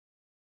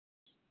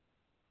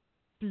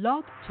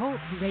Blog Talk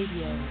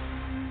Radio.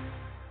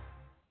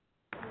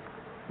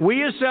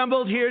 We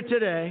assembled here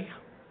today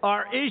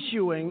are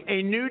issuing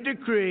a new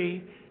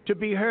decree to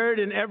be heard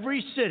in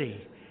every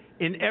city,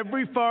 in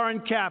every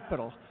foreign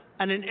capital,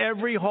 and in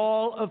every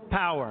hall of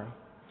power.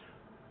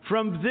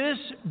 From this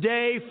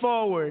day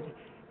forward,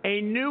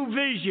 a new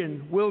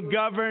vision will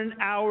govern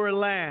our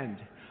land.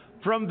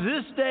 From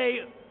this day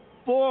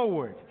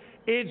forward,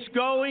 it's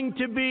going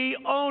to be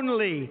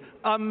only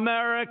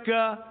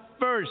America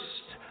first.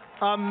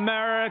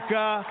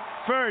 America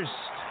first.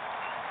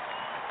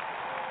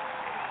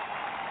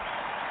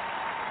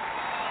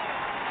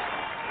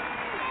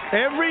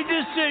 Every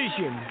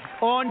decision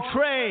on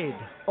trade,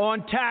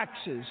 on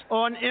taxes,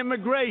 on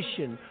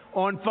immigration,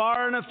 on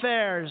foreign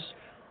affairs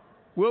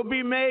will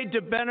be made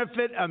to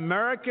benefit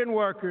American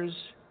workers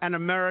and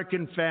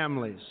American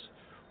families.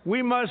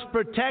 We must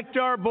protect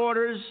our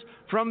borders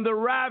from the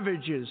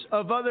ravages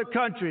of other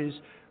countries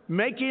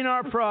making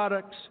our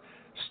products,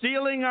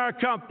 stealing our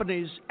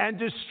companies, and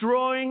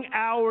destroying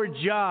our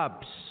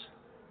jobs.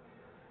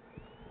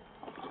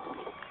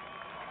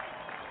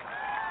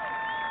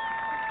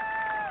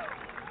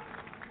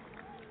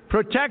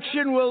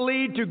 Protection will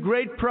lead to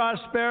great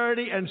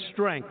prosperity and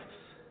strength.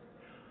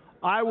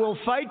 I will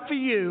fight for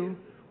you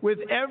with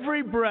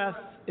every breath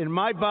in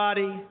my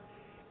body,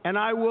 and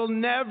I will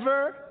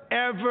never,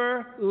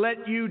 ever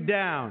let you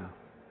down.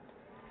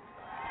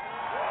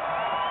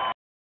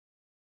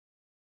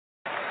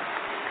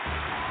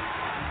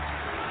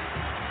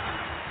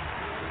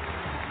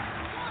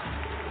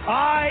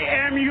 I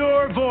am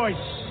your voice.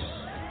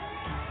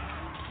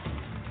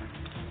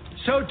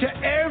 So to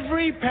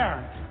every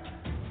parent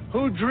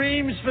who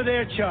dreams for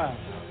their child,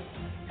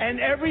 and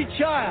every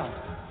child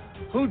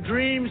who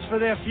dreams for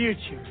their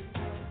future,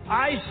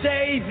 I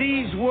say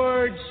these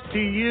words to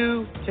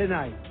you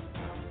tonight.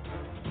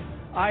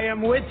 I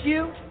am with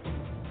you,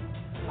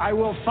 I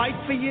will fight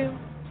for you,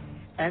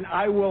 and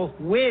I will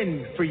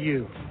win for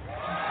you.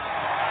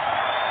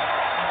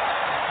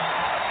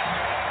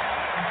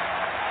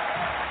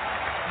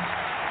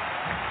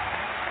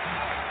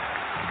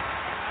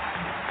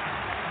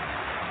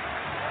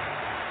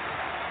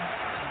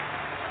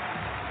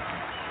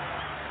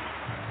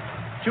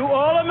 To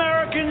all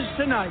Americans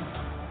tonight,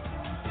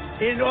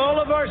 in all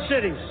of our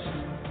cities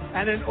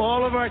and in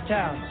all of our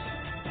towns,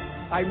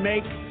 I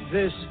make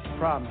this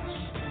promise.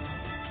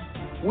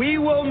 We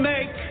will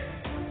make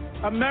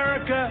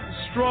America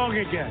strong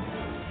again.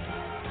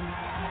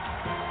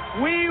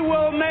 We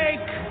will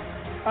make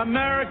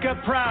America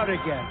proud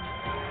again.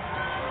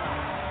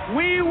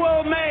 We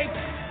will make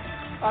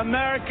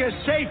America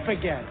safe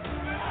again.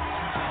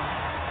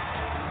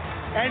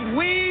 And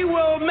we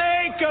will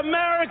make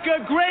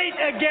America great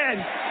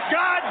again.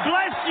 God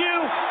bless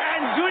you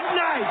and good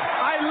night.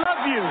 I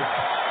love you.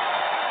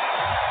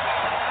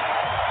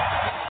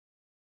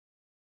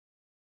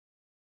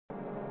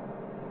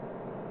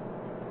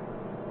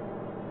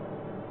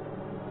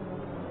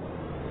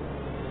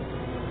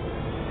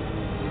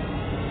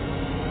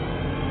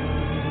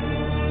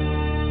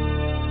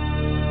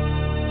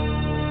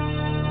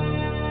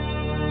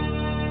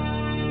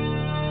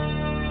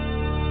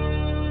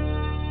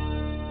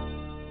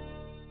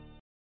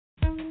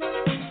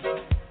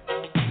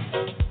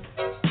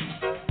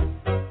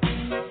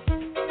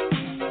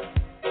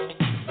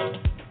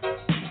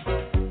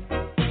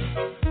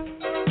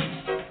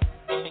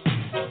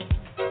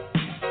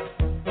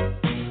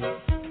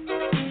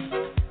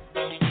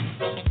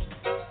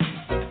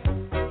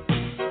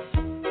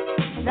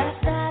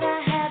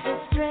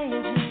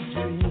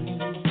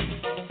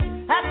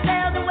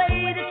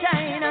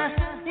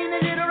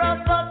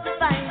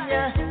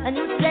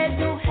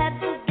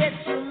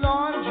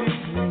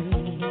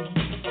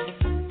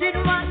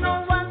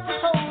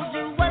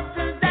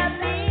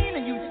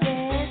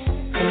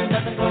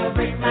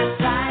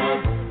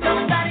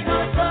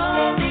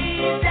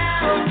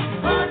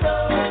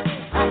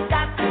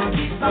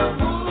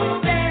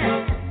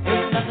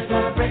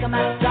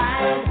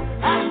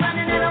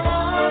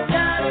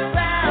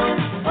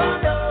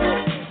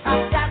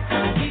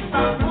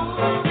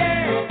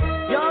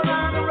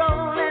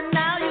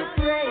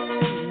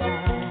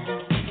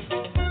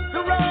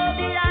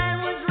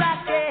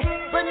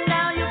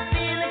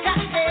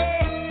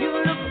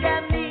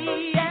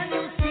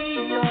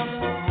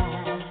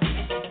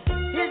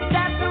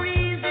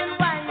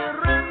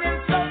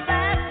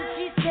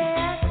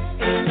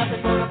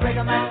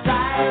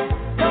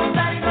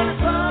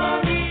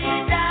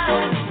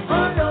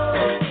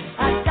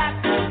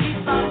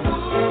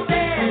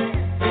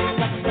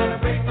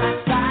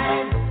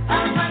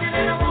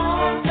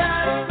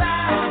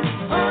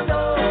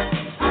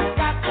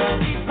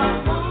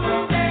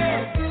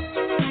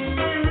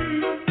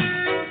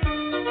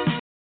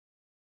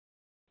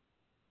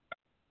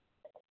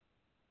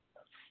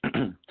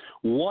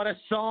 What a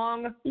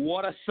song,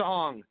 what a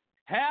song.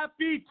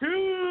 Happy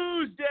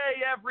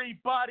Tuesday,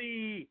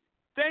 everybody.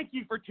 Thank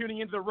you for tuning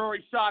into the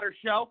Rory Sauter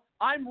Show.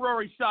 I'm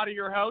Rory Sauter,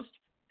 your host.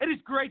 It is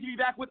great to be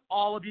back with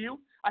all of you.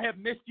 I have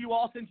missed you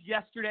all since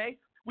yesterday.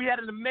 We had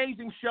an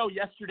amazing show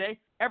yesterday.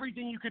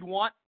 Everything you could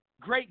want.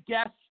 great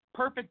guests,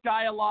 perfect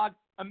dialogue,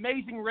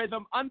 amazing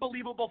rhythm,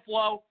 unbelievable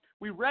flow.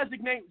 We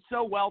resonate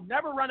so well,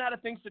 never run out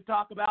of things to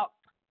talk about.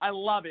 I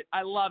love it.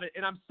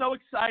 And I'm so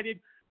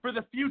excited for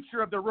the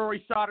future of the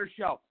Rory Sauter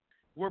Show.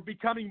 We're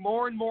becoming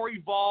more and more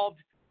evolved.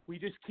 We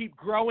just keep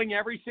growing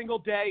every single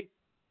day.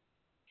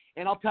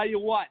 And I'll tell you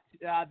what,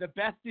 the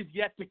best is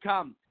yet to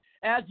come.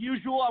 As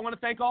usual, I want to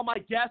thank all my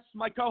guests,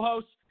 my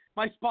co-hosts,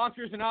 my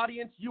sponsors and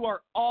audience. You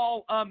are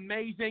all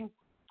amazing.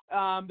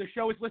 The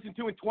show is listened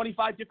to in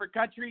 25 different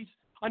countries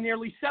on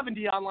nearly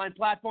 70 online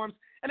platforms.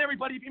 And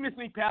everybody, if you miss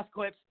any past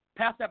clips,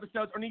 past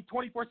episodes, or need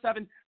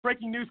 24/7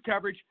 breaking news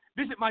coverage,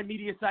 visit my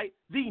media site,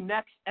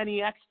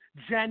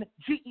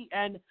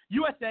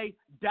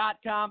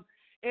 thenextnextgenusa.com.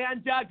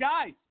 And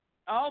guys,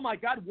 oh my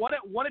God, what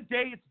a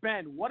day it's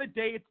been! What a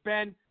day it's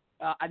been!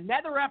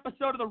 Another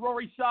episode of the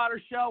Rory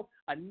Sauter Show,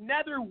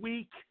 another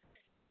week.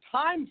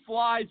 Time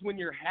flies when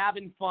you're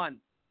having fun.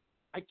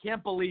 I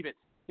can't believe it.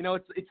 You know,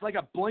 it's like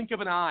a blink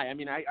of an eye. I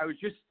mean, I was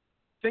just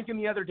thinking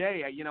the other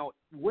day, you know,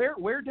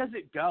 where does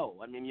it go?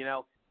 I mean, you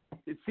know,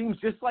 it seems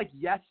just like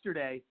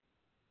yesterday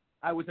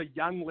I was a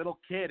young little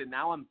kid, and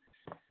now I'm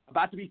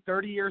about to be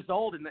 30 years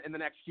old in the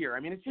next year. I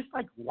mean, it's just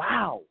like,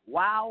 wow.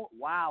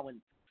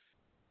 And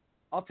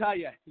I'll tell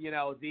you, you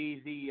know,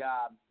 the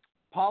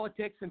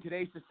politics in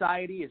today's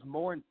society is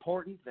more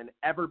important than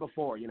ever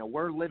before. You know,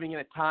 we're living in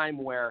a time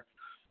where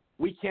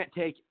we can't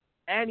take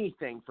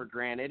anything for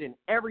granted, and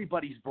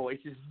everybody's voice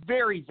is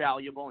very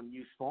valuable and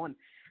useful, and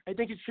I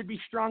think it should be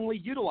strongly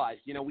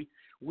utilized. You know,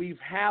 we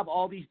have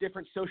all these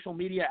different social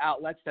media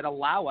outlets that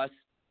allow us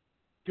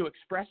to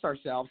express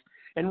ourselves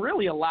and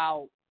really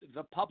allow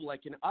the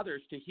public and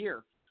others to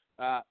hear,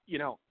 you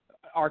know,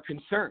 our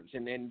concerns.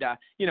 And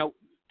you know,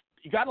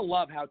 you got to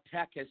love how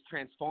tech has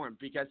transformed,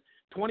 because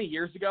 20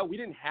 years ago, we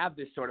didn't have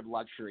this sort of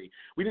luxury.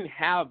 We didn't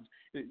have,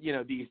 you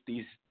know, these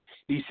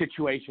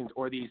situations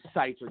or these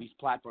sites or these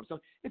platforms. So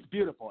it's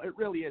beautiful. It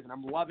really is. And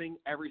I'm loving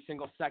every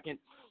single second,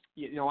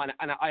 you know,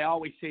 and I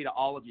always say to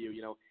all of you,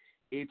 you know,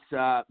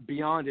 it's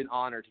beyond an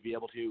honor to be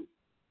able to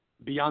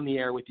be on the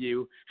air with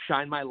you,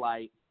 shine my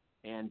light,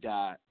 and,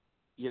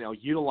 you know,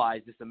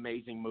 utilize this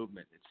amazing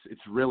movement.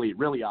 It's really,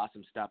 really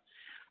awesome stuff.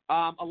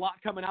 A lot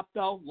coming up,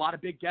 though. A lot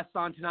of big guests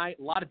on tonight.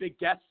 A lot of big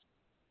guests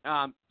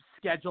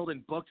scheduled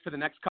and booked for the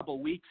next couple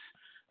of weeks.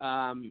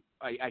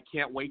 I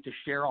can't wait to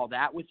share all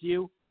that with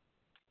you.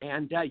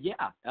 And,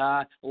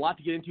 a lot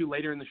to get into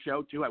later in the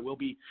show, too. I will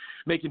be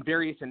making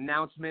various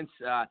announcements.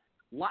 A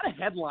lot of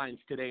headlines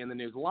today in the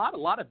news. A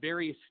lot of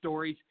various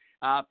stories.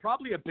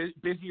 Probably a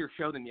busier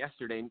show than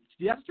yesterday.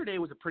 Yesterday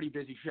was a pretty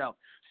busy show.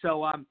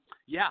 So,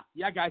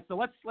 guys. So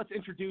let's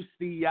introduce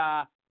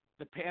the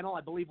panel.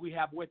 I believe we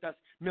have with us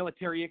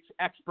military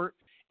expert,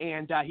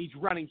 and he's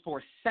running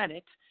for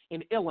Senate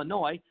in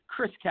Illinois,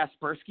 Chris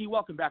Kaspersky.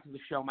 Welcome back to the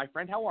show, my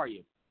friend. How are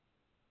you?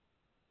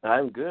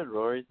 I'm good,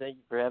 Rory. Thank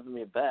you for having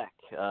me back.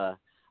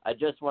 I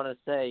just want to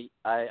say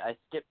I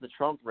skipped the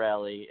Trump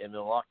rally in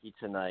Milwaukee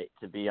tonight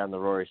to be on the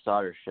Rory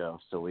Sauter Show,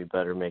 so we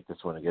better make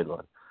this one a good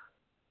one.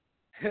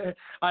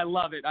 I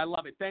love it.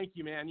 Thank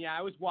you, man. Yeah,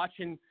 I was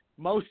watching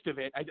most of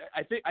it. I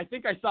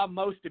think I saw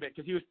most of it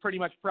because he was pretty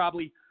much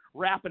probably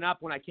wrapping up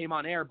when I came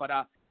on air, but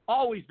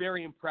always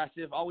very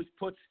impressive, always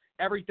puts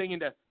everything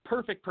into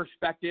perfect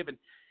perspective, and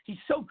he's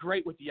so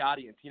great with the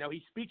audience. You know,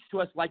 he speaks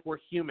to us like we're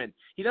human.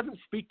 He doesn't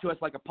speak to us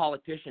like a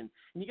politician,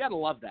 and you got to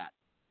love that.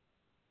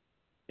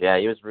 Yeah,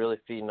 he was really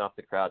feeding off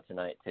the crowd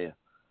tonight, too.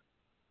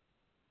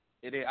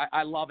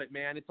 I love it,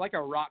 man. It's like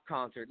a rock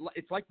concert.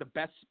 It's like the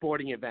best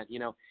sporting event, you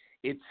know.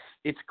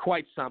 It's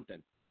quite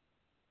something.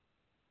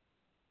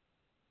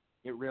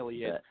 It really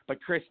is. Yeah. But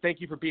Chris,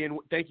 thank you for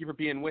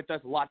being with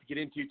us. A lot to get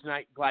into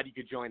tonight. Glad you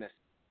could join us.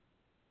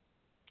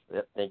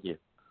 Yep, thank you.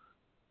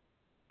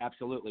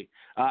 Absolutely.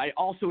 I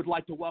also would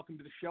like to welcome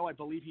to the show, I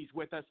believe he's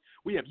with us,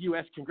 we have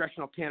U.S.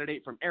 congressional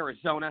candidate from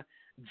Arizona,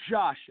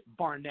 Josh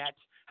Barnett.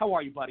 How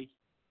are you, buddy?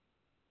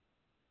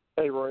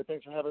 Hey, Rory.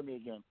 Thanks for having me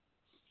again.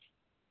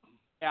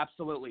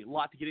 Absolutely. A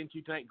lot to get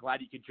into tonight.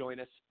 Glad you could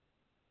join us.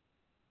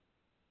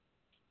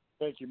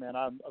 Thank you, man.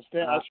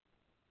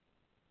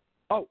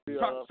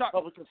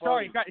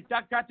 Sorry.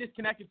 Got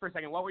disconnected for a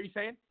second. What were you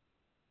saying?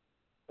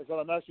 I said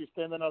I'm actually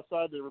standing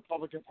outside the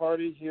Republican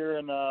Party here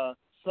in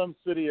Sun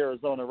City,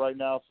 Arizona right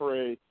now for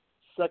a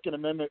Second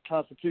Amendment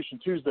Constitution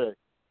Tuesday.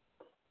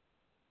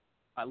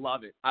 I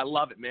love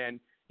it, man.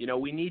 You know,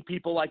 we need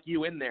people like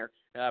you in there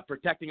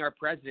protecting our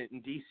president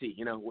in D.C.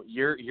 You know,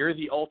 you're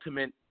the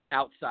ultimate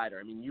outsider.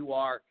 I mean, you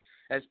are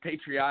as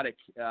patriotic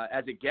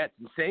as it gets.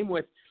 And same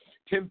with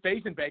Tim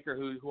Fazenbaker,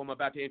 who I'm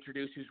about to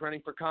introduce, who's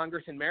running for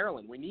Congress in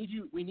Maryland. We need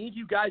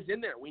you guys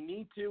in there. We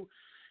need to,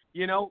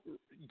 you know,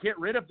 get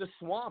rid of the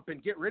swamp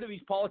and get rid of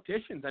these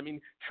politicians. I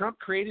mean, Trump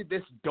created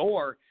this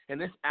door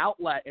and this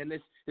outlet and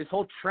this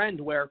whole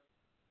trend where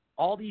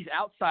all these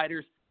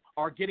outsiders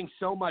are getting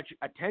so much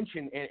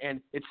attention,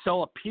 and it's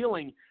so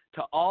appealing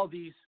to all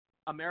these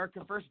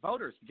America First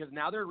voters because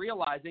now they're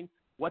realizing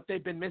what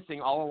they've been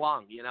missing all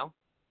along, you know?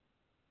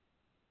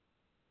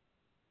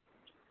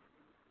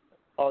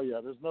 Oh,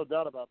 yeah, there's no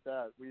doubt about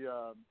that. We,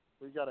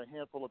 we've got a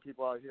handful of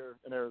people out here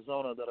in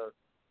Arizona that are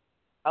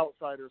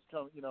outsiders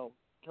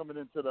coming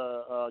into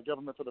the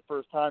government for the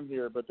first time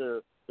here, but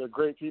they're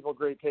great people,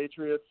 great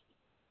patriots,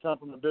 come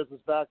from a business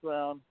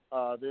background.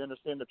 They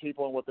understand the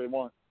people and what they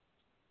want.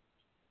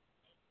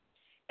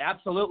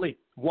 Absolutely,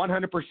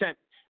 100%.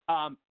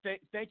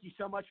 Thank you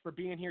so much for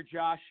being here,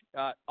 Josh.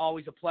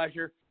 Always a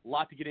pleasure. A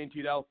lot to get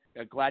into, though.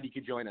 Glad you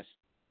could join us.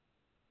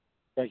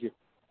 Thank you.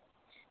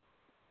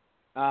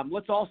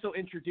 Let's also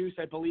introduce,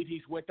 I believe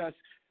he's with us.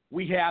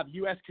 We have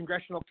U.S.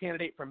 congressional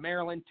candidate from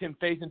Maryland, Tim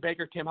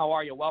Fazenbaker. Tim, how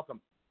are you? Welcome.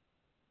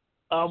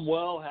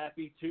 Well,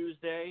 happy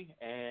Tuesday.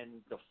 And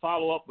to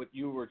follow up what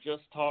you were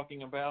just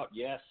talking about,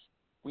 yes,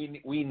 we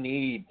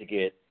need to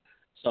get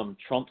some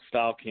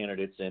Trump-style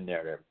candidates in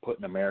there that are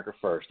putting America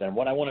first. And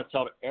what I want to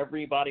tell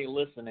everybody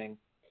listening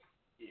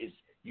is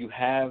you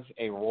have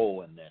a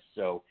role in this.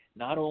 So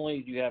not only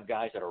do you have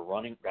guys that are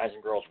running, guys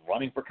and girls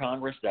running for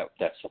Congress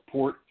that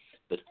support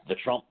the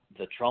Trump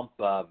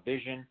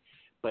vision,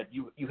 but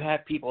you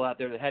have people out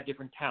there that have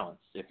different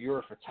talents. If you're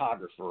a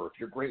photographer, if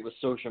you're great with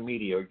social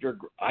media, or you're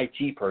an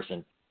IT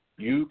person,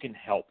 you can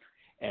help.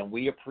 And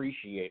we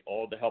appreciate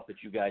all the help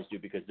that you guys do,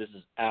 because this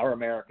is our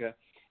America,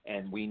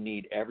 and we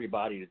need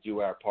everybody to do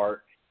our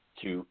part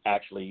to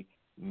actually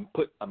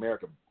put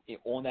America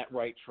on that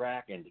right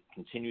track and to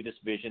continue this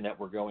vision that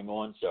we're going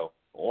on. So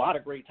a lot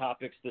of great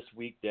topics this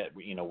week that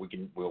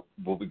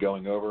we'll be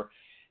going over.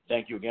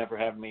 Thank you again for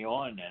having me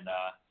on, and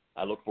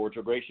I look forward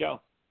to a great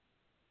show.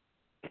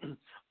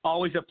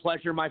 Always a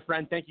pleasure, my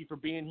friend. Thank you for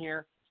being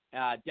here.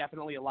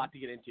 Definitely a lot to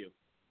get into.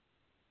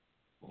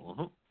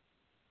 Mm-hmm.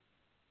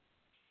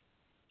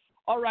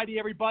 All righty,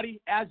 everybody.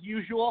 As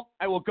usual,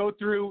 I will go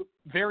through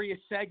various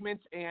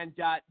segments and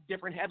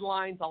different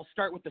headlines. I'll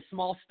start with the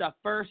small stuff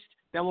first,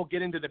 then we'll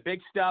get into the big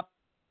stuff.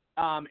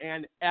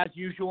 And as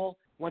usual,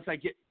 once I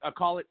get a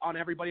call it on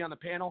everybody on the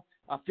panel,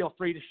 feel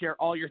free to share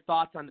all your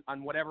thoughts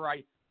on whatever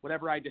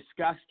I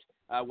discussed,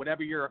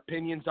 whatever your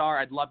opinions are.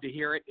 I'd love to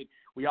hear it.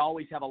 We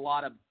always have a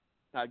lot of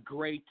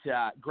great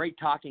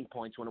talking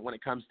points when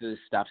it comes to this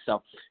stuff.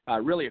 So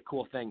really a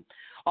cool thing.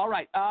 All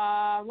right,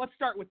 let's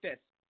start with this.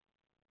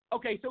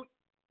 Okay, so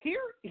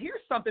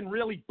here's something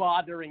really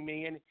bothering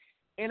me,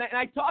 and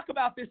I talk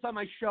about this on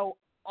my show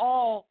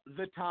all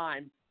the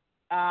time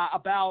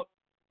about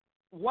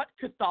what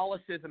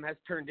Catholicism has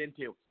turned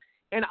into.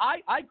 And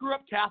I grew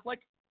up Catholic,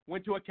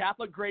 went to a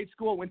Catholic grade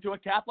school, went to a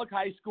Catholic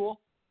high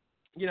school.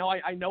 You know,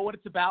 I know what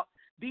it's about.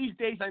 These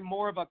days I'm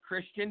more of a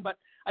Christian, but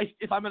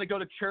if I'm going to go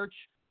to church,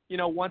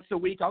 once a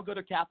week, I'll go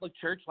to Catholic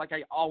church like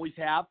I always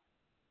have.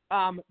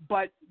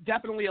 But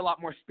definitely a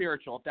lot more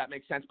spiritual, if that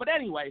makes sense. But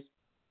anyways,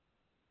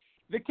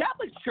 the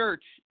Catholic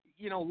Church,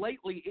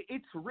 lately,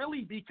 it's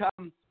really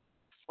become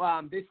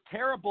this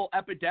terrible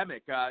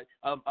epidemic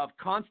of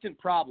constant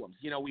problems.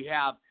 We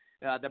have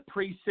the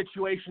priest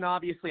situation,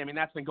 obviously. I mean,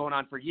 that's been going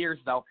on for years,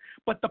 though.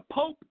 But the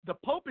Pope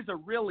is a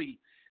really,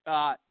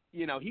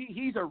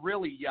 he's a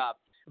really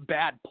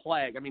bad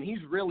plague. I mean,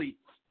 he's really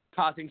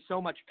causing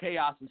so much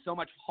chaos and so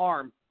much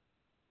harm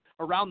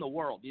around the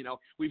world.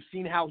 We've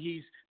seen how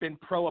he's been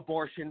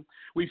pro-abortion.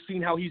 We've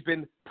seen how he's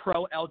been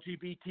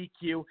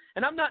pro-LGBTQ.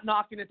 And I'm not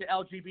knocking at the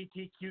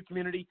LGBTQ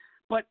community,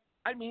 but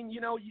I mean,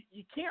 you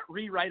can't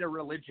rewrite a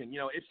religion.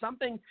 If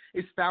something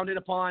is founded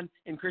upon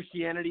in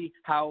Christianity,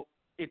 how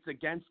it's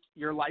against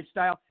your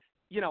lifestyle,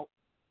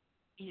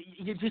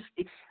 you just,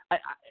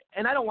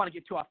 and I don't want to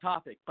get too off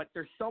topic, but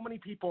there's so many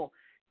people,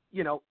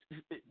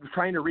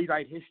 trying to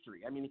rewrite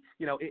history. I mean,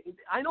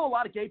 I know a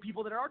lot of gay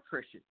people that are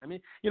Christian. I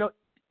mean,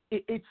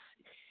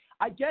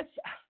 I guess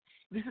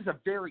this is a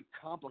very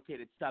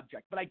complicated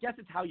subject, but I guess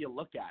it's how you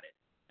look at it.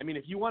 I mean,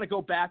 if you want to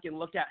go back and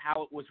look at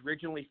how it was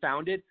originally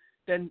founded,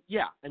 then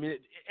yeah. I mean,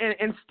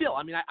 and still,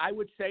 I mean, I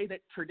would say that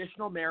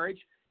traditional marriage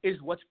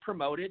is what's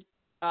promoted,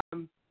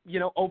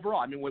 overall.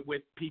 I mean,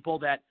 with people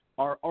that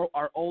are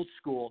old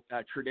school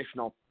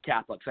traditional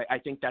Catholics, I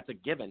think that's a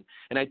given.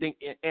 And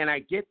I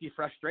get the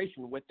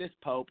frustration with this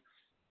Pope,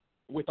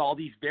 with all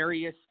these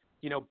various,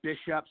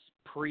 bishops,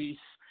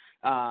 priests.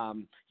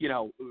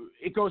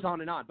 It goes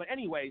on and on. But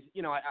anyways,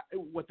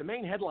 what the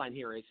main headline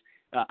here is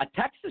a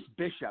Texas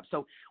bishop.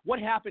 So what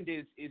happened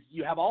is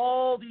you have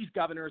all these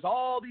governors,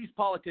 all these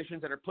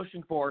politicians that are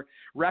pushing for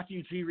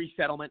refugee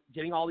resettlement,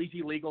 getting all these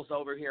illegals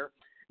over here,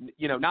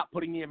 not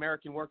putting the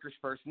American workers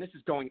first. And this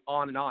is going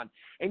on.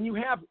 And you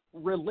have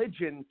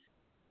religion,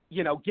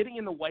 getting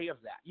in the way of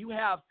that. You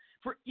have,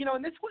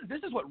 and this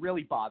is what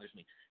really bothers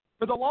me.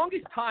 For the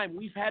longest time,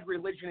 we've had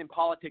religion and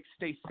politics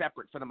stay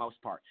separate for the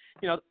most part.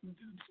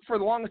 For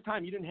the longest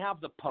time, you didn't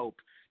have the Pope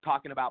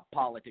talking about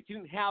politics. You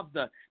didn't have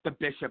the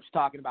bishops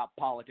talking about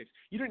politics.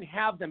 You didn't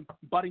have them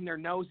butting their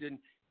nose in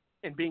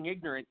and being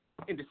ignorant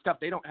into stuff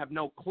they don't have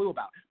no clue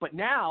about. But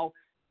now,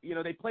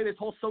 they play this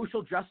whole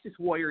social justice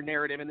warrior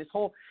narrative and this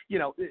whole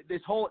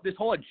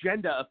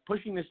agenda of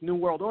pushing this new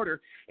world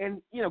order.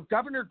 And,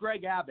 Governor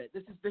Greg Abbott,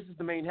 this is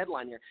the main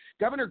headline here.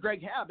 Governor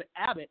Greg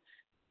Abbott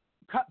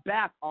cut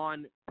back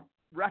on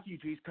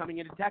refugees coming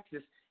into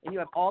Texas, and you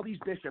have all these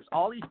bishops,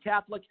 all these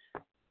Catholic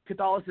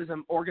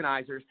Catholicism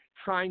organizers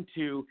trying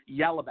to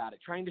yell about it,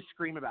 trying to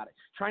scream about it,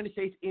 trying to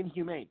say it's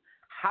inhumane.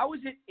 How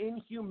is it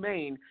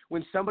inhumane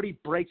when somebody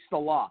breaks the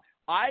law?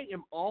 I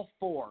am all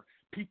for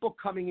people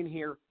coming in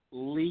here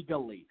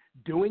legally,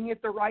 doing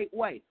it the right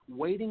way,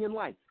 waiting in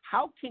line.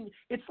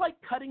 It's like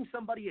cutting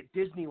somebody at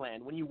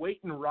Disneyland when you wait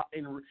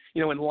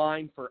in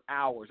line for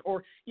hours,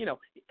 or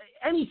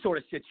any sort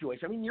of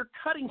situation. I mean, you're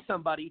cutting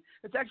somebody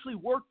that's actually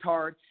worked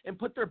hard and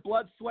put their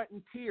blood, sweat,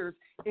 and tears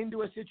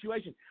into a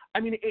situation. I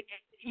mean,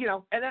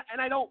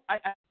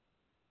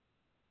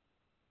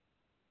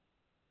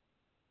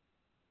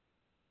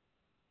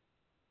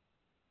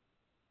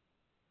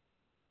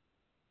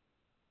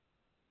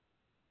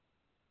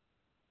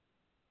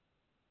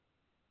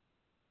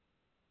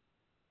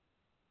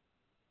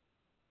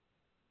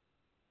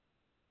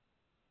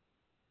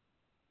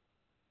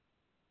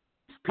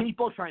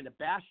 people trying to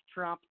bash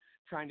Trump,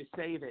 trying to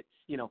say that,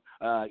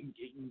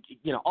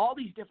 all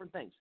these different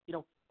things.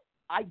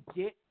 I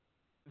get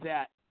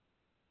that,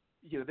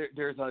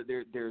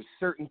 there's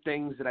certain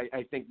things that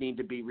I think need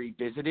to be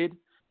revisited.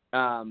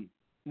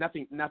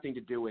 Nothing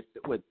to do with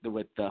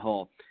the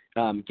whole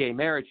gay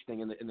marriage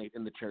thing in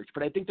the church,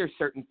 but I think there's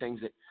certain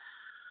things that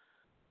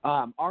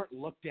aren't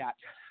looked at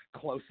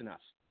close enough.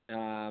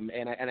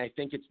 And I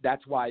think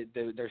that's why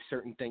there's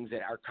certain things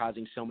that are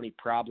causing so many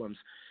problems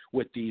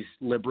with these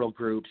liberal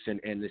groups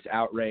and this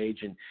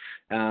outrage. And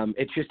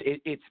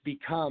it's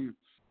become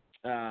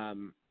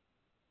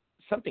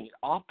something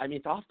off. I mean,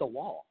 it's off the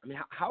wall. I mean,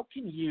 how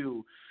can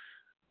you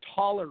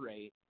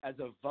tolerate, as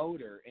a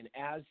voter and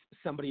as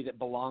somebody that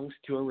belongs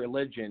to a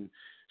religion,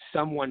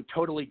 someone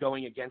totally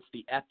going against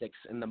the ethics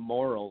and the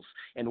morals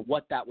and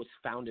what that was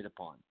founded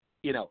upon?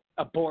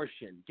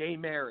 Abortion, gay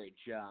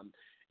marriage,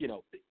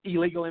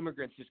 illegal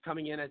immigrants just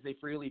coming in as they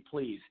freely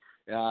please,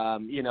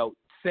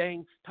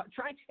 trying,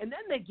 and then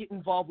they get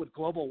involved with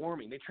global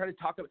warming. They try to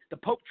the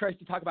Pope tries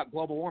to talk about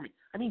global warming.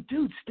 I mean,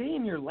 dude, stay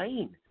in your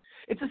lane.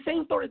 It's the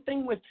same sort of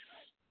thing with,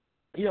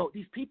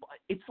 these people.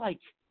 It's like,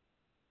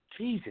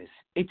 Jesus,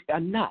 it's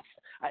enough.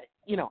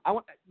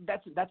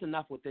 That's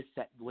enough with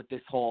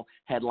this whole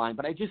headline.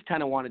 But I just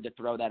kind of wanted to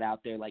throw that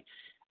out there. Like,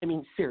 I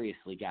mean,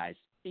 seriously, guys,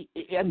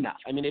 enough.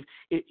 I mean,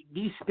 if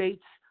these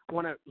states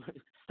want to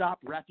stop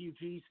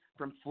refugees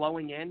from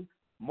flowing in,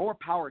 more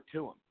power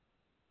to them.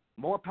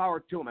 More power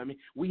to them. I mean,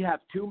 we have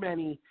too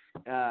many,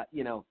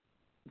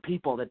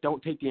 people that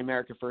don't take the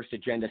America First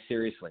agenda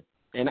seriously.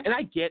 And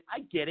I get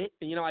it.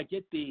 And, I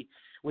get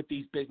with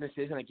these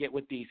businesses, and I get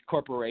with these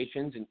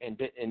corporations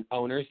and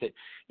owners that,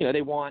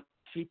 they want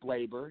cheap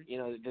labor.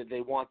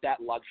 They want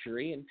that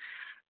luxury,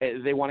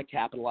 and they want to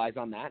capitalize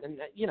on that. And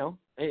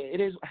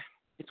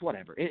it's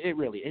whatever. It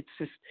really,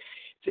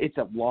 it's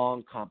a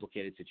long,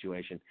 complicated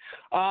situation.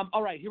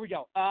 All right, here we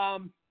go.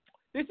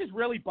 This is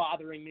really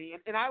bothering me,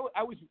 and I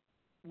was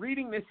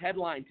reading this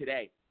headline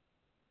today.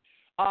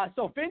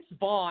 So Vince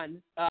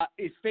Vaughn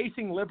is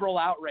facing liberal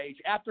outrage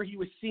after he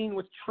was seen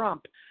with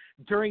Trump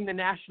during the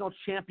national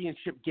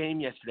championship game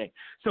yesterday.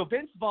 So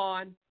Vince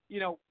Vaughn,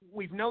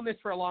 we've known this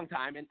for a long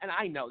time, and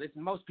I know this,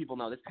 and most people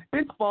know this.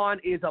 Vince Vaughn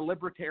is a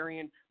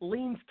libertarian,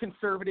 leans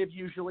conservative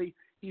usually.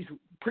 He's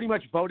pretty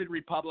much voted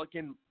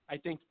Republican, I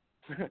think,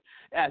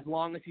 as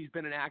long as he's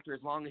been an actor,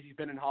 as long as he's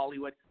been in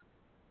Hollywood.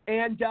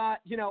 And,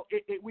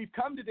 we've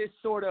come to this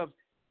sort of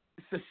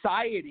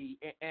society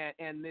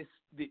and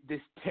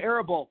this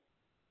terrible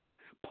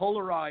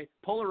polarized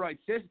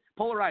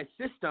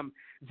system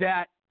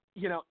that,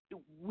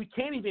 we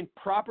can't even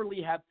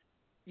properly have,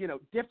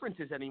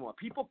 differences anymore.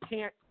 People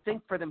can't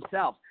think for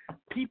themselves.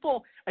 Think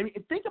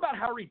about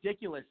how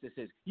ridiculous this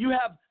is. You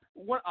have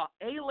an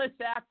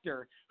A-list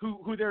actor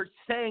who they're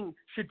saying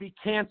should be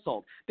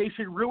canceled. They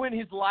should ruin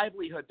his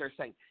livelihood, they're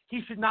saying.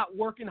 He should not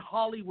work in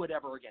Hollywood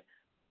ever again.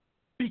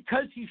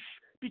 Because he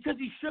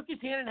shook his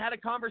hand and had a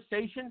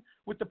conversation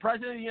with the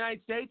President of the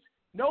United States.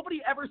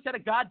 Nobody ever said a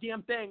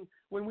goddamn thing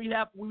when we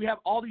have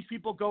all these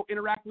people go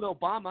interact with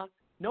Obama.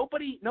 No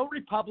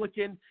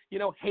Republican,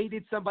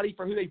 hated somebody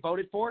for who they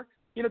voted for.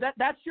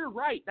 That's your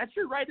right. That's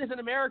your right as an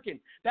American.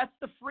 That's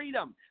the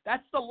freedom.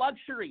 That's the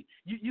luxury.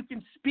 You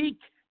can speak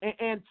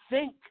and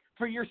think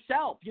for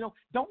yourself.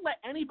 Don't let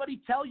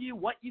anybody tell you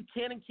what you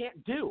can and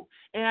can't do.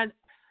 And,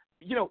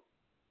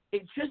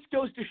 it just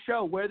goes to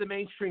show where the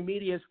mainstream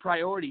media's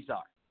priorities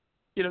are.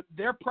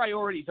 Their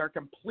priorities are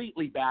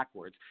completely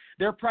backwards.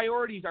 Their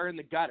priorities are in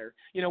the gutter.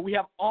 We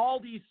have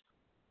all these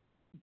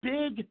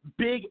big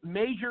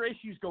major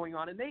issues going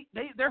on, and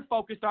they're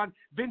focused on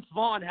Vince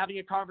Vaughn having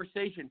a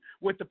conversation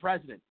with the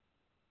president.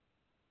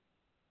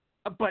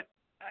 But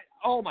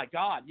oh my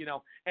God,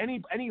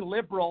 any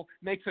liberal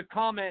makes a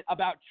comment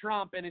about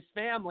Trump and his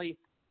family,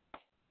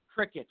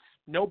 crickets.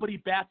 Nobody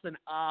bats an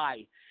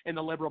eye in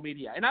the liberal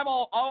media. And I've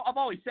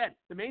always said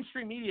the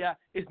mainstream media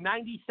is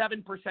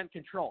 97%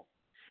 control.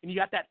 And you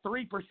got that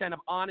 3% of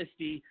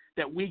honesty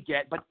that we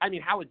get. But,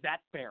 how is that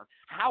fair?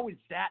 How is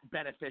that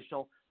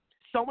beneficial?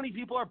 So many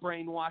people are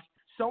brainwashed.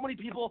 So many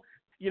people,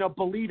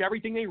 believe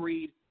everything they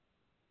read.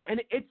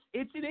 And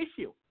it's an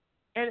issue.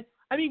 And,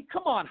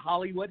 come on,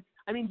 Hollywood.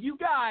 You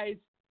guys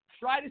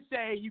try to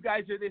say you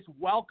guys are this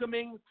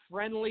welcoming,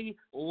 friendly,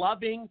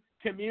 loving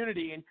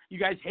community, and you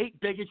guys hate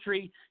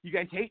bigotry. You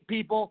guys hate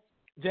people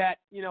that,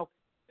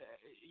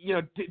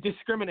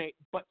 discriminate.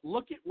 But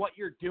look at what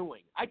you're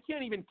doing. I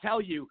can't even tell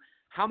you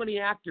how many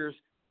actors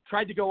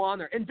tried to go on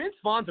there. And Vince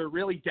Vaughn's a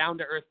really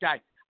down-to-earth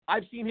guy.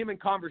 I've seen him in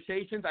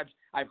conversations.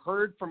 I've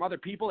heard from other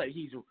people that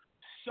he's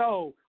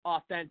so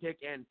authentic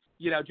and,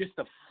 just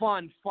a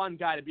fun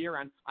guy to be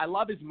around. I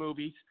love his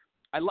movies.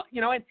 And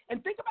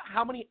think about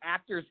how many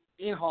actors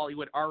in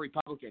Hollywood are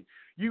Republican.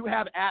 You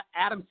have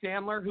Adam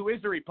Sandler, who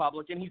is a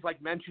Republican. He's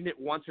mentioned it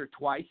once or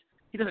twice.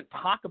 He doesn't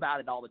talk about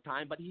it all the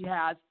time, but he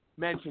has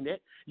mentioned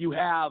it. You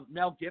have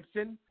Mel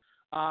Gibson,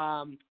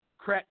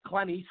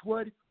 Clint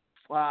Eastwood,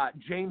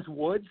 James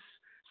Woods,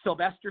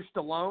 Sylvester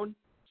Stallone,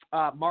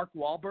 Mark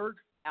Wahlberg,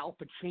 Al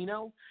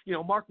Pacino.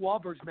 Mark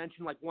Wahlberg's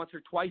mentioned once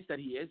or twice that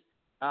he is.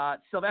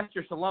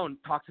 Sylvester Stallone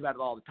talks about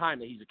it all the time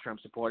that he's a Trump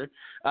supporter.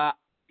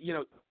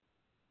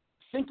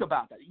 Think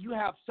about that. You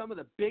have some of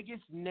the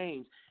biggest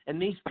names,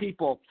 and these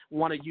people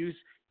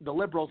the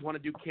liberals want to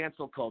do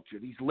cancel culture,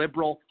 these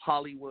liberal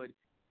Hollywood,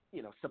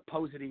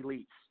 supposed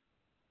elites.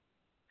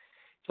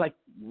 It's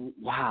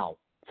wow.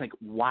 It's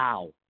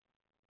wow.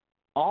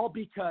 All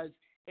because,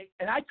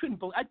 and I couldn't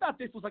believe, I thought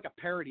this was a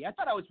parody. I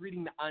thought I was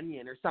reading The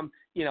Onion or some,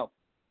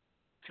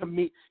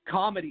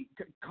 comedy,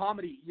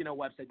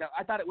 website.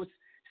 I thought it was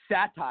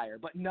satire,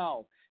 but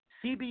no.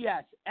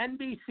 CBS,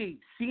 NBC,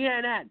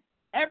 CNN,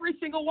 every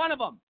single one of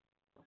them.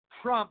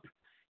 Trump,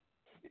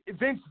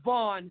 Vince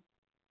Vaughn,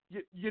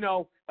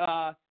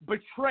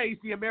 betrays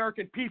the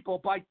American people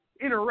by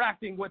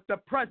interacting with the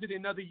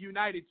President of the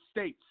United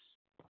States.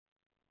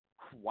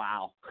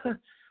 Wow.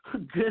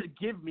 Good.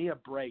 Give me a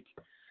break.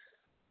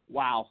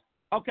 Wow.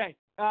 Okay.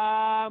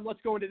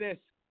 Let's go into this.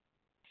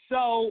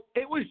 So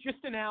it was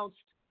just announced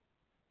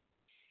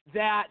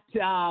that,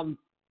 and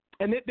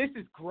this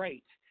is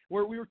great,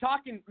 where we were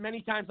talking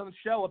many times on the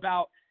show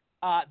about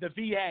the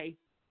VA,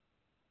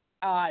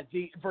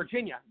 the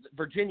Virginia,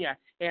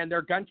 and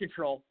their gun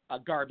control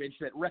garbage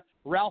that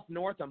Ralph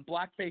Northam,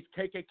 blackface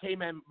KKK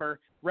member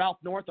Ralph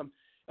Northam,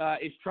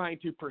 is trying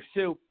to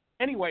pursue.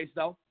 Anyways,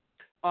 though,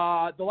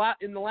 I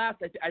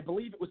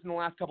believe it was in the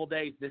last couple of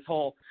days, this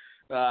whole,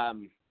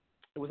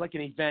 it was like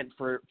an event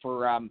for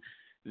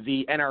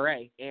the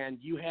NRA, and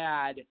you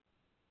had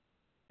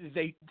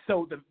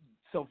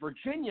so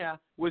Virginia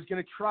was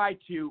going to try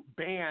to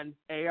ban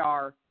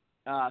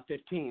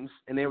AR-15s,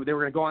 and they were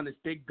going to go on this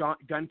big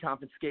gun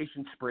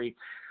confiscation spree.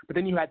 But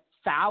then you had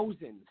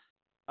thousands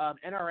of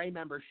NRA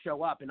members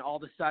show up, and all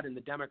of a sudden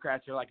the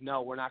Democrats are like,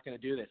 no, we're not going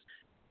to do this.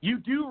 You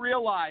do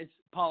realize,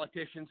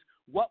 politicians,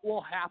 what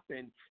will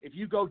happen if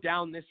you go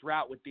down this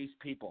route with these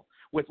people,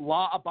 with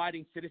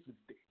law-abiding citizens?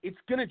 It's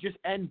going to just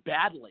end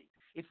badly.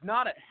 It's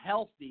not a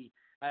healthy,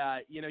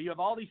 you have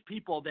all these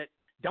people that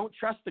don't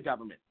trust the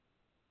government.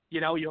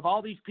 You have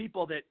all these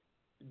people that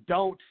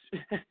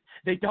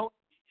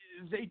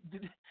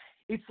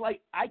it's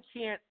like I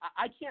can't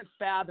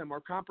fathom or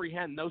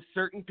comprehend those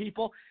certain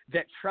people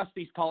that trust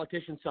these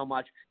politicians so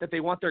much that they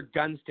want their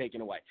guns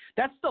taken away.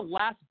 That's the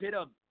last bit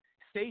of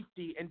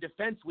safety and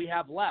defense we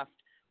have left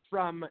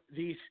from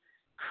these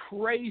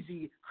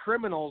crazy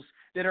criminals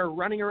that are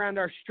running around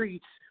our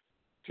streets,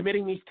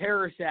 committing these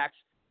terrorist acts,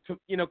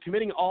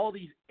 committing all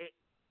these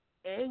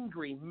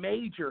angry,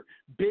 major,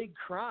 big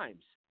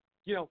crimes.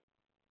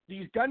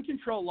 These gun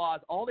control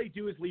laws, all they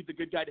do is leave the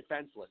good guy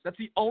defenseless. That's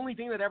the only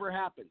thing that ever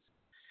happens.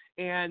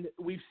 And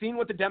we've seen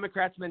what the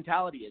Democrats'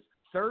 mentality is.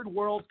 Third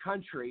world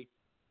country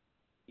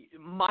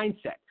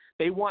mindset.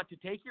 They want to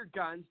take your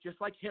guns just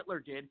like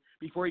Hitler did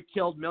before he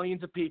killed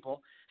millions of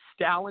people.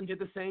 Stalin did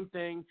the same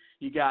thing.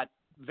 You got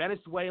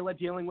Venezuela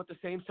dealing with the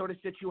same sort of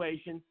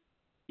situation.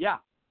 Yeah,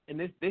 and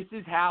this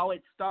is how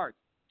it starts.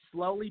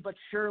 Slowly but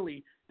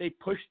surely, they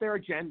push their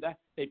agenda,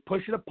 they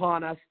push it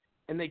upon us,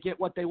 and they get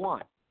what they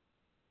want.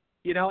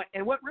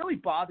 And what really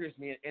bothers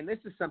me, and this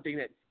is something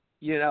that,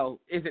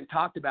 isn't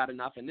talked about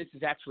enough, and this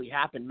has actually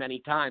happened many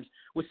times,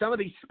 with some of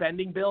these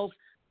spending bills,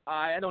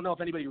 I don't know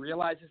if anybody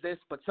realizes this,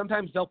 but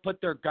sometimes they'll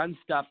put their gun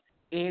stuff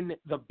in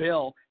the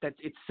bill that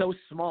it's so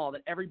small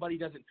that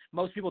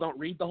most people don't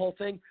read the whole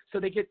thing, so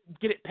they get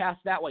it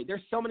passed that way.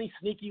 There's so many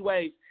sneaky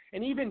ways,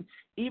 and even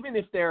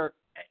if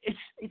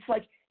it's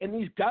like, and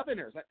these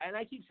governors, and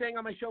I keep saying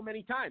on my show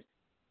many times,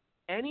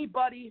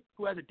 anybody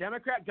who has a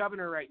Democrat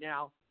governor right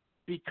now,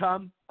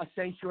 become a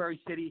sanctuary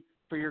city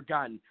for your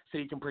gun so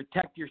you can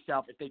protect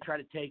yourself if they try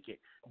to take it.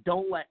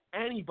 Don't let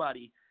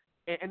anybody,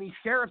 and these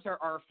sheriffs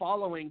are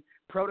following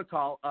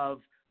protocol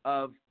of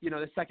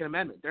the Second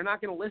Amendment. They're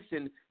not going to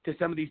listen to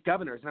some of these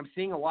governors, and I'm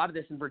seeing a lot of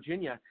this in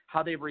Virginia,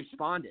 how they've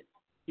responded.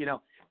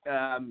 The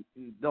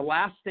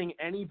last thing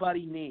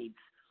anybody needs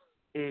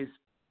is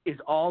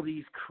all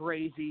these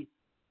crazy,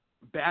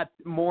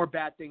 more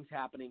bad things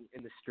happening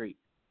in the street,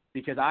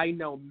 because I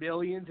know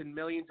millions and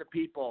millions of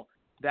people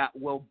that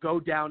will go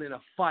down in a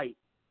fight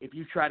if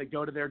you try to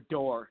go to their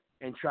door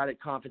and try to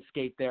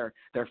confiscate their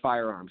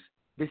firearms.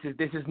 This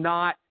is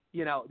not,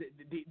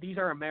 these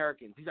are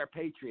Americans. These are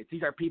patriots.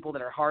 These are people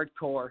that are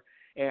hardcore,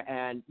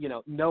 and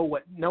know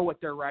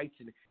what their rights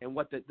and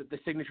what the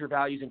signature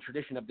values and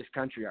tradition of this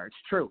country are. It's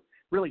true,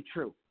 really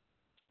true.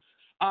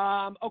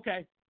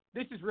 Okay,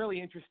 this is really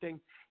interesting,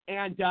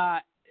 and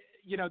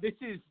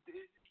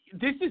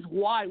this is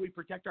why we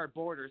protect our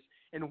borders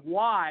and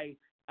why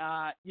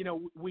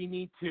we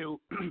need to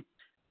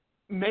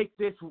make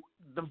this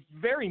the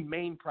very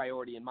main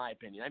priority, in my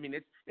opinion. I mean,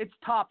 it's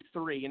top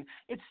 3, and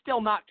it's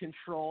still not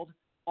controlled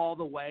all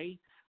the way,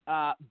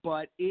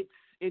 but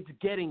it's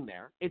getting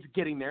there. It's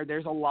getting there.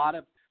 There's a lot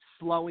of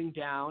slowing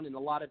down and a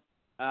lot of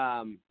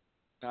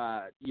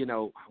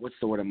what's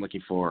the word I'm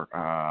looking for?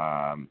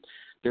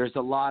 There's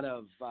a lot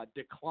of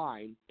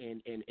decline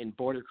in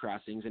border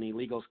crossings and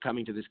illegals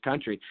coming to this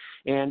country,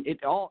 and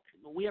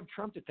we have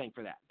Trump to thank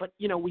for that. But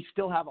we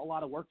still have a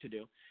lot of work to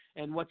do.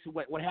 And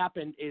what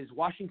happened is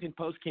Washington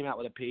Post came out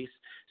with a piece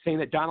saying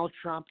that Donald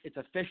Trump, it's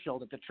official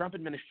that the Trump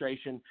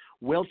administration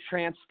will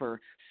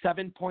transfer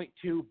 $7.2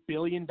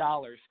 billion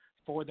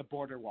for the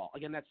border wall.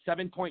 Again, that's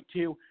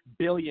 $7.2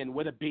 billion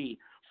with a B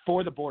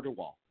for the border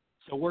wall.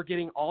 So we're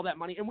getting all that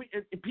money.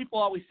 And people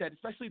always said,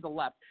 especially the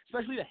left,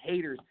 especially the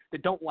haters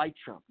that don't like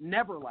Trump,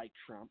 never like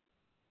Trump.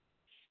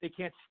 They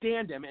can't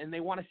stand him, and they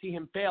want to see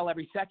him fail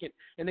every second.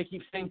 And they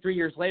keep saying 3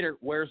 years later,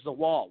 where's the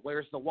wall?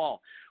 Where's the wall?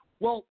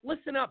 Well,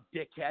 listen up,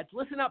 dickheads.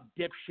 Listen up,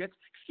 dipshits.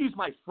 Excuse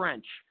my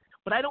French.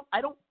 But I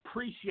don't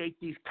appreciate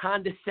these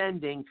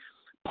condescending,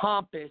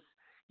 pompous,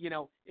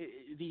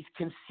 these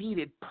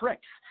conceited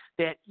pricks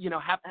that,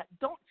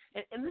 don't –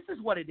 and this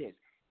is what it is.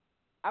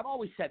 I've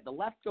always said the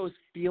left goes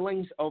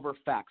feelings over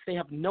facts. They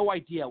have no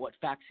idea what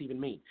facts even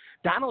mean.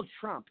 Donald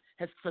Trump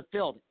has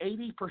fulfilled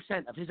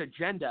 80% of his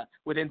agenda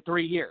within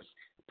 3 years.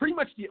 Pretty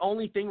much the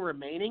only thing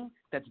remaining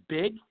that's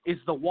big is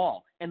the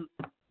wall. And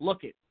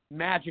look it,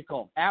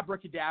 magical,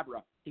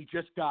 abracadabra, he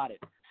just got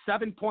it.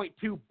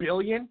 $7.2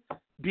 billion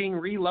being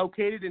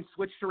relocated and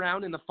switched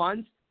around in the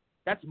funds.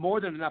 That's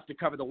more than enough to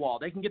cover the wall.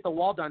 They can get the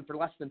wall done for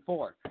less than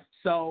 4.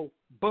 So,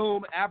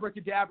 boom,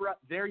 abracadabra,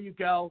 there you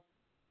go.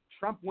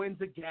 Trump wins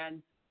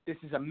again. This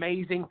is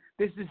amazing.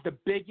 This is the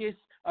biggest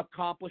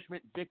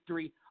accomplishment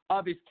victory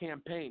of his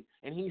campaign,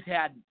 and he's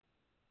had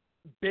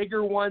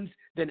bigger ones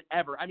than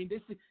ever. I mean,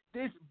 this is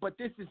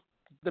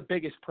the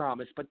biggest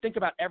promise. But think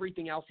about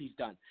everything else he's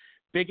done.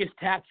 Biggest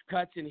tax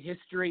cuts in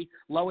history,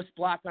 lowest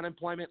black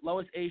unemployment,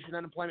 lowest Asian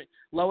unemployment,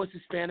 lowest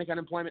Hispanic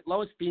unemployment,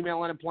 lowest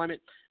female unemployment,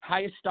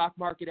 highest stock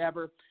market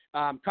ever.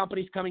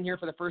 Companies coming here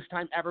for the first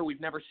time ever we've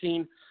never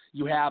seen.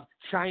 You have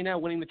China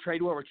winning the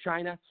trade war with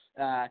China.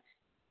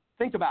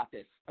 Think about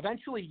this.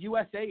 Eventually,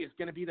 USA is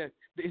going to be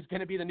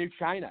the new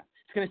China.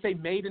 It's going to say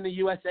 "Made in the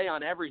USA"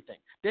 on everything.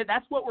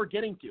 That's what we're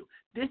getting to.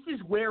 This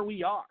is where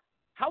we are.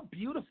 How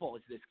beautiful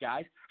is this,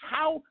 guys?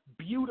 How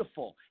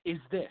beautiful is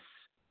this?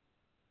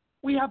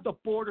 We have the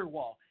border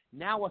wall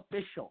now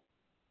official.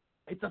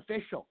 It's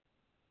official,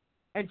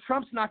 and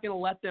Trump's not going to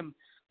let them,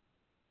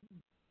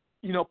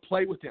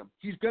 play with him.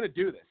 He's going to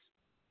do this.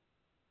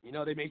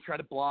 They may try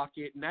to block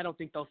it, and I don't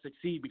think they'll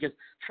succeed because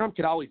Trump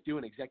could always do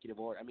an executive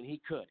order. I mean, he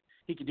could.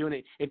 He could do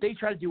it. If they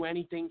try to do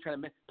anything, try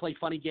to play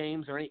funny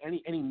games or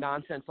any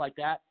nonsense like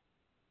that,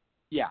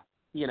 yeah,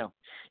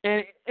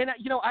 And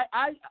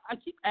I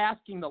keep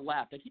asking the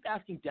left. I keep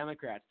asking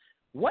Democrats,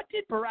 what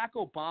did Barack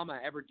Obama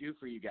ever do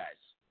for you guys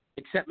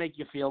except make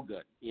you feel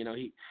good?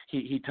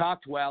 He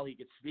talked well. He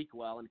could speak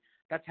well, and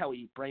that's how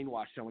he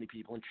brainwashed so many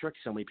people and tricked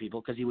so many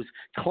people because he was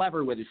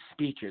clever with his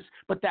speeches.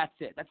 But that's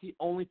it. That's the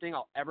only thing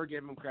I'll ever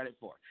give him credit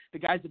for. The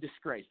guy's a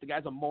disgrace. The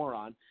guy's a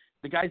moron.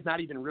 The guy's not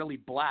even really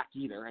black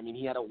either. I mean,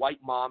 he had a white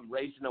mom,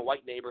 raised in a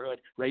white neighborhood,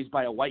 raised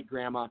by a white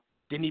grandma,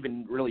 didn't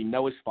even really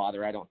know his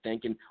father, I don't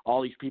think. And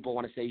all these people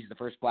want to say he's the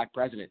first black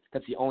president.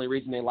 That's the only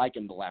reason they like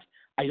him, the left.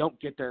 I don't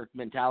get their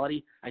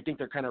mentality. I think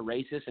they're kind of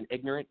racist and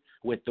ignorant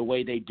with the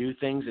way they do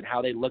things and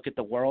how they look at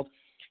the world.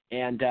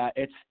 And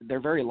they're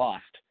very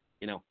lost.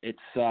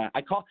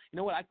 I call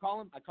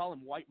him? I call him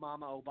White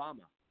Mama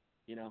Obama.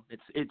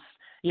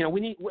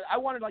 I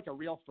wanted like a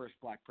real first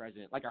black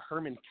president, like a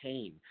Herman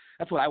Cain.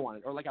 That's what I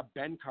wanted, or like a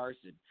Ben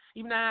Carson.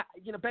 Even that,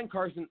 Ben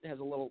Carson has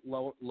a little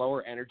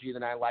lower energy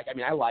than I like. I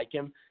mean, I like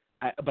him,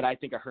 but I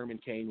think a Herman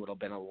Cain would have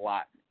been a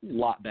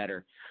lot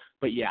better.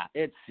 But yeah,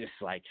 it's just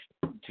like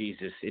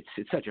Jesus.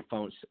 It's such a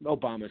phone.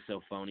 Obama's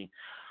so phony.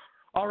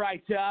 All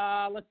right,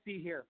 let's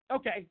see here.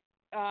 Okay,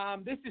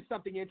 this is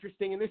something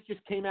interesting, and this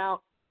just came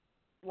out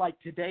like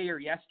today or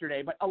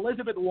yesterday. But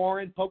Elizabeth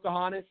Warren,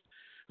 Pocahontas,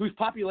 whose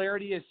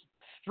popularity is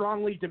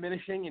strongly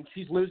diminishing, and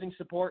she's losing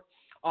support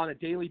on a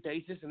daily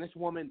basis. And this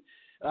woman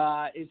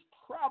is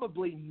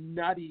probably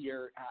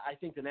nuttier, I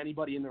think, than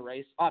anybody in the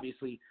race.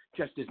 Obviously,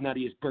 just as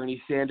nutty as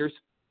Bernie Sanders.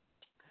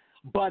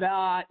 But,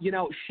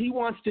 she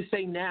wants to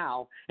say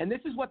now, and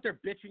this is what they're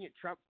bitching at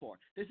Trump for.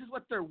 This is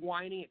what they're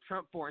whining at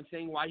Trump for and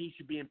saying why he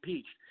should be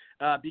impeached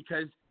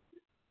because –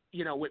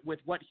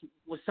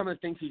 with some of the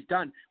things he's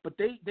done. But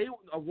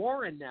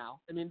Warren now,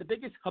 I mean, the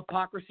biggest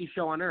hypocrisy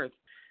show on earth,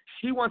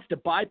 she wants to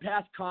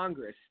bypass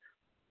Congress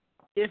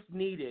if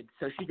needed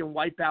so she can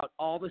wipe out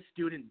all the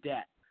student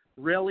debt.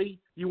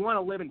 Really? You want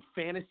to live in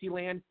fantasy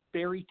land,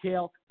 fairy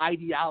tale,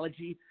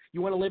 ideology?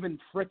 You want to live in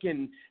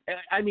frickin'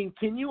 – I mean,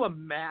 can you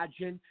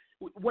imagine –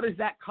 what does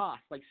that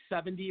cost? Like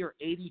 $70 or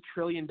 $80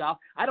 trillion?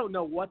 I don't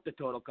know what the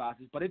total cost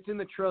is, but it's in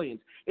the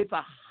trillions. It's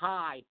a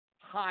high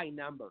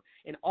number.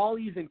 And all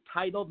these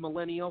entitled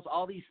millennials,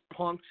 all these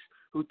punks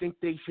who think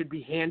they should be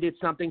handed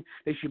something,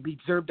 they should be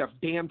deserved a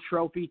damn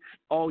trophy.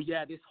 Oh,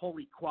 yeah, this whole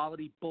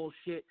equality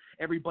bullshit.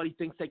 Everybody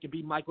thinks they can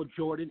be Michael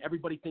Jordan.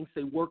 Everybody thinks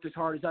they work as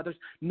hard as others.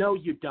 No,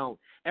 you don't.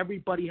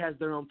 Everybody has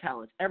their own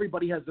talents.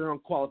 Everybody has their own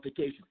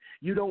qualifications.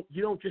 You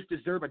don't just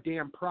deserve a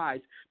damn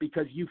prize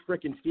because you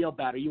frickin' feel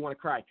bad or you want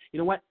to cry. You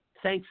know what?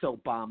 Thanks,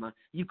 Obama.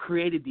 You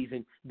created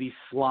these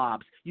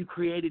slobs. You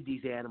created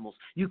these animals.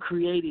 You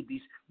created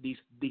these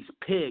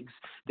pigs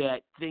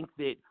that think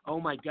that, oh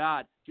my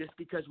God, just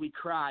because we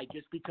cry,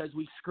 just because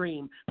we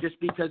scream, just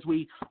because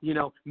we,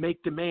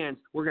 make demands,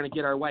 we're going to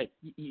get our way.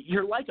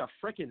 You're like a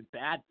freaking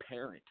bad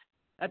parent.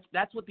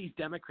 That's what these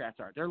Democrats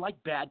are. They're like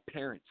bad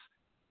parents.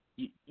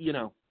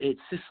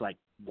 It's just like,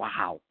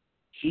 wow.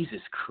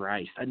 Jesus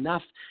Christ,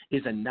 enough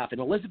is enough.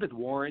 And Elizabeth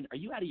Warren, are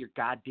you out of your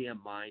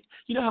goddamn mind?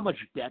 You know how much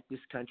debt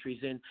this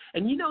country's in?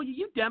 And you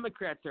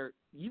Democrats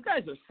you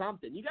guys are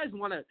something. You guys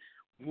want to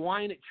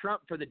whine at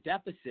Trump for the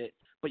deficit,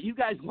 but you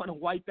guys want to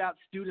wipe out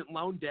student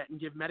loan debt and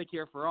give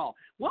Medicare for all.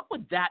 What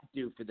would that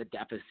do for the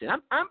deficit?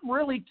 I'm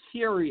really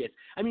curious.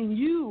 I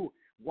mean,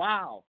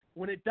 wow,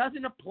 when it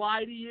doesn't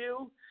apply to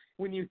you,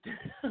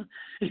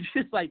 it's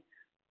just like,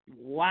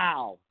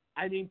 wow.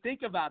 I mean,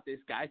 think about this,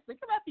 guys. Think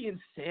about the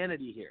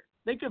insanity here.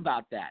 Think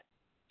about that.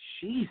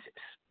 Jesus.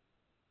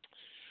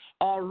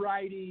 All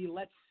righty,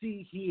 let's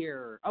see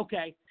here.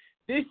 Okay,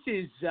 this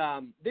is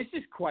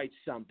quite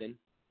something.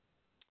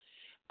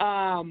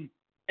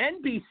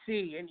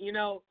 NBC, and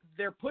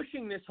they're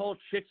pushing this whole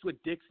chicks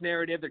with dicks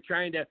narrative. They're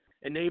trying to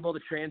enable the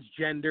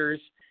transgenders.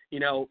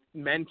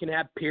 Men can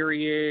have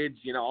periods.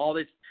 All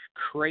this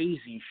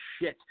crazy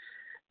shit.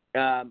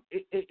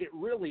 It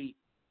really.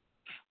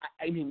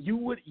 I mean, you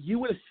would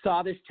have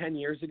saw this 10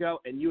 years ago,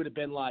 and you would have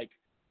been like,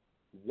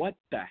 "What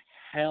the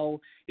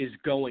hell is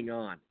going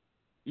on?"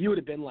 You would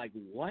have been like,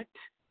 "What?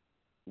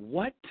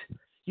 What?"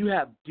 You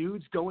have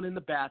dudes going in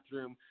the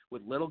bathroom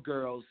with little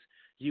girls.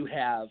 You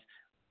have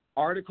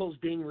articles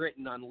being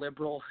written on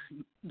liberal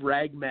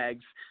rag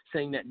mags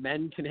saying that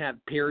men can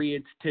have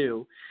periods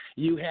too.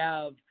 You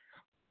have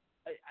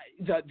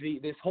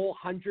this whole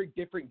 100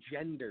 different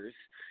genders.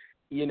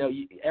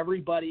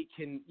 Everybody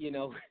can,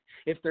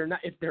 if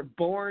they're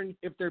born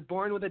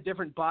with a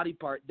different body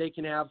part, they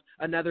can have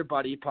another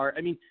body part.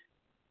 I mean,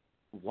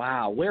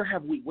 wow, where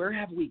have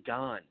we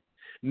gone?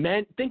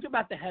 Men, think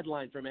about the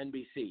headline from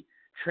NBC.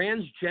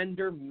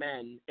 Transgender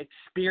men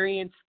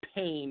experience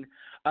pain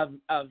of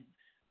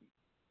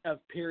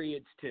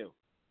periods too.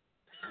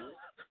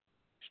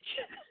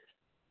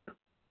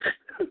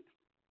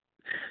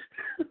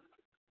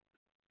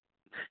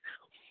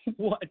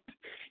 What?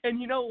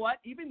 And you know what?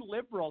 Even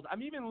liberals,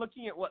 I'm even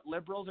looking at what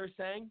liberals are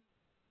saying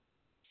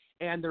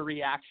and the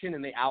reaction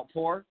and the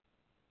outpour,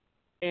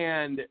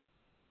 and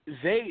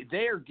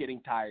they are getting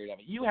tired of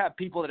it. You have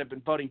people that have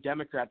been voting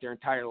Democrat their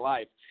entire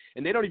life,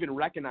 and they don't even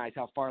recognize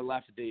how far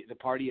left the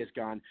party has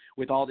gone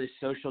with all this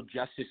social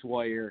justice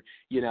warrior,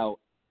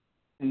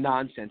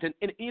 nonsense.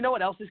 And you know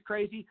what else is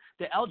crazy?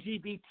 The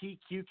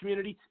LGBTQ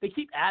community, they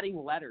keep adding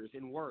letters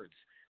and words.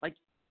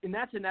 And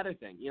that's another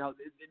thing.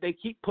 They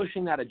keep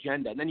pushing that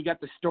agenda. And then you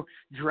got the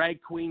drag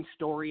queen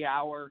story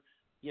hour.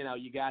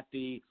 You got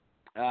the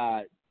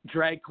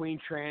drag queen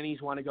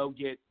trannies want to go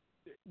get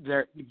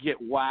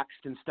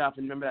waxed and stuff.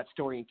 And remember that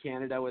story in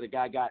Canada where the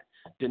guy got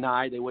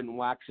denied? They wouldn't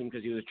wax him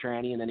because he was a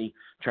tranny, and then he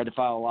tried to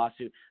file a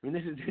lawsuit. I mean,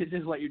 this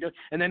is what you're doing.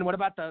 And then what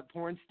about the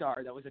porn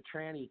star that was a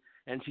tranny,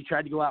 and she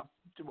tried to go out?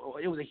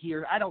 It was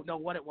I don't know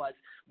what it was,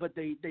 but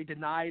they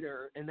denied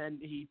her, and then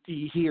he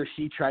or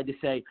she tried to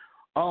say,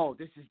 "Oh,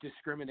 this is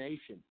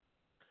discrimination."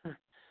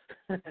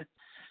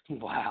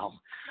 Wow.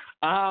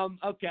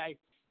 Okay.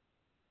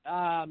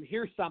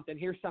 Here's something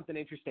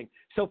interesting.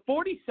 So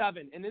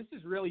 47, and this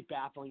is really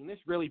baffling, and this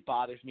really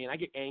bothers me, and I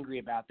get angry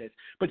about this,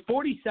 but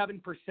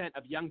 47%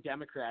 of young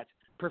Democrats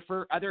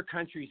prefer other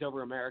countries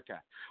over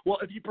America. Well,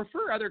 if you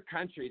prefer other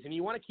countries and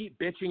you want to keep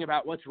bitching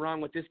about what's wrong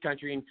with this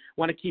country and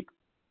want to keep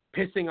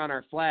pissing on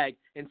our flag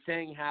and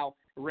saying how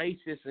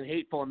racist and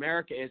hateful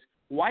America is,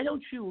 why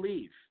don't you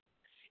leave?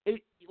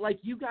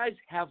 You guys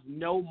have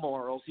no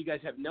morals. You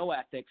guys have no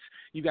ethics.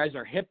 You guys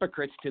are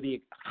hypocrites to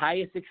the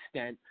highest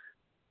extent,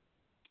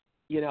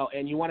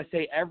 and you want to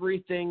say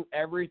everything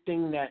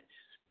that,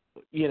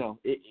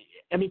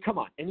 I mean, come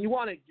on. And you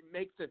want to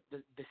make the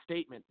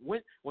statement,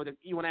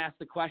 you want to ask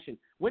the question,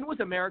 when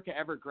was America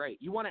ever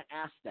great? You want to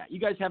ask that. You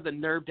guys have the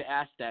nerve to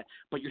ask that,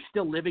 but you're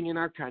still living in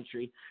our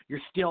country.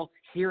 You're still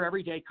here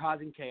every day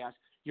causing chaos.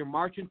 You're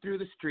marching through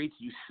the streets,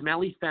 you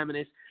smelly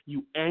feminists,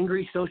 you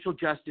angry social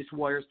justice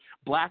warriors,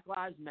 Black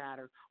Lives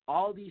Matter,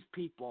 all these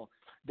people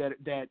that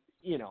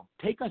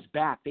take us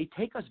back. They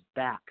take us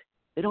back.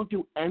 They don't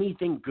do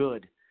anything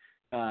good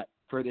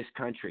for this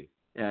country.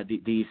 And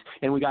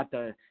we got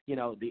the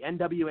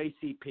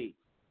NAACP,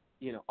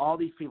 all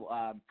these people,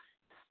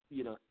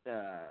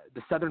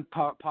 the Southern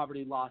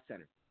Poverty Law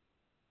Center.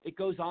 It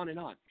goes on.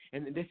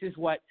 And this is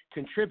what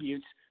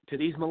contributes to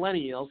these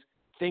millennials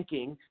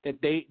thinking that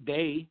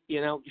they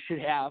should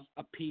have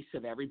a piece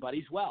of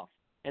everybody's wealth.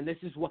 And this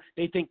is what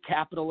they think: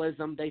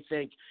 capitalism. They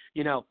think,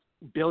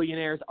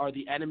 billionaires are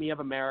the enemy of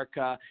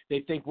America.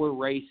 They think we're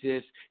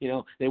racist.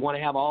 They want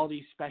to have all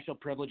these special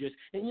privileges.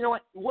 And you know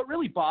what? What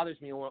really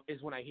bothers me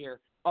is when I hear,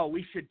 oh,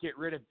 we should get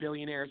rid of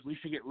billionaires. We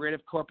should get rid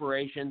of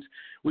corporations.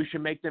 We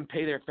should make them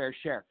pay their fair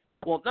share.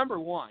 Well, number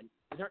one,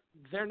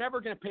 they're never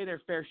going to pay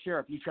their fair share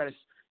if you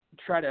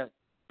try to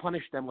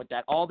punish them with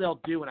that. All they'll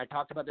do, and I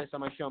talked about this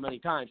on my show many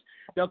times,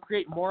 they'll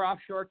create more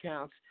offshore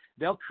accounts.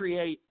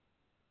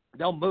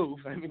 They'll move.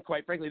 I mean,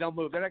 quite frankly, they'll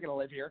move. They're not going to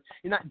live here.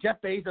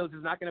 Jeff Bezos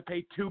is not going to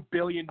pay $2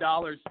 billion,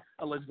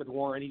 Elizabeth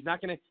Warren. He's not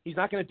going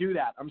to do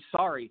that. I'm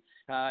sorry.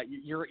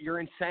 You're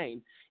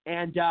insane.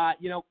 And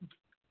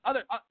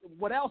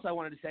what else I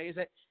wanted to say is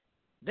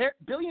that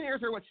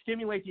billionaires are what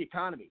stimulate the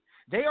economy.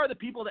 They are the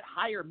people that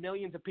hire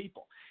millions of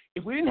people.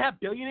 If we didn't have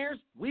billionaires,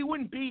 we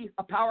wouldn't be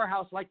a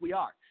powerhouse like we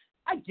are.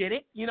 I get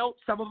it.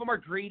 Some of them are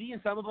greedy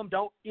and some of them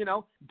don't,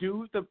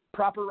 do the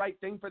proper right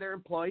thing for their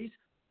employees,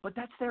 but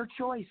that's their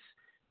choice.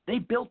 They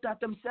built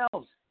that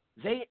themselves.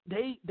 They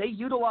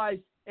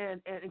utilized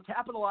and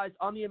capitalized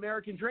on the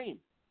American dream,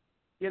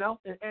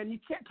 and you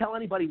can't tell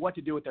anybody what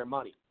to do with their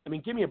money. I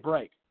mean, give me a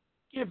break.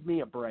 Give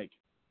me a break.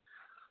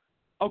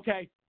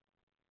 Okay.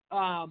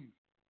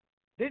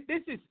 This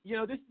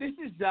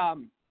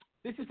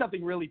is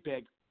something really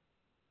big.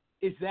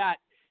 Is that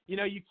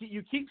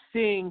you keep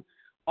seeing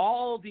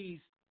all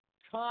these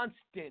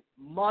constant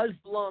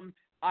Muslim,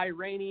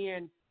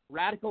 Iranian,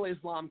 radical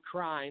Islam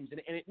crimes,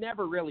 and it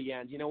never really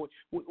ends.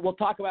 We'll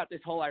talk about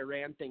this whole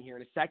Iran thing here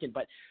in a second,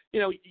 but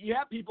you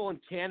have people in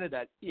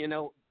Canada,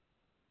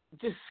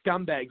 just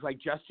scumbags like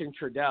Justin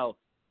Trudeau,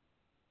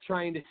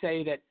 trying to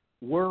say that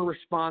we're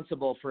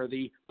responsible for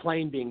the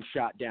plane being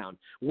shot down.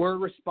 We're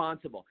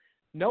responsible.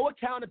 No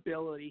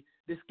accountability.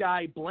 This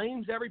guy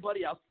blames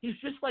everybody else. He's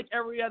just like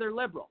every other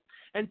liberal.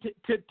 And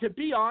to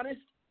be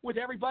honest with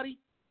everybody,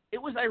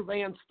 it was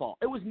Iran's fault.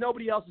 It was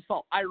nobody else's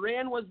fault.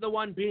 Iran was the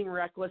one being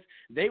reckless.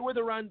 They were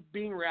the one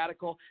being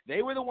radical.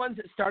 They were the ones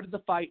that started the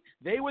fight.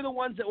 They were the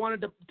ones that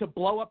wanted to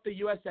blow up the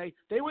USA.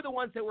 They were the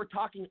ones that were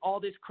talking all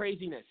this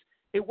craziness.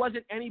 It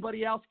wasn't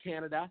anybody else,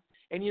 Canada.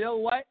 And you know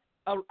what?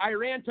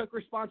 Iran took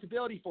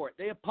responsibility for it.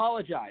 They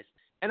apologized.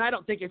 And I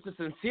don't think it's a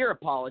sincere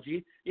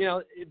apology.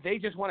 They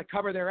just want to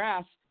cover their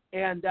ass.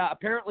 And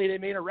apparently they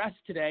made arrests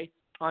today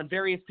on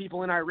various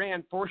people in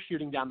Iran for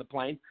shooting down the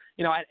plane.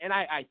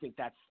 I think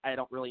I'm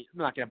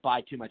not going to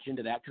buy too much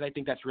into that, because I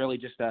think that's really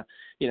just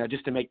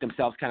to make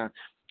themselves kind of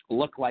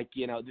look like,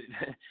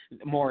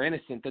 more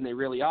innocent than they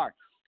really are.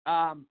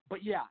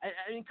 But yeah,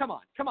 I mean, come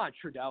on,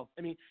 Trudeau.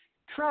 I mean,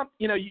 Trump,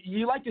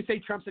 you like to say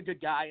Trump's a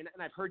good guy, and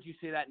I've heard you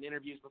say that in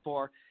interviews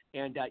before,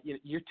 and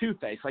you're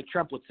two-faced, like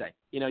Trump would say.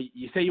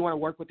 You say you want to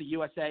work with the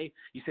USA,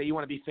 you say you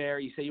want to be fair,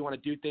 you say you want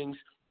to do things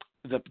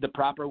the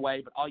proper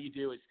way, but all you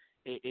do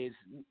is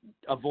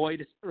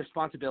avoid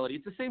responsibility.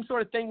 It's the same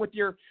sort of thing with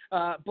your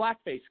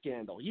blackface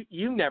scandal.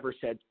 You never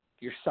said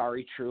you're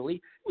sorry truly.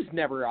 It was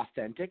never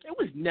authentic. It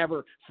was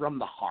never from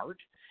the heart.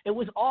 It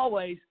was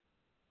always,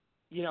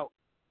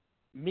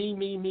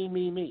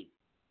 me.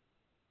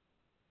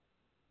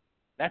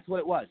 That's what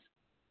it was.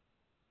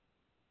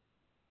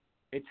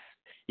 It's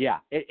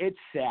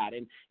sad.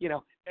 And,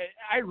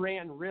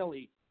 Iran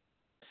really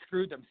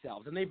screwed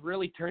themselves, and they've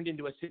really turned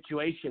into a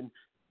situation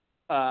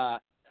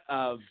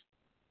of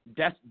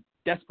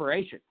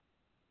desperation.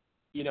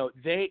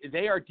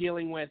 They are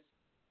dealing with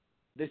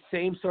the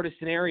same sort of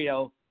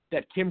scenario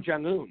that Kim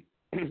Jong-un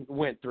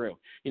went through.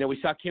 We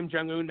saw Kim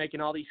Jong-un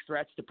making all these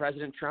threats to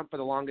President Trump for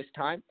the longest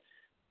time.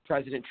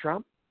 President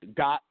Trump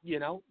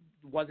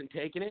wasn't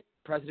taking it.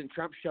 President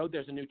Trump showed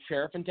there's a new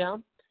sheriff in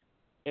town,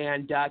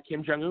 and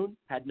Kim Jong-un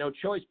had no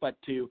choice but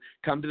to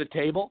come to the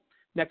table.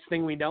 Next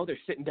thing we know, they're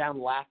sitting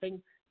down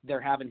laughing.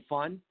 They're having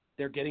fun.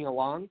 They're getting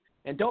along.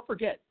 And don't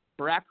forget,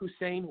 Barack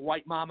Hussein,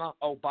 White Mama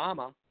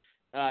Obama,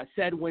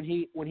 said when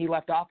he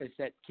left office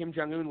that Kim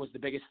Jong-un was the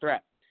biggest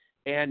threat.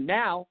 And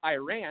now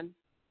Iran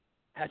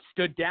has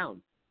stood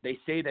down. They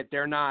say that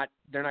they're not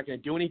going to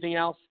do anything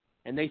else,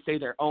 and they say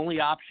their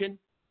only option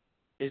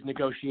is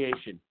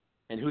negotiation.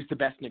 And who's the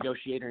best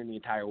negotiator in the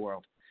entire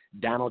world?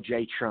 Donald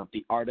J. Trump,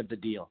 the art of the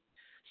deal.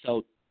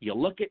 So you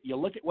look at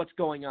what's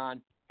going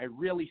on. I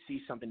really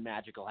see something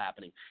magical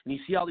happening. And you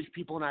see all these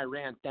people in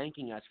Iran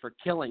thanking us for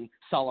killing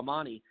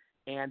Soleimani,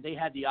 and they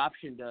had the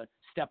option to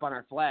step on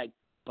our flag,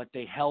 but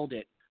they held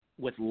it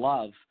with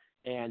love.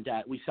 And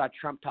we saw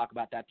Trump talk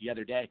about that the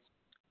other day.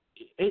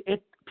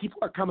 People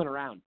are coming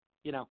around,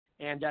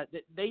 and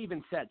they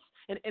even said,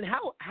 and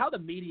how the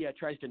media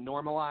tries to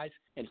normalize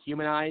and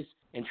humanize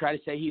and try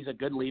to say he's a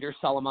good leader,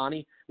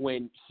 Soleimani,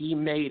 when he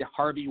made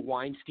Harvey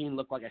Weinstein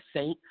look like a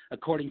saint,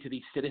 according to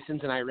these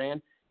citizens in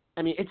Iran.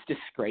 I mean, it's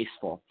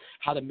disgraceful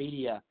how the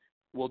media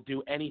will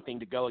do anything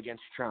to go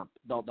against Trump.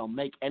 They'll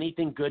make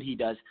anything good he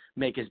does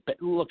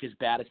look as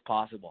bad as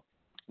possible.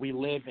 We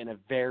live in a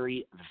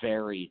very,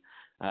 very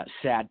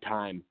sad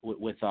time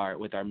with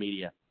our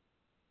media.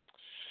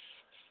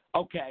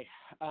 Okay.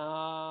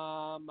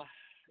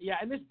 Yeah,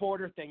 and this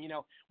border thing,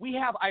 we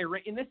have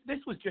Iran, and this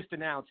was just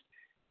announced.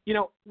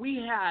 We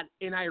had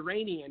an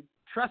Iranian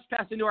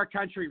trespass into our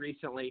country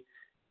recently,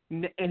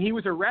 and he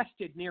was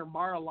arrested near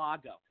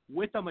Mar-a-Lago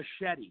with a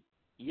machete.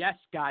 Yes,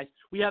 guys,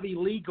 we have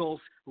illegals,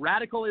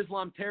 radical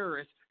Islam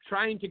terrorists,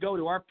 trying to go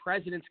to our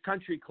president's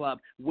country club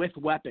with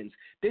weapons.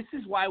 This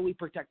is why we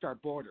protect our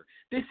border.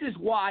 This is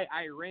why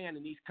Iran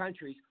and these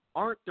countries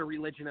aren't the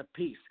religion of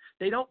peace.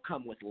 They don't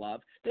come with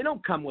love. They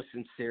don't come with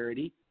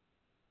sincerity.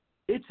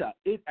 This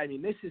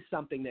is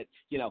something that,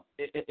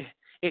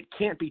 it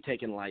can't be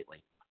taken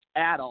lightly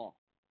at all.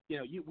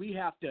 We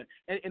have to,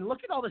 and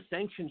look at all the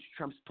sanctions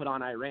Trump's put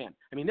on Iran.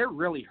 I mean, they're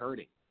really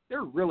hurting.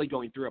 They're really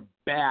going through a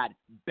bad,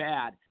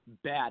 bad,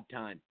 bad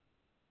time.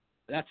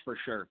 That's for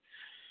sure.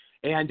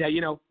 And,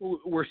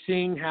 we're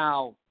seeing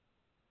how,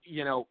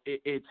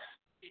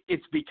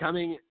 it's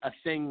becoming a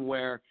thing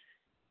where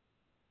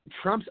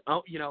Trump's,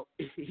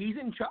 he's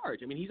in charge.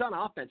 I mean, he's on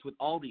offense with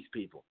all these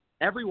people,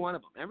 every one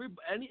of them.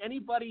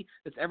 Anybody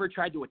that's ever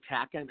tried to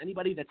attack him,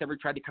 anybody that's ever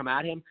tried to come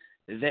at him,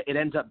 it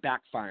ends up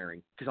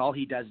backfiring because all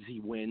he does is he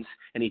wins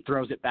and he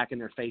throws it back in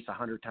their face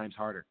 100 times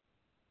harder.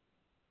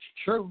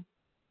 It's true.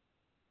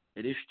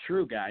 It is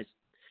true, guys.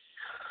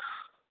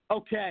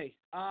 Okay.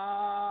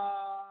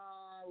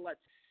 Let's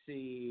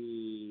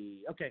see.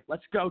 Okay,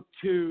 let's go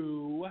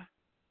to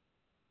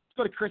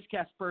Chris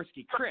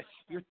Kaspersky. Chris,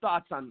 your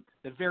thoughts on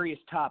the various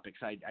topics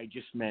I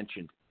just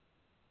mentioned.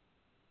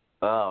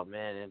 Oh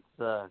man,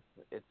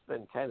 it's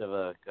been kind of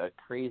a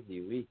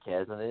crazy week,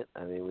 hasn't it?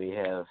 I mean, we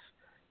have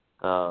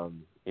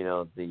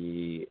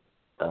the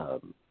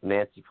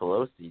Nancy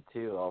Pelosi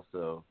too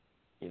also,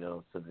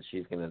 said that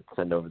she's going to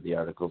send over the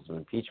articles of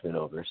impeachment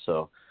over.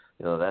 So,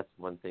 that's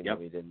one thing that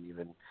we didn't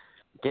even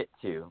get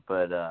to.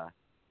 But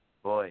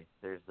boy,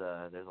 there's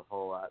a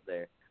whole lot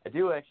there. I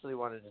do actually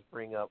want to just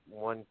bring up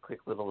one quick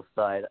little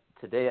aside.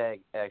 Today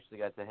I actually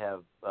got to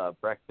have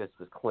breakfast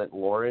with Clint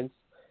Lawrence,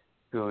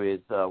 who is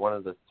one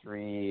of the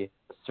 3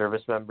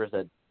 service members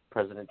that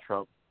President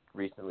Trump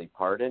recently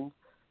pardoned.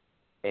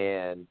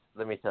 And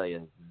let me tell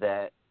you,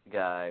 that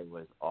guy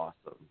was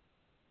awesome.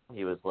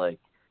 He was like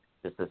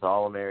just this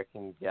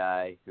all-American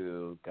guy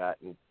who got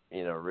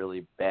in a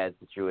really bad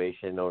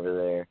situation over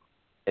there.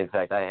 In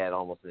fact, I had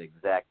almost the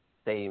exact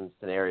same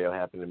scenario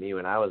happen to me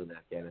when I was in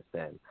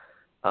Afghanistan.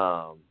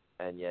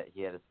 And yet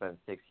he had to spend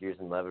 6 years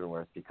in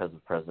Leavenworth because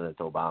of President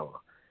Obama.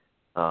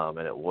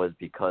 And it was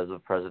because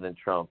of President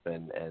Trump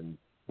and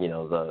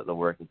the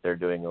work that they're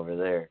doing over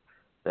there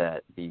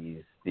that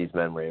these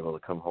men were able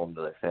to come home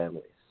to their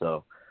families.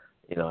 So,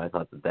 I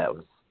thought that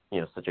was,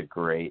 such a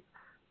great,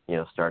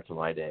 start to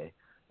my day.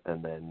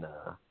 And then,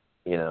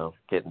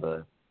 getting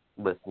to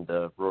listen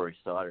to Rory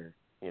Sauter,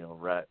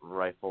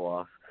 rifle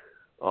off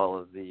all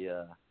of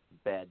the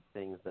bad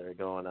things that are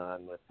going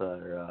on with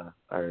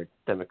our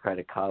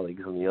Democratic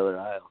colleagues on the other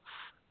aisle.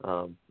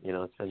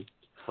 It's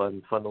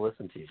been fun to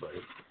listen to you,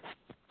 buddy.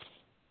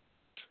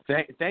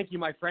 Thank you,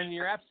 my friend. And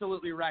you're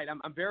absolutely right.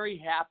 I'm very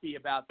happy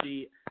about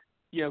the,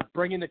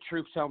 bringing the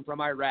troops home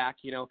from Iraq.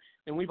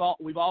 And we've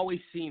always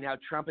seen how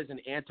Trump is an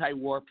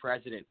anti-war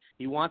president.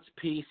 He wants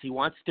peace. He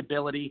wants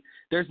stability.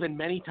 There's been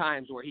many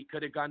times where he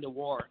could have gone to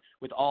war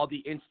with all the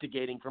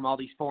instigating from all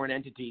these foreign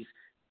entities.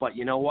 But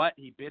you know what?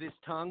 He bit his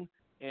tongue,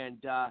 and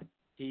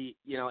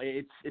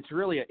it's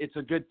really it's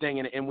a good thing.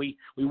 And we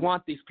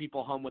want these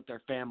people home with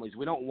their families.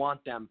 We don't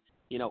want them,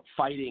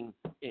 fighting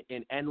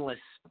in endless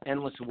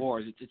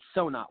wars. It's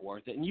so not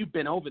worth it. And you've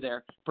been over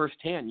there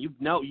firsthand. You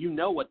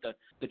know what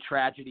the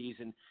tragedies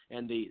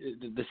and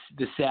the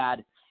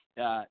sad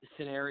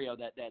scenario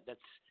that's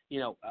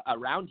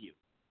around you.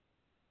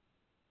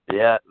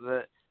 Yeah,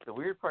 the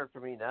weird part for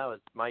me now is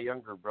my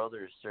younger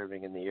brother is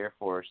serving in the Air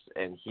Force,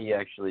 and he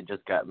actually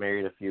just got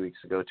married a few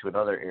weeks ago to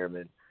another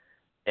airman,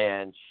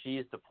 and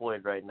she's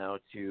deployed right now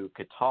to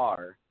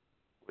Qatar,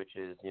 which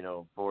is,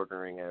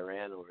 bordering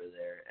Iran over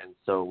there. And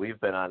so we've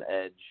been on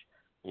edge,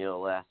 the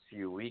last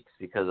few weeks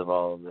because of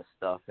all of this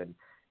stuff. And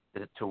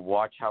to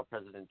watch how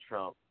President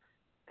Trump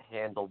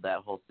handled that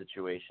whole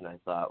situation, I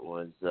thought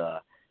was,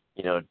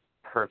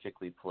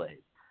 perfectly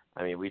played.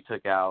 I mean, we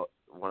took out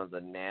one of the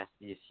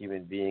nastiest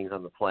human beings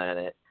on the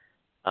planet,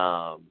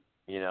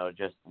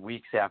 just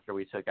weeks after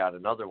we took out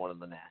another one of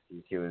the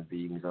nastiest human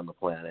beings on the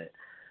planet.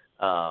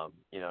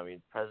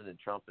 President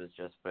Trump has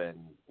just been,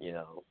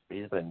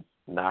 he's been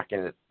knocking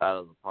it out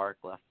of the park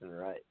left and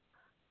right.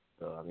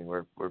 So,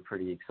 we're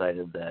pretty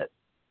excited that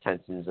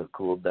tensions have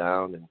cooled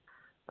down, and,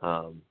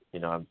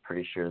 I'm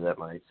pretty sure that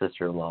my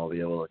sister-in-law will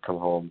be able to come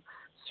home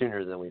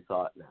sooner than we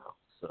thought now.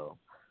 So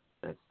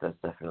that's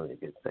definitely a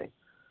good thing.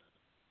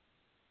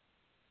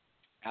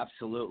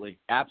 Absolutely,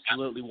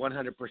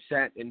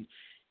 100%. And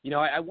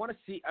I want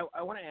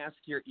to ask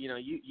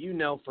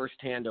you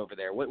firsthand over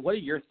there. What are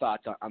your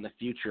thoughts on the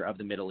future of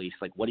the Middle East?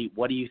 Like, what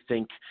do you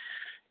think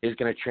is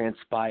going to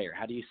transpire?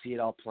 How do you see it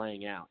all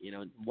playing out?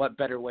 What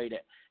better way to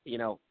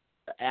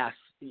ask?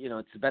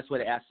 It's the best way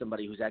to ask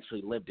somebody who's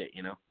actually lived it.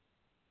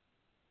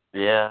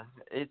 Yeah,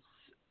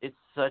 it's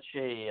such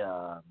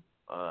a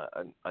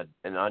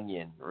an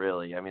onion,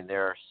 really. I mean,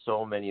 there are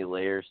so many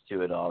layers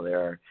to it all.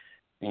 There are,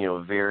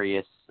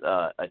 various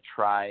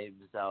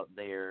tribes out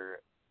there.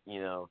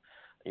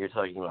 You're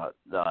talking about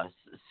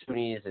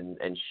Sunnis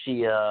and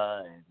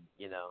Shia,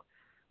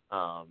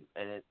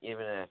 and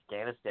even in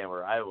Afghanistan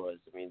where I was,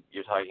 I mean,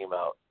 you're talking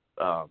about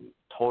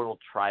total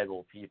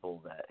tribal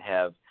people that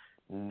have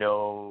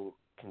no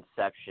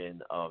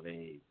conception of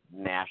a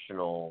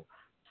national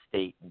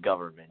state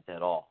government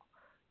at all.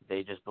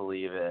 They just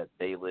believe that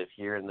they live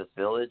here in this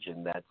village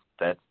and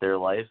that's their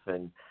life,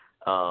 and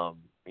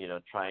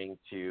trying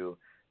to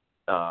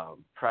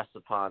press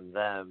upon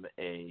them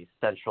a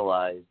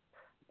centralized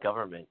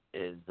government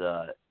is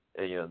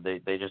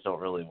they just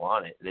don't really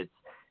want it.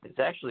 It's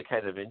actually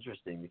kind of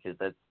interesting because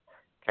that's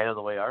kind of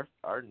the way our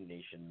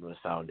nation was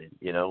founded.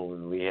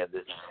 When we had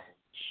this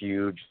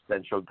huge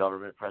central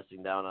government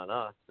pressing down on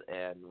us,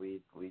 and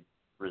we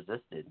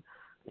resisted.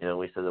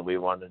 We said that we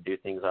wanted to do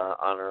things on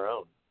our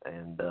own,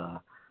 and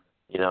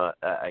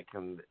I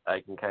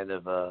can kind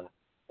of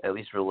at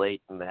least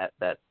relate in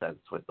that sense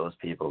with those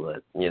people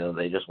that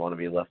they just want to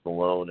be left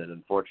alone, and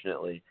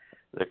unfortunately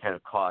they're kind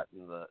of caught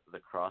in the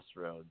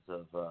crossroads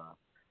of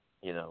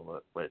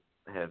what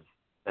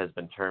has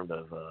been termed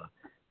of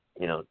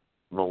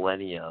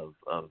millennia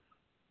of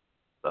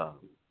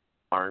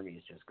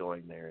armies just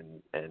going there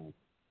and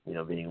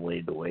being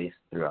laid to waste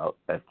throughout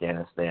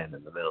Afghanistan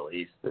and the Middle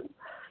East, and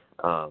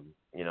I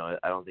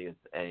don't think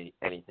it's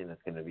anything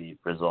that's going to be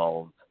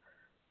resolved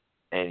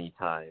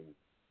anytime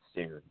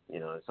soon.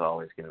 It's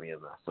always going to be a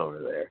mess over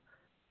there.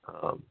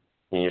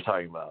 And you're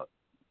talking about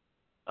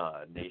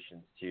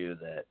nations too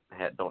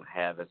that don't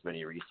have as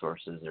many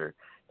resources or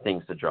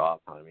things to draw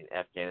upon. I mean,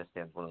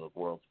 Afghanistan's one of the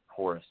world's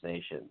poorest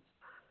nations.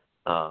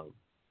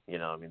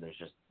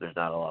 There's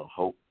not a lot of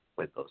hope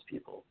with those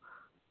people.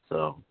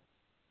 So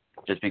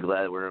just be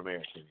glad that we're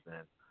Americans,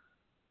 man.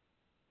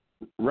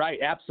 Right,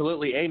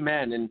 absolutely,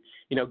 amen. And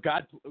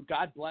God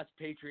bless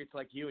patriots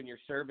like you and your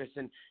service.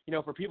 And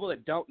for people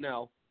that don't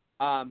know,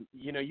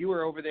 you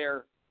were over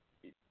there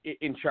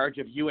in charge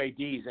of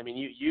UADs. I mean,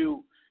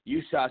 you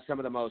saw some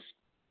of the most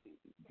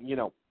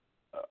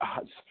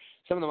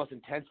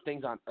intense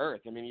things on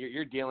earth. I mean,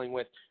 you're dealing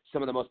with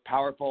some of the most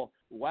powerful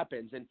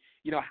weapons. And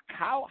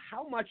how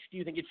much do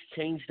you think it's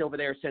changed over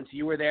there since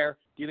you were there?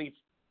 Do you think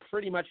it's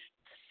pretty much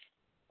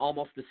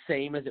almost the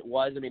same as it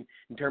was? I mean,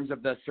 in terms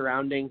of the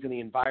surroundings and the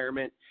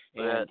environment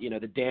and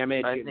the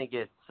damage. I think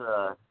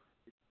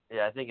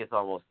it's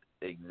almost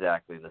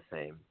exactly the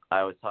same.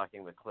 I was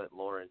talking with Clint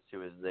Lawrence, who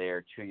was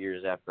there 2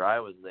 years after I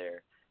was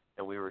there,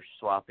 and we were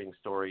swapping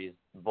stories.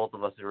 Both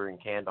of us were in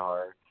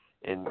Kandahar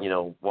and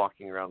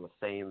walking around the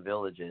same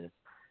villages.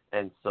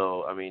 And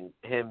so, I mean,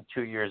 him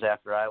 2 years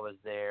after I was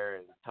there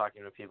and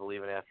talking to people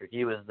even after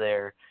he was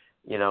there,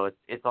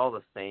 it's all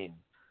the same.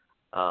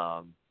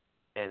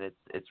 And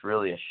it's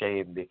really a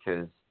shame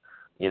because,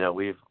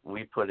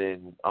 we put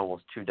in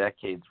almost 2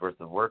 decades worth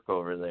of work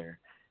over there,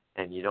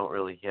 and you don't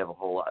really have a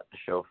whole lot to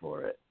show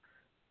for it.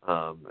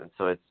 And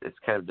so it's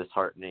kind of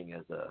disheartening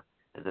as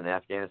an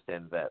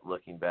Afghanistan vet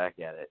looking back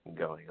at it and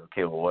going,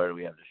 okay, well, what do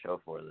we have to show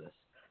for this?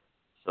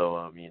 So,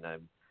 I mean,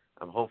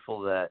 I'm hopeful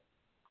that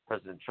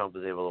President Trump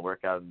is able to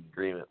work out an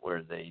agreement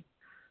where the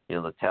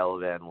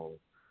Taliban will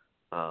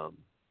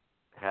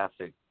have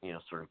to,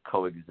 sort of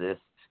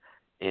coexist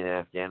in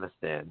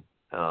Afghanistan.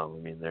 I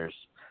mean, there's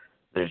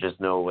just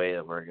no way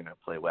that we're going to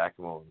play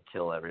whack-a-mole and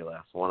kill every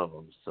last one of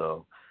them.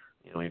 So,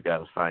 we've got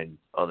to find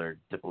other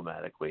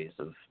diplomatic ways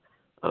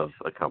of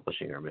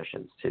accomplishing our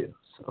missions too.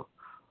 So.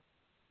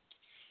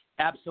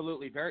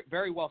 Absolutely. Very,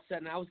 very well said.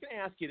 And I was going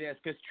to ask you this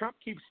because Trump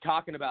keeps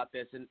talking about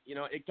this, and,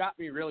 it got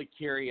me really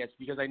curious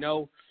because I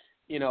know,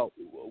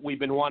 we've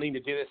been wanting to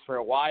do this for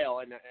a while,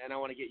 and I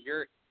want to get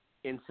your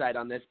insight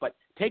on this. But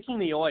taking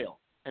the oil,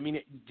 I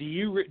mean,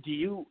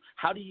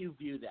 how do you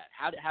view that?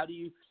 How do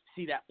you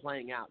see that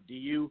playing out? Do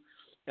you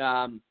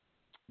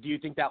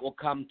think that will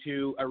come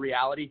to a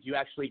reality? Do you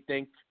actually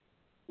think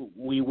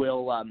we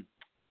will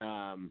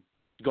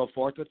go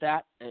forth with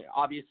that?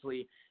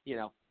 Obviously,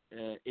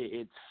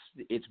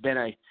 it's been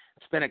a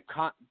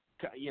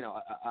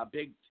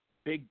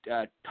big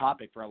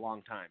topic for a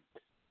long time.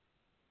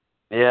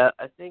 Yeah,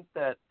 I think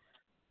that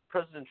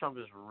President Trump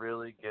is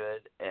really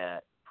good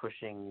at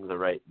pushing the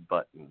right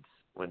buttons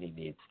when he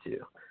needs to.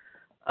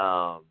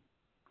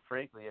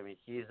 Frankly, I mean,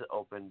 he's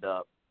opened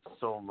up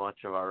so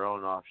much of our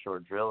own offshore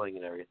drilling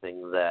and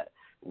everything that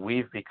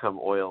we've become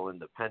oil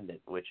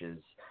independent, which is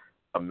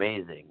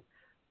amazing.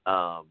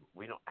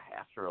 We don't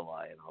have to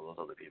rely on all those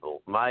other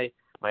people. My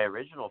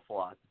original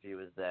philosophy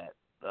was that,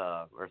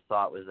 or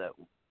thought was that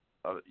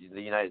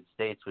the United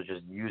States was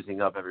just using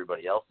up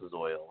everybody else's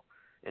oil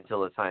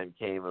until the time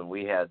came when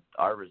we had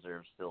our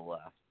reserves still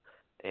left,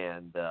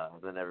 and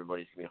then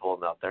everybody's gonna be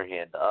holding out their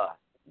hand to us,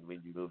 and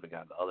we'd be moving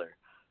on to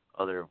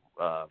other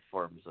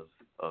forms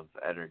of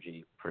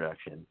energy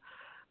production.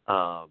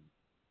 So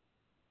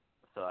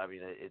I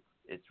mean,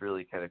 it's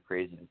really kind of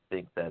crazy to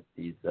think that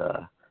these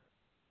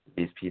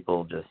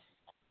people just,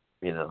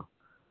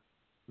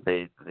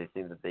 they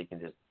think that they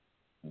can just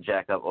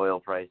jack up oil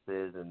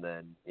prices and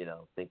then,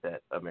 think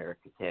that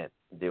America can't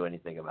do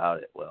anything about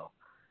it. Well,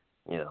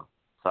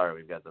 sorry,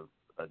 we've got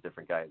a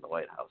different guy in the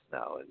White House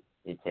now, and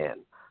he can.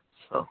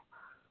 So.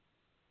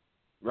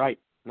 Right.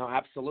 No,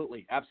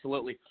 absolutely.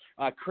 Absolutely.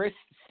 Chris,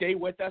 stay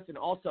with us. And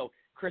also,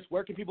 Chris,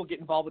 where can people get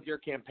involved with your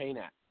campaign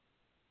at?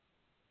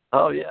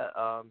 Oh,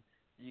 yeah.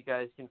 You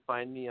guys can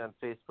find me on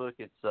Facebook.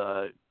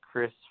 It's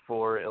Chris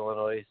for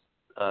Illinois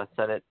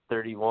Senate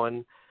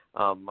 31.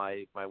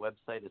 My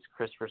website is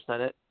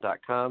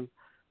chrisforsenate.com.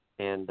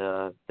 And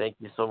thank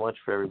you so much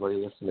for everybody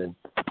listening.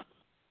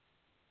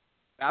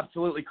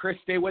 Absolutely. Chris,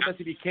 stay with us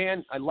if you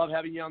can. I love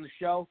having you on the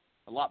show.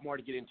 A lot more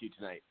to get into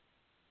tonight.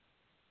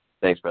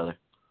 Thanks, brother.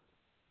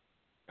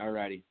 All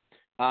righty.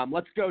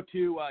 Let's go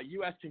to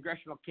U.S.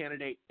 congressional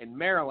candidate in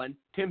Maryland,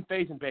 Tim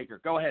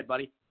Fazenbaker. Go ahead,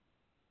 buddy.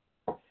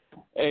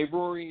 Hey,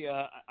 Rory,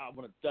 I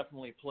want to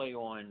definitely play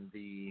on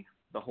the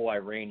whole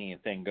Iranian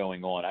thing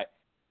going on.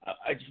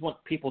 I just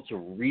want people to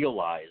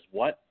realize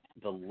what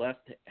the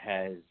left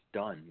has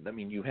done. I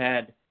mean, you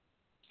had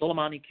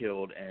Soleimani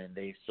killed, and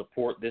they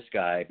support this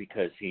guy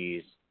because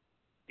he's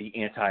the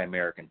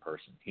anti-American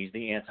person. He's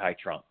the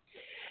anti-Trump.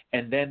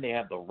 And then they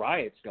have the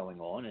riots going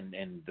on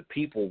and the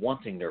people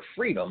wanting their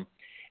freedom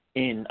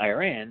in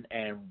Iran.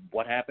 And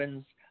what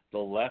happens? The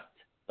left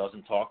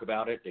doesn't talk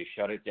about it. They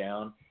shut it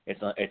down.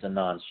 It's a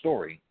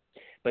non-story.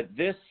 But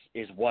this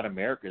is what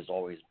America's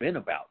always been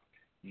about.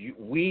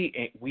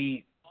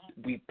 We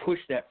push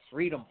that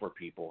freedom for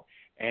people.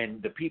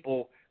 And the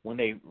people, when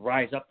they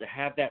rise up to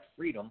have that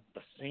freedom,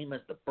 the same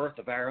as the birth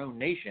of our own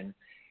nation,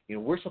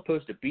 we're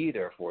supposed to be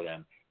there for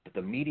them. But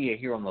the media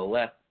here on the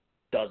left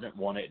doesn't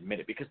want to admit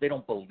it because they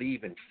don't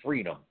believe in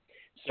freedom.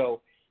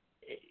 So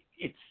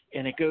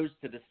it goes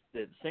to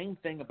the same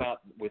thing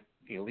with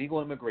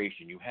illegal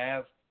immigration. You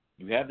have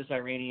this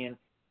Iranian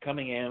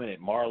coming in at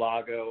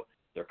Mar-a-Lago.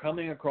 They're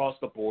coming across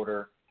the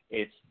border.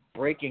 It's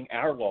breaking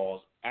our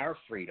laws, our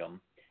freedom.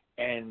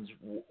 And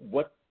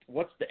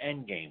what's the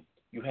end game?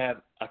 You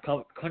have a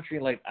country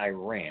like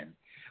Iran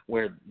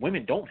where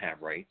women don't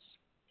have rights,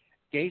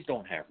 gays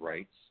don't have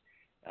rights,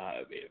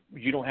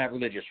 you don't have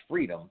religious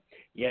freedom,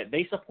 yet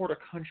they support a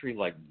country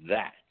like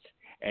that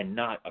and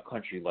not a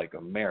country like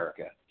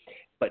America.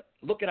 But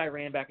look at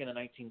Iran back in the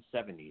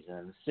 1970s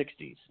and the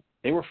 60s.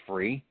 They were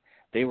free.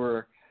 They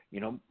were,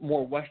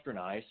 more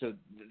westernized, so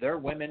their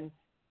women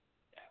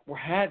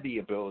had the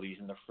abilities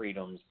and the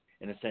freedoms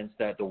in a sense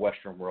that the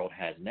Western world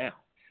has now.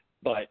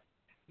 But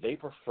they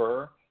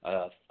prefer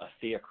a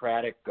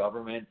theocratic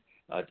government,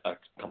 a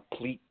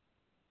complete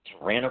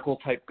tyrannical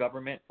type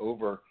government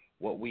over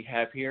what we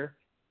have here.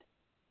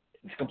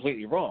 It's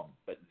completely wrong.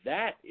 But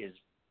that is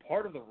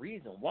part of the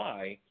reason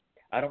why,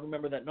 I don't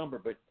remember that number,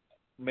 but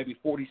maybe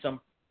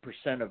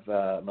 40-some% of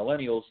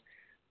millennials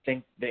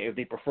think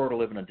they prefer to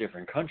live in a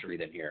different country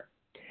than here.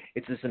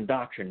 It's this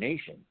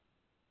indoctrination.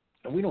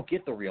 And we don't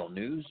get the real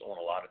news on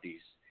a lot of these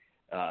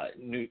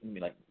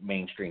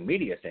mainstream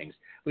media things.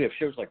 We have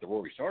shows like the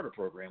Rory Sauter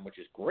program, which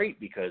is great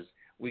because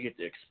we get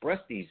to express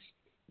these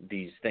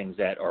things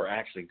that are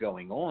actually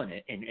going on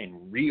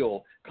in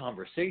real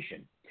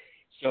conversation.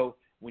 So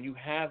when you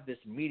have this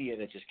media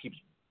that just keeps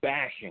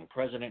bashing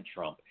President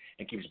Trump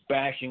and keeps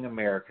bashing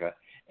America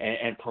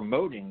and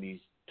promoting these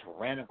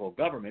tyrannical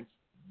governments,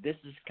 this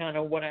is kind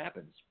of what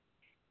happens.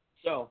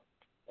 So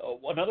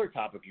another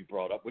topic you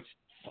brought up, which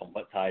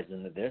somewhat ties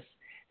into this,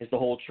 is the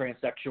whole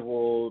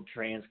transsexual,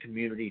 trans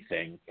community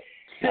thing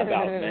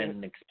about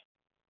men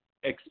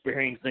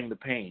experiencing the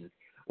pain.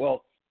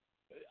 Well,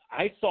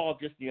 I saw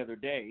just the other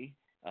day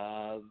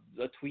a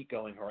tweet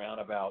going around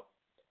about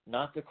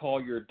not to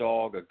call your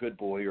dog a good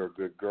boy or a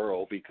good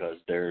girl because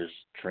there's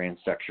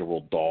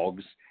transsexual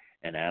dogs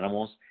and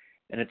animals.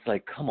 And it's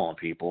like, come on,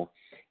 people.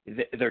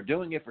 They're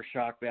doing it for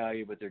shock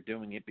value, but they're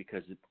doing it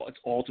because it's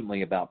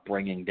ultimately about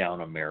bringing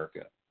down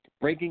America,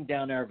 breaking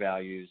down our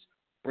values,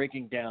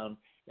 breaking down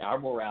our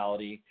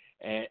morality,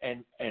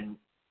 and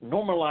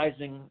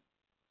normalizing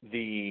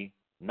the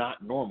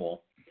not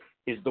normal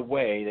is the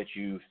way that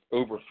you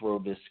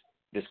overthrow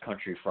this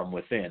country from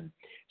within.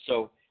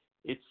 So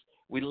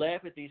we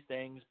laugh at these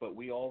things, but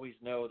we always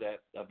know that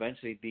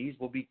eventually these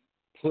will be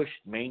pushed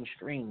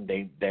mainstream.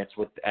 That's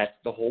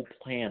the whole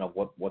plan of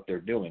what they're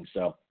doing.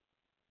 So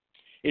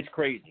it's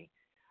crazy.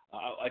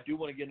 I do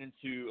want to get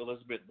into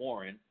Elizabeth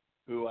Warren,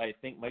 who I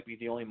think might be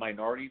the only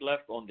minority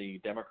left on the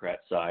Democrat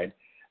side.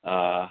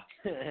 But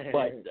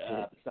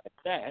besides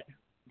that,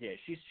 yeah,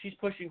 she's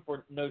pushing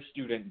for no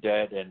student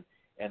debt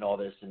and all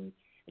this, and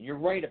you're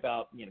right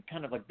about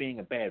kind of like being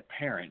a bad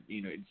parent.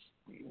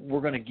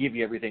 We're going to give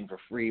you everything for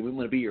free. We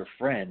want to be your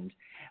friend,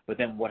 but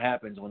then what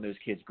happens when those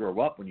kids grow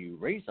up? When you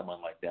raise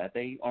someone like that,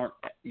 they aren't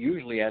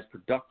usually as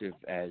productive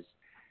as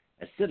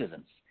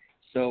citizens.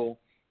 So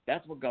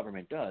that's what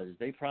government does.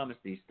 They promise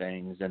these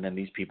things, and then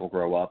these people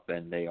grow up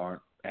and they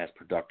aren't as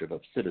productive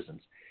of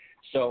citizens.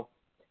 So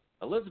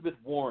Elizabeth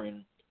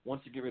Warren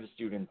wants to get rid of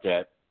student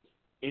debt.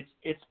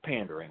 It's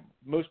pandering.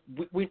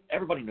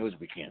 Everybody knows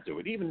we can't do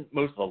it. Even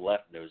most of the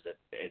left knows that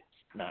it's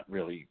not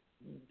really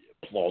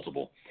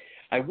plausible.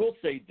 I will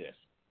say this.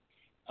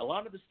 A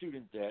lot of the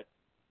student debt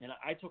and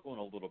I took one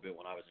a little bit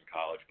when I was in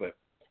college, but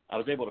I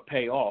was able to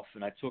pay off,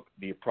 and I took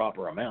the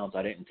proper amounts.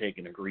 I didn't take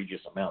an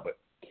egregious amount,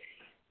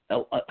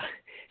 but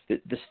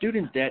the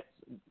student debt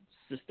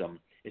system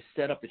is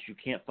set up that you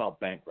can't file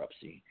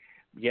bankruptcy,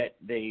 yet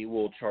they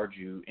will charge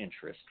you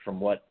interest from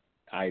what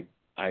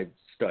I've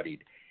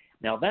studied.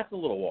 Now, that's a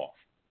little off.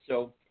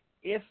 So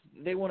if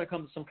they want to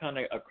come to some kind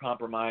of a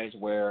compromise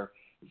where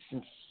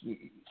since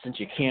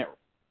you can't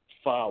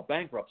file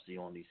bankruptcy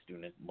on these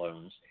student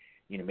loans,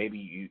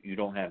 maybe you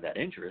don't have that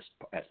interest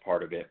as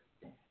part of it,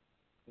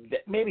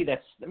 maybe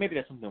that's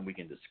something we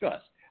can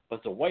discuss.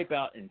 But to wipe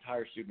out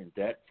entire student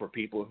debt for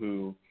people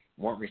who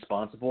weren't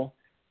responsible,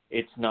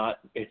 it's not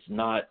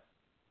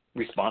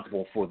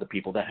responsible for the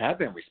people that have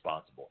been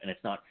responsible, and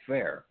it's not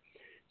fair.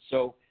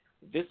 So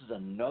this is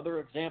another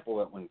example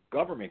that when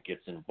government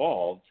gets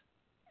involved,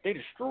 they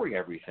destroy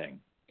everything.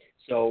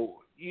 So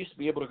you used to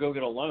be able to go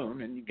get a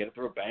loan and you get it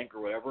through a bank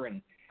or whatever,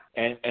 and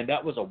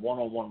that was a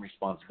one-on-one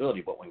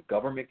responsibility. But when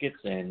government gets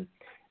in,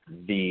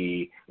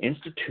 the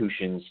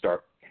institutions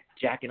start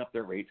jacking up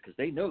their rates because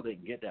they know they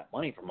can get that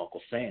money from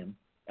Uncle Sam.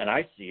 And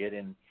I see it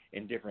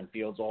in different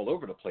fields all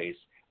over the place.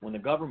 When the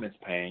government's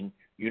paying,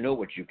 you know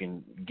what you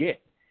can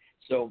get.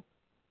 So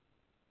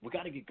we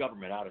got to get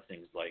government out of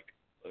things like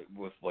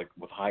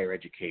with higher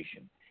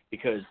education,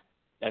 because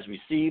as we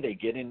see, they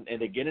get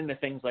into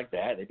things like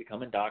that. They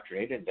become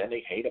indoctrinated, and then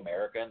they hate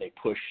America, and they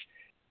push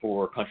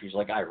for countries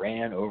like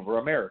Iran over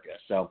America.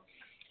 So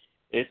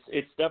it's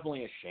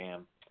definitely a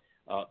sham.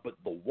 But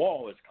the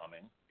wall is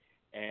coming,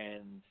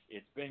 and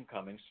it's been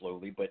coming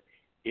slowly, but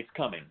it's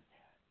coming.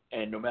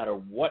 And no matter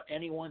what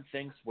anyone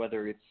thinks,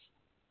 whether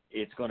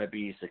it's going to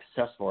be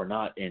successful or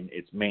not in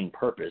its main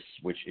purpose,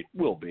 which it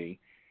will be,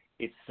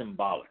 it's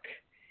symbolic.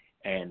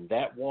 And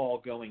that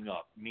wall going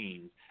up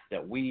means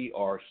that we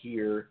are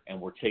here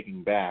and we're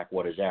taking back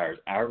what is ours,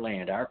 our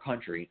land, our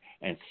country,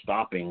 and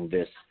stopping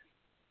this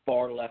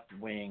far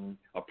left-wing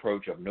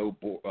approach of no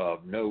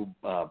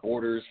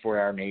borders for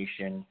our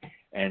nation,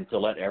 and to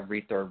let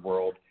every third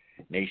world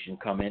nation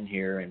come in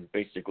here and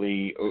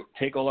basically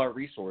take all our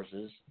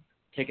resources,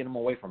 taking them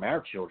away from our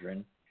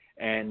children,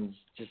 and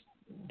just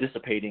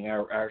dissipating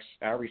our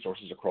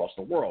resources across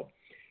the world.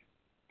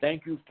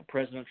 Thank you for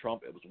President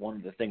Trump. It was one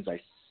of the things I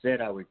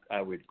said I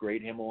would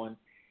grade him on.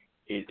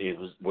 It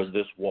was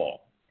this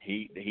wall.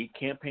 He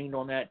campaigned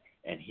on that,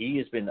 and he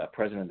has been a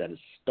president that has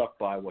stuck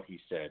by what he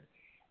said,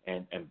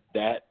 and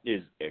that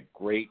is a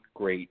great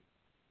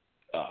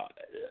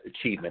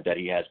achievement that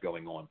he has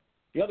going on.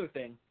 The other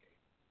thing,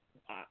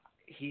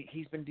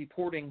 he's been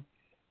deporting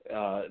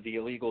the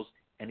illegals,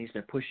 and he's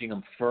been pushing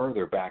them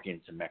further back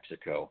into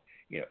Mexico.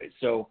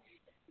 So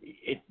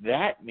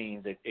that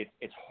means that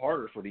it's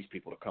harder for these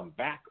people to come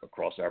back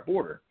across our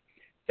border.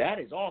 That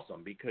is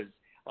awesome, because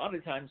a lot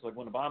of times, like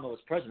when Obama was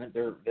president,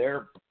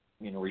 their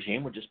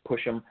regime would just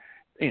push them,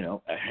 a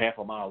half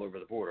a mile over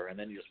the border, and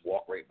then you just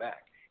walk right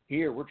back.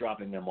 Here, we're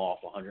dropping them off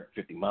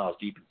 150 miles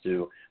deep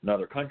into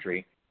another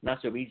country. Not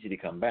so easy to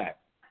come back.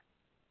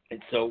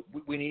 And so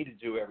we need to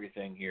do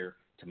everything here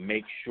to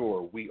make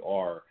sure we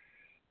are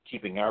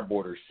keeping our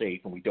borders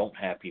safe, and we don't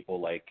have people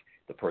like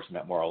the person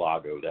at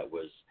Mar-a-Lago that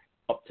was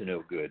up to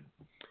no good.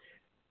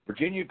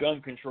 Virginia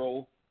gun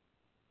control,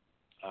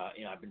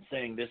 I've been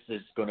saying this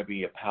is going to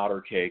be a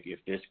powder keg if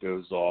this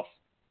goes off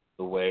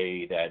the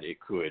way that it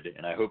could,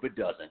 and I hope it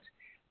doesn't.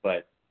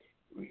 But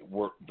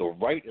the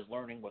right is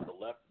learning what the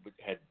left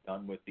had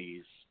done with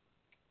these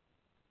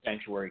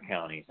sanctuary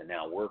counties, and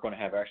now we're going to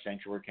have our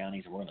sanctuary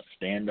counties, and we're going to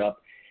stand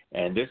up.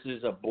 And this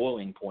is a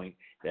boiling point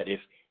that if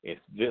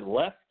the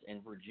left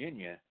in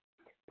Virginia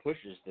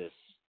pushes this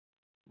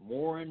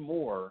more and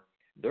more,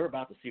 they're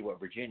about to see what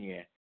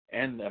Virginia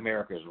and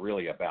America is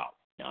really about.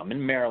 Now, I'm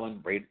in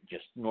Maryland, right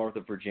just north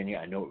of Virginia.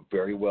 I know it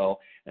very well,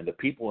 and the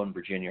people in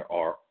Virginia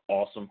are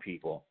awesome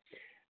people.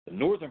 The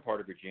northern part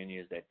of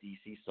Virginia is that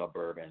D.C.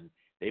 suburb, and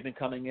they've been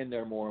coming in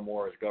there more and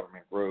more as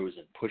government grows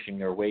and pushing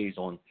their ways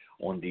on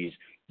these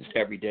just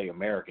everyday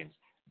Americans.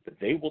 But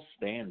they will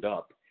stand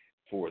up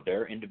for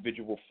their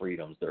individual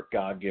freedoms, their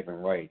God-given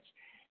rights,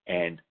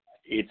 and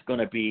it's going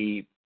to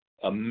be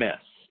a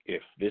mess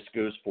if this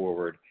goes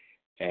forward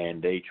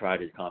and they try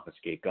to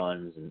confiscate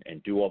guns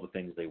and do all the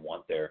things they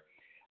want there.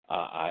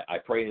 I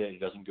pray that it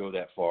doesn't go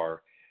that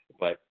far,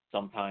 but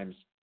sometimes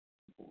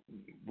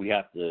we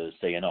have to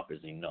say enough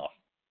is enough.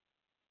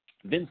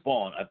 Vince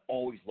Vaughn, I've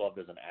always loved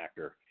as an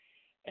actor,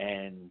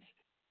 and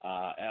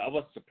I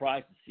was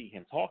surprised to see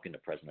him talking to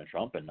President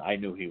Trump, and I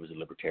knew he was a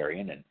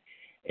libertarian, and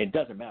it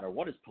doesn't matter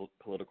what his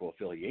political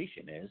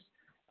affiliation is.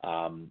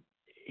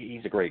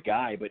 He's a great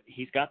guy, but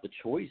he's got the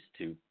choice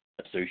to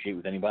associate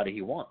with anybody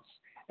he wants.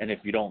 And if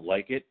you don't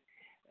like it,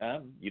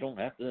 you don't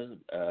have to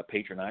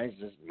patronize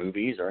his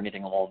movies or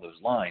anything along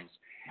those lines.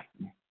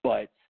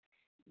 But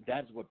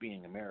that's what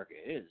being America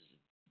is.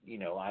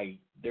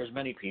 There's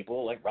many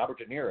people like Robert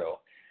De Niro.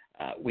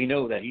 We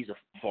know that he's a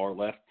far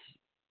left,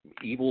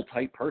 evil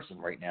type person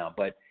right now,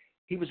 but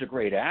he was a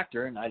great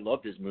actor, and I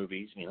loved his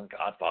movies,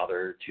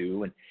 Godfather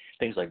 2 and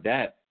things like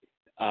that.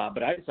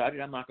 But I decided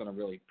I'm not going to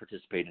really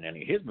participate in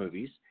any of his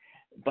movies.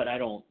 but I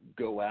don't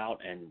go out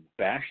and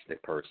bash the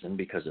person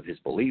because of his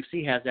beliefs.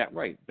 He has that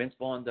right. Vince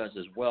Vaughn does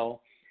as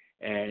well,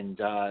 and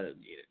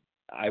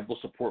I will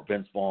support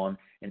Vince Vaughn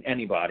and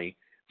anybody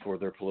for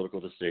their political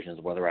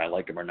decisions, whether I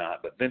like them or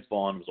not. But Vince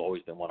Vaughn has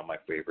always been one of my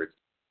favorites.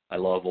 I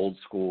love old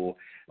school,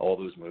 all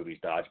those movies,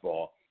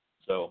 Dodgeball.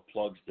 So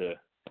plugs to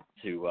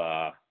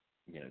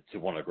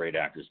one of the great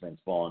actors, Vince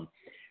Vaughn.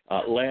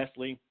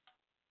 Lastly,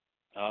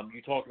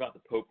 you talked about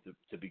the Pope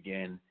to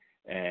begin,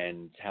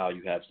 and how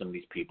you have some of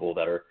these people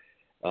that are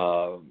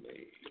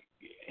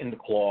in the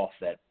cloth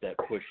that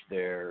push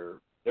their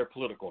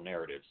political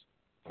narratives.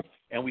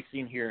 And we've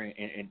seen here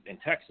in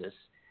Texas,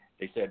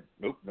 they said,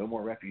 nope, no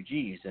more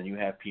refugees. And you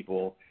have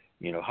people,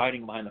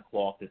 hiding behind the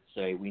cloth that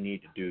say we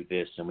need to do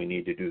this and we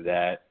need to do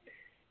that.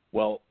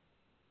 Well,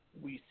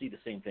 we see the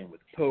same thing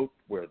with the Pope,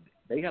 where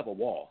they have a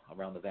wall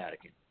around the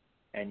Vatican,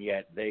 and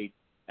yet they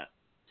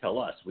tell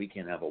us we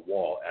can have a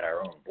wall at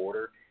our own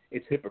border.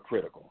 It's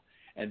hypocritical.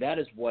 And that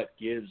is what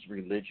gives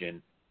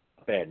religion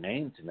a bad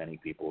name to many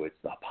people. It's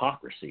the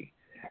hypocrisy.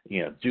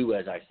 Do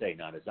as I say,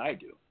 not as I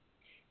do.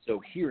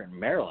 So here in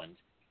Maryland,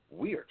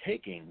 we are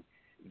taking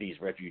these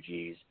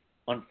refugees,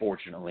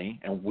 unfortunately,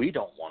 and we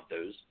don't want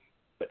those.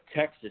 But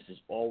Texas has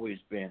always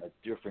been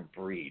a different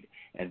breed,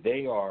 and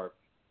they are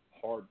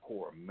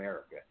hardcore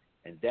America.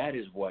 And that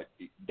is what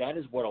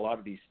a lot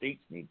of these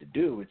states need to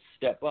do, is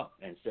step up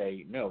and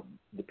say, no,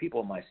 the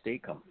people of my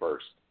state come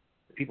first.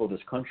 The people of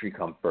this country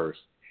come first.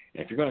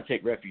 And if you're going to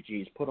take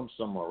refugees, put them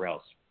somewhere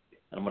else.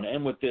 And I'm going to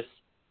end with this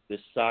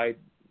side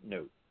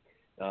note.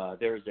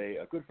 There's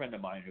a good friend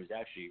of mine who's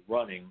actually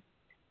running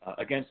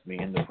against me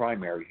in the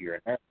primary here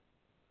in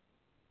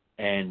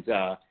Maryland.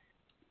 And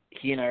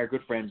he and I are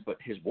good friends, but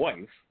his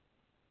wife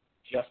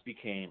just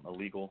became a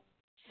legal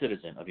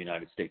citizen of the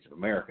United States of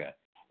America.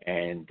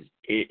 And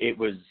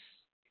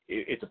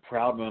it's a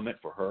proud moment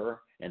for her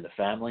and the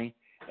family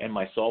and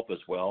myself as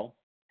well.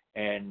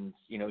 And,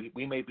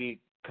 we may be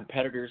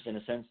competitors in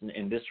a sense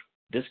in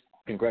this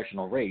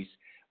congressional race,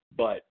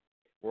 but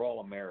we're all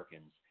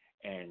Americans,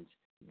 and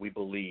we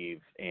believe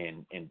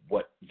in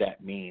what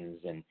that means.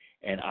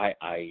 And I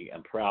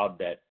am proud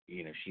that,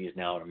 she is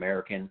now an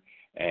American,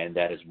 and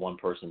that is one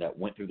person that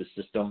went through the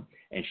system,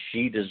 and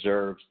she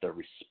deserves the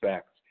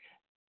respect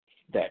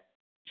that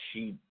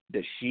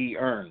she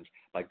earned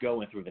by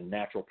going through the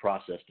natural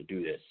process to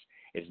do this.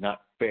 It's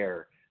not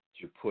fair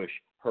to push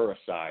her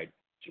aside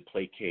to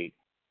placate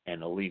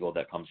an illegal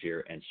that comes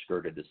here and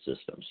skirted the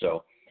system.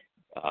 So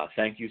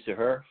thank you to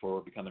her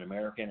for becoming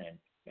American,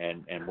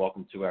 and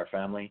welcome to our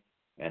family.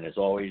 And as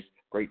always,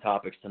 great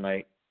topics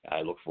tonight.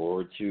 I look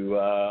forward to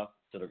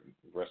the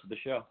rest of the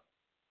show.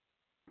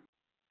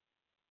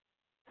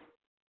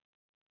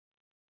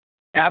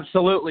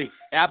 Absolutely,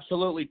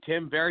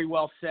 Tim. Very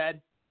well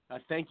said.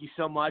 Thank you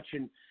so much.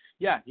 And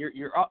yeah,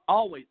 you're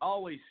always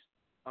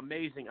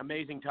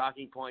amazing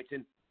talking points.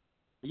 And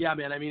yeah,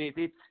 man, I mean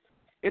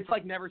it's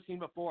like never seen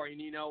before.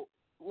 And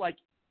like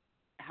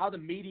how the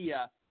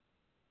media,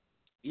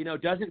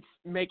 doesn't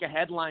make a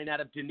headline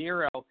out of De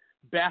Niro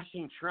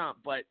bashing Trump,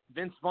 but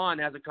Vince Vaughn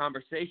has a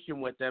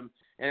conversation with him,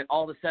 and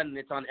all of a sudden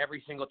it's on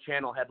every single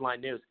channel,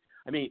 headline news.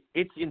 I mean,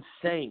 it's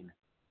insane.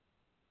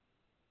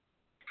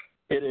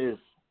 It is,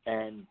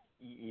 and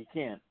you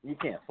can't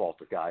fault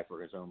the guy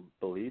for his own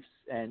beliefs.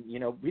 And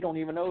we don't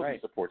even know if he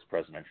supports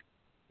President Trump.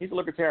 He's a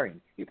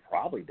libertarian. He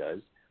probably does,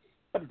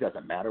 but it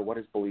doesn't matter what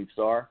his beliefs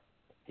are.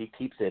 He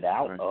keeps it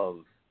out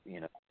of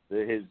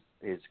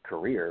his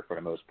career for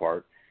the most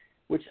part,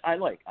 which I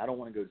like. I don't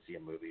want to go see a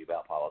movie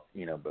about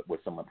politics, but with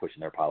someone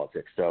pushing their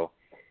politics. So,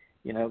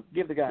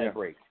 give the guy a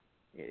break.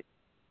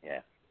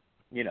 Yeah.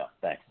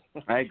 Thanks.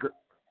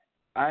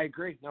 I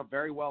agree. No,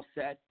 very well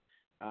said.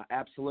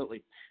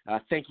 Absolutely.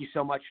 Thank you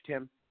so much,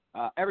 Tim.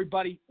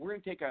 Everybody, we're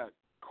going to take a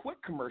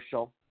quick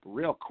commercial,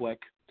 real quick.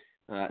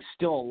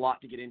 Still a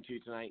lot to get into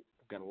tonight.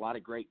 We've got a lot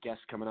of great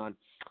guests coming on.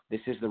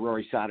 This is the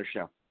Rory Sauter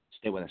Show.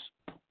 Stay with us.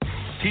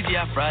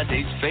 TGI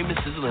Fridays' famous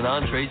sizzling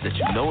entrees that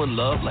you know and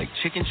love, like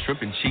chicken,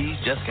 shrimp, and cheese,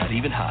 just got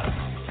even hotter.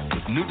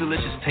 With new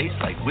delicious tastes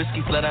like whiskey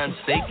flat iron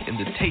steak and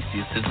the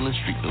tastiest sizzling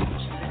street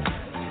noodles.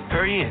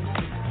 Hurry in.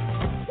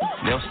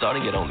 Now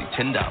starting at only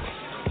 $10.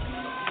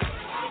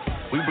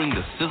 We bring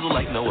the sizzle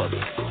like no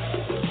other.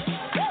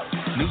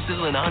 New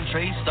sizzling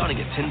entrees starting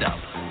at $10.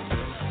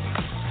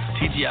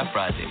 TGI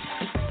Fridays,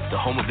 the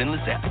home of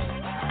endless apps.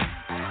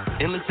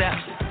 Endless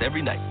apps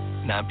every night,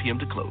 9 p.m.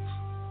 to close.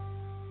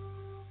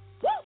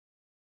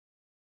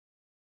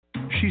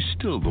 She's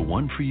still the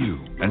one for you,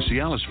 and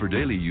Cialis for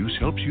daily use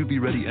helps you be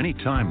ready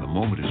anytime the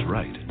moment is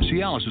right.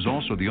 Cialis is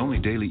also the only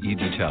daily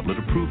ED tablet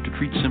approved to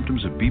treat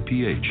symptoms of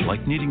BPH,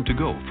 like needing to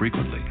go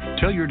frequently.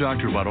 Tell your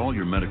doctor about all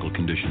your medical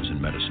conditions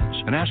and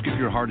medicines, and ask if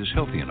your heart is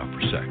healthy enough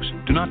for sex.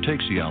 Do not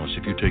take Cialis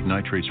if you take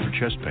nitrates for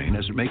chest pain,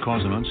 as it may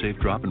cause an unsafe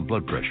drop in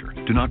blood pressure.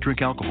 Do not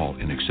drink alcohol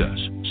in excess.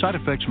 Side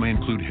effects may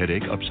include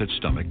headache, upset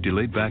stomach,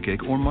 delayed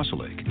backache, or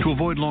muscle ache. To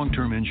avoid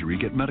long-term injury,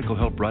 get medical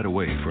help right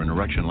away for an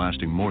erection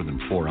lasting more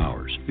than 4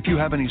 hours. If you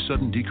have have any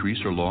sudden decrease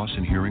or loss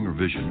in hearing or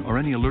vision, or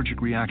any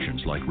allergic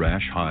reactions like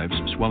rash, hives,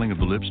 swelling of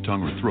the lips,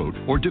 tongue, or throat,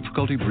 or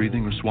difficulty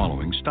breathing or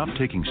swallowing, stop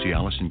taking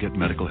Cialis and get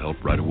medical help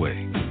right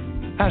away.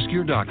 Ask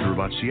your doctor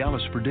about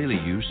Cialis for daily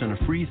use and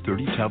a free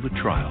 30-tablet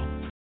trial.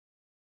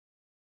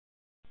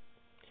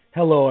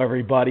 Hello,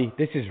 everybody.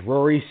 This is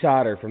Rory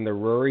Sauter from The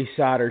Rory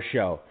Sauter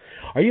Show.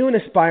 Are you an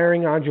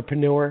aspiring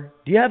entrepreneur?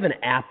 Do you have an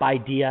app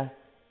idea?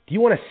 Do you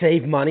want to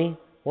save money?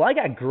 Well, I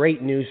got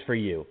great news for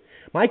you.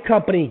 My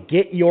company,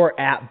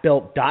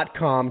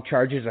 GetYourAppBuilt.com,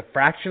 charges a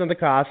fraction of the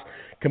cost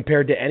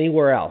compared to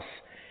anywhere else.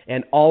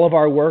 And all of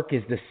our work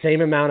is the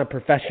same amount of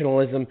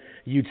professionalism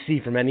you'd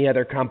see from any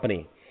other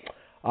company.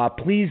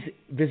 Please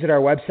visit our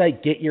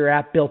website,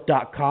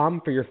 GetYourAppBuilt.com,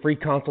 for your free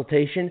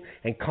consultation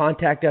and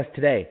contact us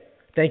today.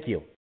 Thank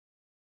you.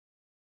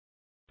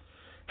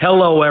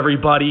 Hello,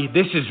 everybody.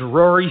 This is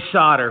Rory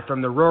Sauter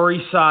from The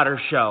Rory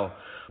Sauter Show.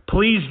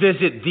 Please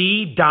visit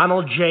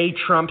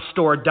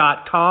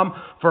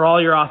thedonaldjtrumpstore.com for all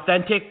your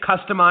authentic,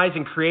 customized,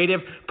 and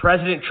creative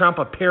President Trump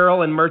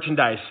apparel and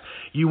merchandise.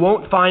 You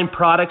won't find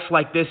products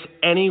like this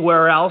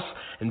anywhere else,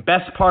 and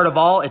best part of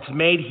all, it's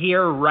made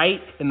here right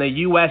in the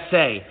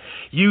USA.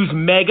 Use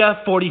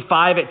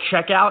MEGA45 at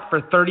checkout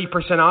for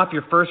 30% off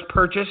your first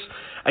purchase.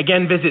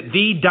 Again, visit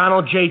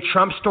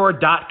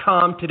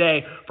thedonaldjtrumpstore.com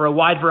today for a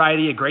wide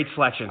variety of great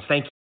selections.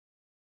 Thank you.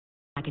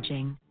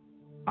 Packaging.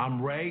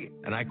 I'm Ray,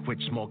 and I quit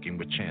smoking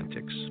with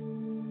Chantix.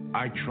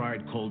 I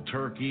tried cold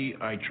turkey,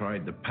 I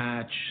tried the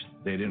patch,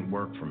 they didn't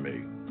work for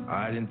me.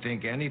 I didn't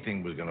think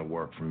anything was going to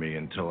work for me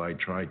until I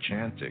tried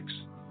Chantix.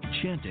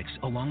 Chantix,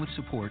 along with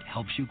support,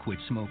 helps you quit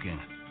smoking.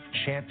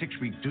 Chantix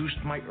reduced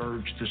my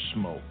urge to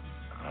smoke.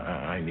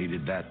 I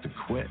needed that to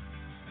quit.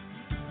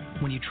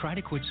 When you try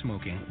to quit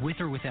smoking,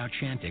 with or without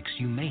Chantix,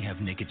 you may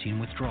have nicotine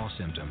withdrawal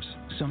symptoms.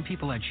 Some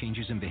people had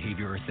changes in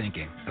behavior or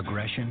thinking,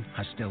 aggression,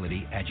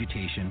 hostility,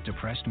 agitation,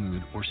 depressed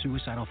mood, or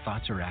suicidal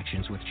thoughts or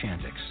actions with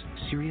Chantix.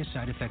 Serious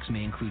side effects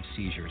may include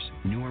seizures,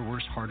 new or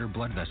worse heart or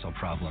blood vessel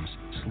problems,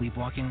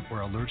 sleepwalking,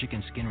 or allergic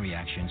and skin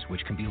reactions,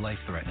 which can be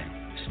life-threatening.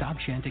 Stop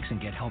Chantix and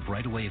get help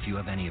right away if you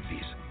have any of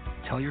these.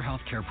 Tell your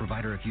healthcare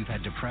provider if you've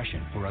had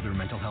depression or other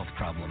mental health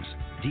problems.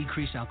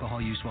 Decrease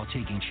alcohol use while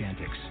taking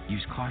Chantix.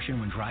 Use caution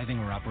when driving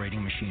or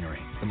operating machinery.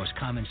 The most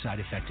common side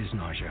effect is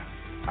nausea.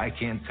 I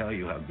can't tell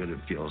you how good it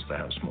feels to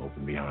have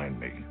smoking behind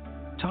me.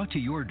 Talk to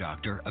your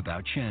doctor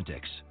about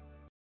Chantix.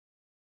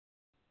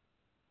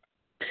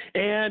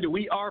 And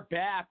we are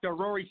back. The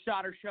Rory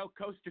Sauter Show,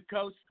 coast to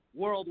coast,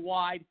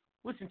 worldwide.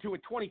 Listen to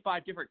it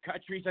 25 different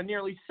countries on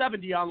nearly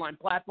 70 online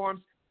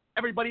platforms.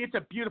 Everybody, it's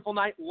a beautiful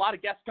night. A lot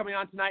of guests coming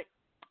on tonight.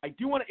 I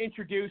do want to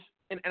introduce,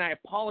 and I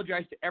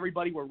apologize to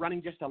everybody. We're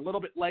running just a little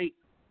bit late,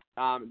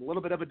 a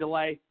little bit of a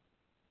delay.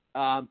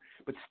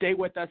 But stay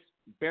with us.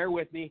 Bear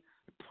with me.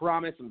 I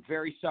promise. I'm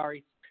very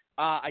sorry.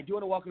 I do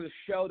want to welcome to the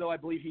show, though I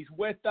believe he's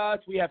with us.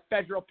 We have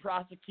federal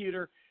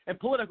prosecutor and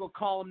political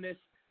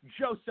columnist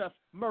Joseph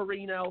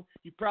Marino.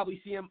 You've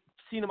probably seen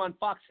him on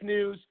Fox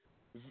News,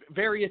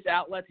 various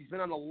outlets. He's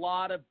been on a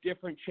lot of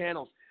different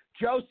channels.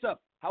 Joseph,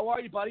 how are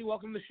you, buddy?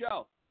 Welcome to the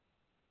show.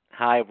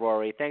 Hi,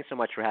 Rory. Thanks so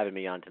much for having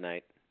me on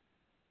tonight.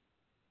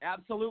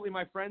 Absolutely,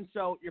 my friend.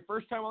 So your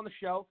first time on the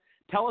show,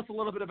 tell us a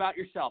little bit about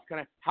yourself, kind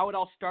of how it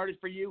all started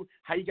for you,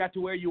 how you got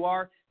to where you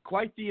are.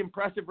 Quite the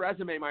impressive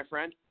resume, my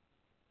friend.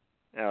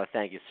 Oh,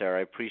 thank you, sir.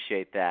 I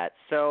appreciate that.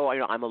 So,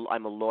 I'm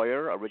a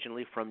lawyer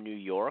originally from New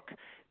York.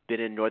 Been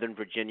in Northern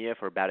Virginia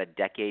for about a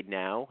decade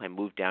now. I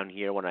moved down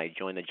here when I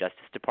joined the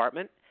Justice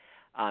Department.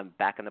 I'm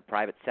back in the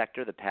private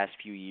sector the past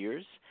few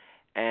years.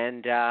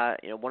 And,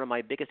 one of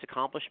my biggest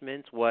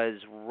accomplishments was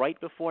right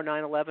before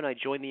 9/11, I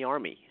joined the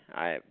Army.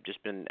 I've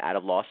just been out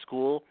of law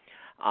school.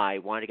 I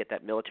wanted to get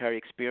that military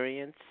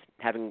experience,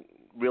 having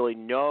really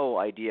no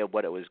idea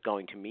what it was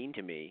going to mean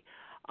to me.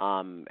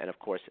 And, of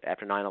course,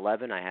 after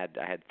 9/11, I had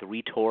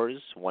 3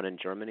 tours, one in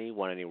Germany,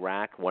 one in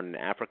Iraq, one in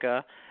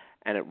Africa,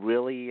 and it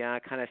really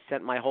kind of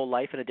sent my whole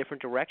life in a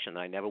different direction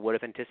I never would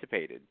have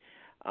anticipated.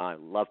 I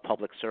love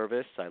public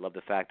service. I love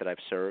the fact that I've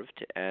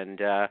served,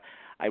 and I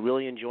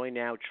really enjoy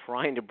now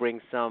trying to bring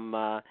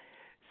some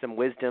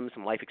wisdom,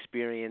 some life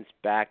experience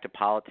back to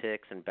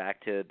politics and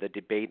back to the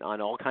debate on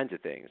all kinds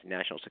of things: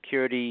 national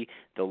security,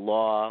 the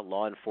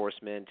law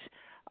enforcement,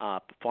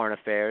 foreign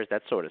affairs,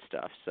 that sort of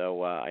stuff.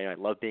 So I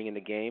love being in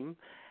the game,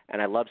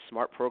 and I love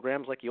smart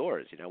programs like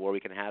yours, where we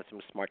can have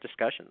some smart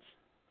discussions.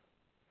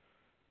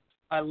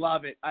 I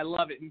love it.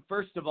 And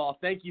first of all,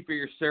 thank you for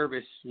your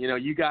service.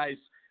 You guys,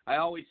 I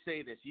always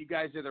say this, you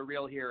guys are the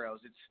real heroes.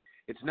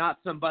 It's not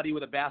somebody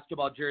with a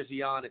basketball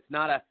jersey on. It's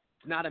not a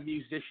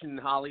musician in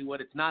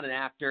Hollywood. It's not an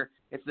actor.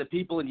 It's the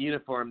people in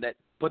uniform that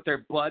put their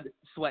blood,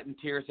 sweat, and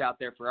tears out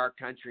there for our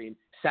country and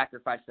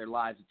sacrifice their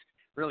lives. It's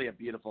really a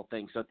beautiful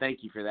thing. So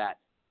thank you for that.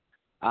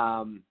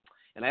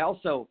 And I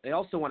also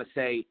want to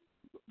say,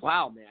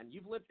 wow, man,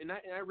 you've lived. And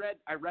I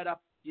read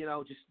up,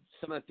 just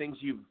some of the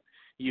things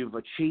you've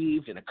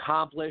achieved and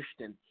accomplished,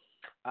 and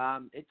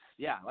it's,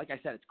 like I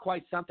said, it's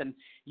quite something.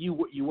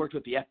 You worked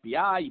with the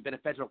FBI. You've been a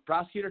federal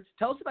prosecutor.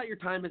 Tell us about your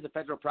time as a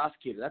federal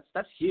prosecutor.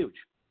 That's huge.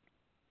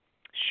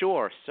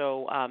 Sure.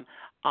 So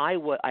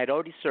I'd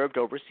already served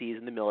overseas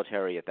in the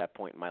military at that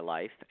point in my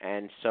life,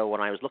 and so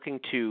when I was looking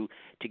to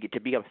get to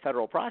be a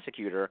federal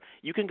prosecutor,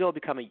 you can go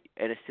become an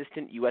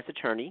assistant U.S.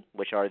 attorney,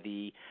 which are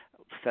the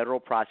federal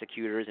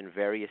prosecutors in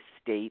various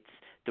states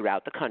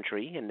throughout the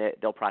country, and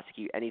they'll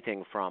prosecute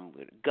anything from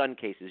gun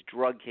cases,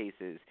 drug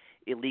cases,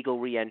 illegal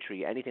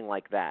reentry, anything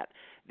like that.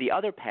 The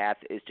other path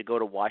is to go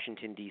to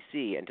Washington,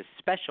 D.C., and to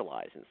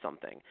specialize in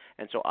something.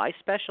 And so I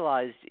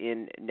specialized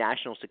in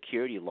national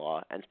security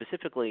law and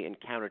specifically in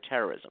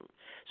counterterrorism.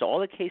 So all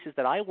the cases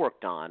that I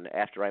worked on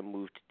after I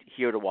moved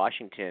here to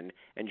Washington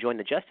and joined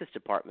the Justice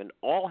Department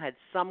all had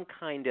some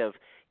kind of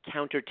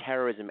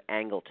counterterrorism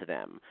angle to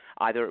them.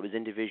 Either it was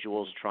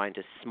individuals trying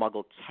to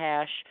smuggle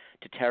cash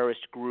to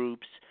terrorist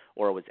groups,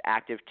 or it was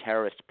active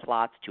terrorist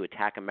plots to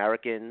attack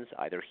Americans,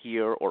 either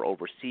here or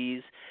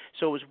overseas.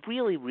 So it was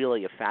really,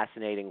 really a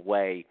fascinating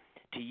way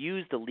to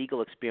use the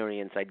legal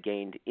experience I'd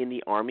gained in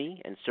the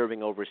Army and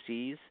serving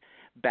overseas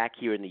back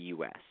here in the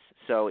U.S.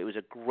 So it was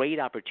a great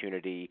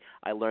opportunity.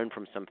 I learned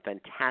from some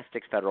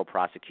fantastic federal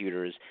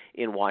prosecutors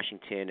in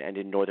Washington and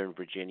in Northern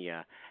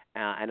Virginia.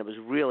 And it was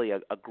really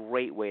a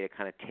great way to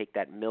kind of take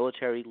that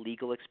military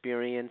legal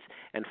experience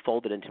and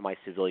fold it into my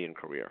civilian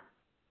career.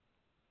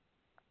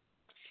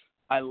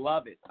 I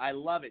love it. I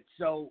love it.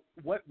 So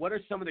what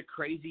are some of the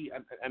crazy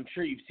 – I'm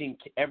sure you've seen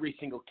every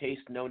single case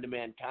known to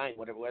mankind.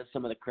 What are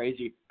some of the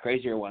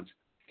crazier ones?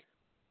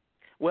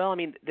 Well, I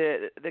mean,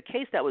 the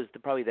case that was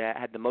that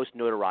had the most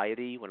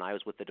notoriety when I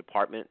was with the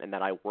department and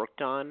that I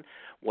worked on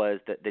was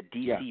the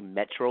D.C.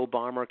 Metro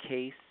bomber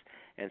case.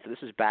 And so this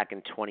was back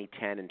in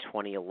 2010 and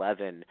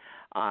 2011,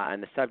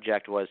 and the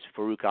subject was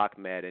Farouk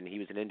Ahmed, and he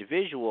was an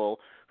individual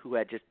who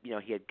had just,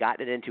 he had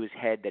gotten it into his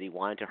head that he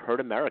wanted to hurt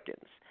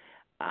Americans.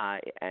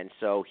 And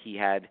so he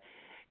had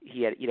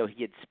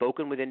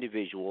spoken with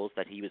individuals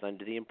that he was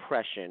under the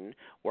impression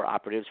were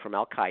operatives from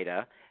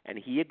Al-Qaeda, and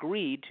he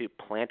agreed to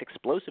plant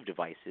explosive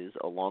devices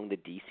along the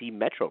D.C.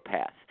 Metro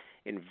path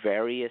in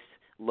various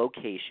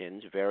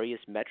locations, various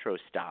metro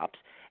stops,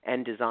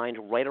 and designed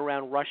right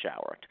around rush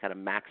hour to kind of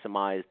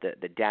maximize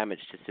the damage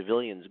to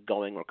civilians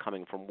going or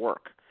coming from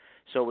work.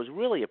 So it was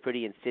really a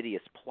pretty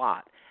insidious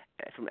plot.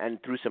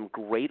 And through some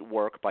great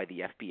work by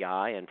the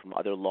FBI and from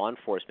other law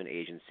enforcement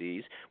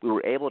agencies, we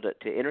were able to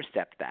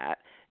intercept that.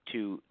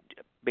 To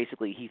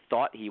basically, he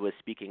thought he was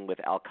speaking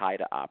with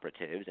Al-Qaeda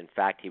operatives. In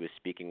fact, he was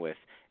speaking with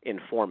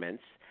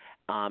informants.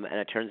 And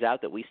it turns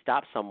out that we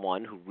stopped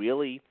someone who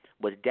really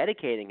was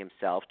dedicating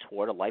himself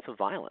toward a life of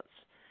violence.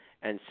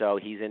 And so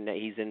he's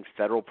in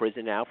federal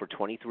prison now for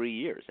 23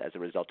 years as a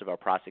result of our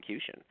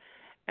prosecution.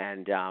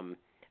 And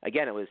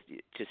again, it was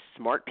just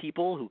smart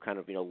people who kind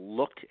of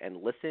looked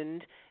and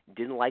listened,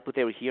 didn't like what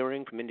they were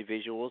hearing from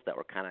individuals that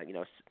were kind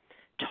of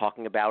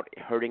talking about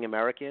hurting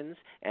Americans,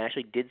 and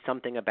actually did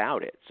something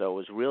about it. So it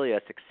was really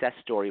a success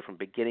story from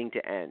beginning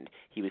to end.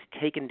 He was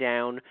taken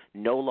down,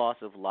 no loss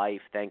of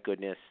life, thank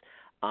goodness,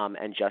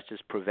 and justice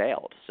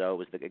prevailed. So it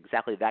was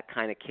exactly that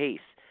kind of case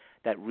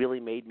that really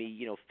made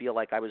me, feel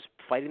like I was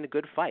fighting the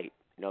good fight.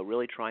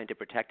 Really trying to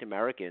protect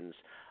Americans,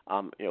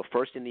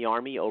 first in the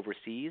Army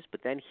overseas,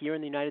 but then here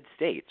in the United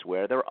States,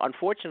 where there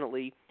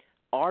unfortunately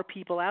are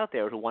people out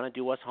there who want to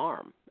do us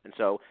harm. And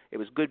so it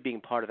was good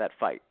being part of that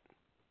fight.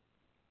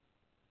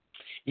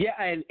 Yeah,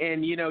 and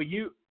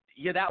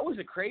that was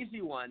a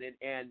crazy one,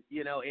 and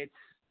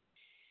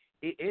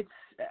it's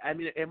I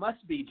mean, it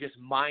must be just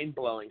mind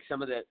blowing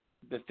some of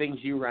the things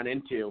you run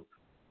into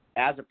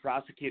as a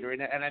prosecutor,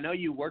 and I know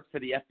you worked for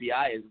the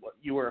FBI.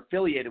 You were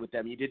affiliated with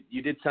them. You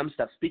did some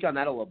stuff. Speak on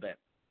that a little bit.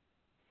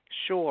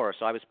 Sure.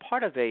 So I was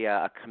part of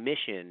a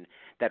commission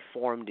that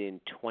formed in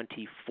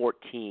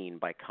 2014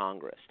 by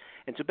Congress.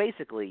 And so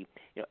basically,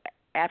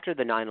 after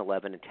the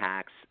 9/11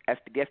 attacks,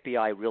 the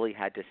FBI really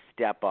had to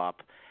step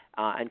up.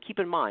 And keep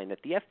in mind that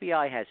the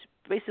FBI has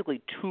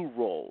basically two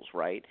roles,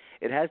 right?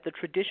 It has the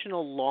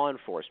traditional law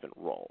enforcement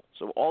role.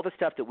 So all the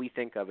stuff that we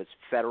think of as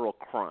federal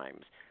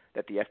crimes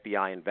that the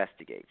FBI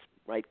investigates,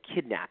 right?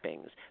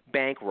 Kidnappings,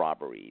 bank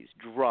robberies,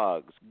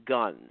 drugs,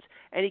 guns,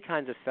 any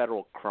kinds of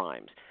federal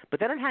crimes. But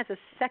then it has a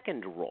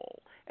second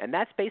role, and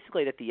that's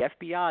basically that the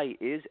FBI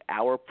is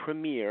our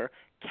premier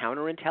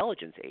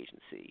counterintelligence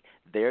agency.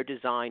 They're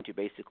designed to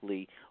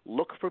basically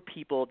look for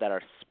people that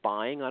are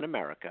spying on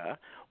America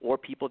or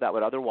people that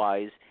would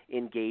otherwise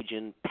engage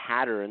in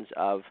patterns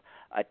of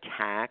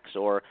attacks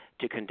or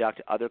to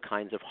conduct other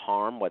kinds of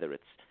harm, whether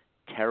it's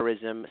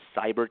terrorism,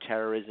 cyber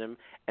terrorism,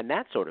 and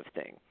that sort of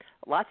thing.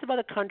 Lots of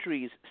other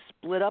countries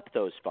split up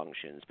those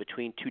functions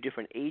between two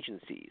different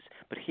agencies,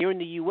 but here in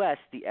the U.S.,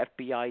 the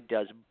FBI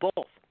does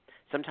both.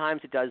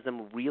 Sometimes it does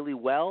them really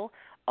well.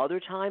 Other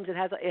times it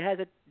has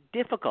a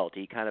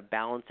difficulty kind of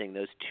balancing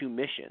those two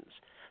missions.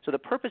 So the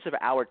purpose of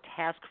our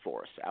task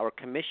force, our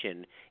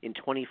commission in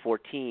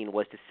 2014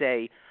 was to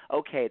say,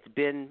 okay, it's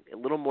been a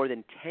little more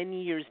than 10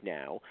 years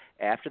now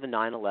after the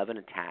 9/11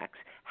 attacks.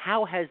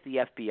 How has the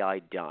FBI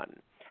done?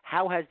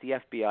 How has the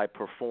FBI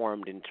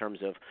performed in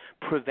terms of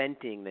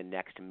preventing the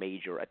next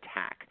major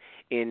attack,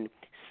 in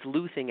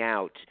sleuthing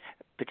out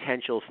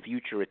potential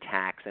future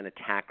attacks and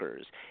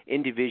attackers,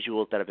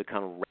 individuals that have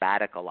become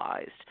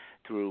radicalized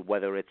through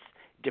whether it's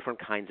different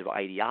kinds of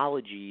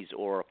ideologies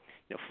or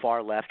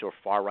far left or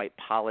far right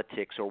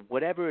politics or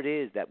whatever it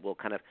is that will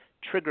kind of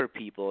trigger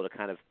people to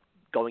kind of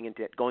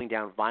going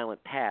down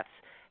violent paths.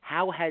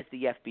 How has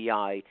the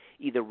FBI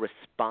either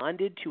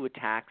responded to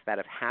attacks that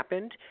have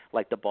happened,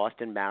 like the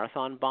Boston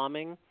Marathon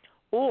bombing,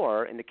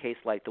 or in the case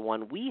like the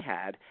one we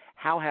had,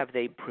 how have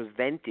they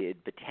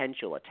prevented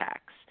potential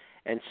attacks?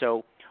 And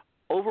so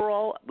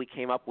overall, we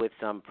came up with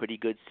some pretty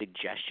good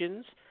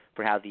suggestions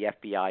for how the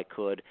FBI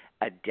could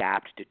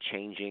adapt to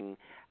changing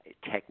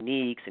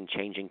techniques and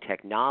changing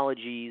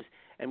technologies.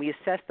 And we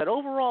assessed that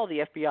overall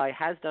the FBI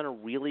has done a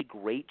really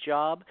great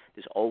job.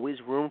 There's always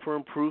room for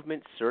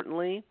improvement,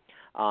 certainly.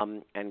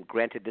 And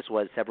granted, this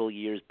was several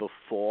years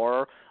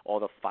before all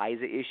the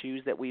FISA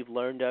issues that we've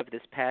learned of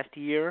this past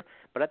year.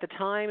 But at the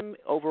time,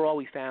 overall,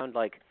 we found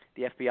like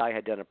the FBI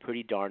had done a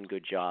pretty darn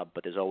good job,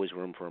 but there's always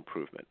room for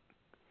improvement.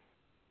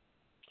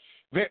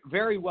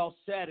 Very well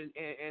said.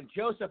 And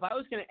Joseph, I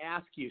was going to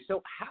ask you,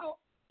 so how,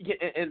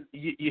 and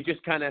you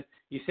just kind of,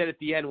 you said at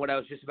the end what I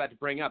was just about to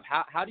bring up,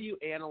 how do you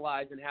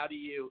analyze and how do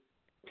you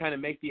kind of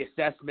make the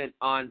assessment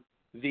on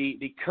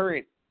the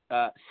current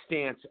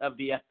stance of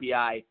the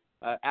FBI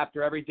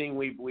after everything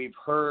we've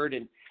heard?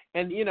 And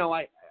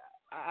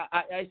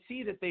I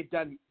see that they've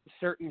done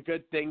certain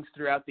good things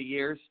throughout the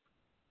years,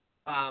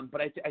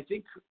 but I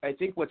think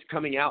what's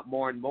coming out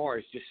more and more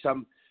is just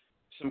some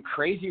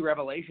crazy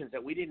revelations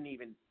that we didn't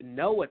even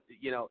know what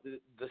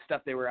the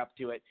stuff they were up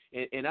to it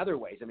in other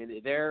ways. I mean,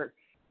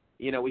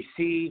 we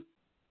see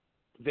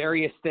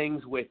various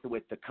things with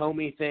the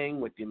Comey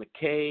thing, with the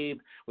McCabe,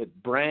 with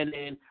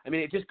Brennan. I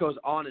mean, it just goes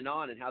on and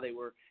how they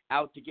were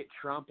out to get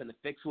Trump and the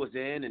fix was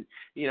in. And,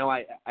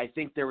 I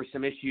think there were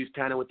some issues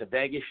kind of with the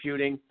Vegas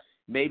shooting,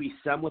 maybe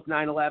some with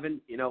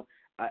 9/11.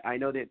 I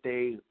know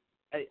that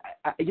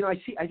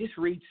I just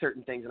read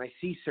certain things and I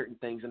see certain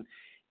things.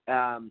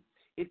 And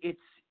it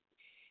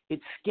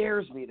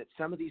scares me that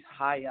some of these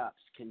high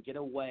ups can get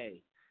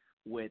away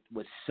with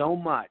so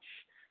much,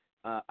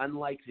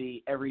 unlike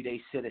the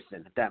everyday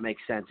citizen, if that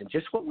makes sense. And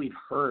just what we've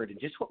heard and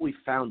just what we've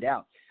found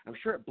out, I'm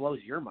sure it blows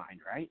your mind,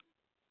 right?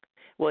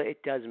 Well,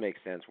 it does make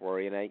sense,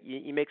 Rory, and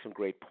you make some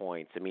great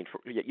points. I mean,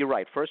 you're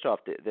right. First off,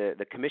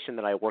 the commission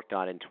that I worked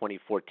on in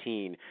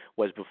 2014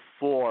 was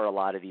before a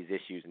lot of these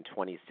issues in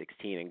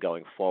 2016 and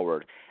going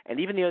forward. And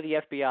even though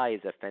the FBI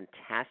is a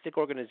fantastic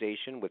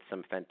organization with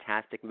some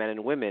fantastic men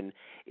and women,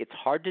 it's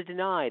hard to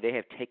deny they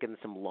have taken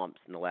some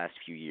lumps in the last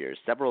few years,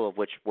 several of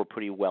which were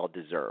pretty well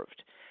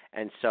deserved.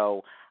 And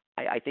so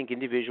I think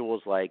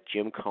individuals like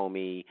Jim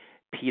Comey,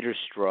 Peter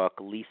Strzok,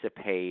 Lisa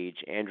Page,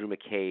 Andrew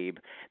McCabe,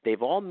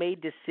 they've all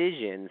made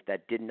decisions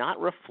that did not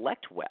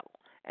reflect well.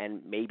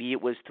 And maybe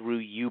it was through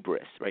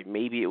hubris, right?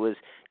 Maybe it was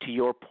to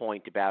your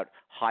point about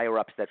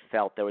higher-ups that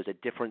felt there was a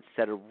different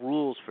set of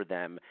rules for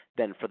them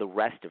than for the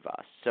rest of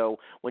us. So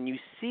when you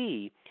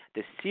see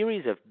the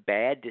series of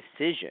bad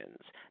decisions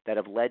that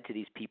have led to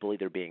these people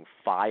either being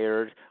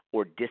fired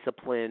or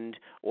disciplined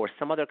or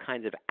some other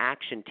kinds of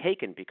action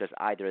taken because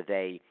either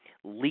they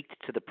leaked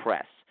to the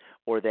press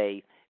or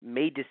they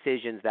made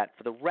decisions that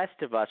for the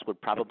rest of us would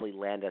probably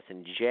land us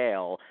in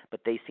jail, but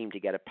they seem to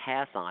get a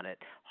pass on it.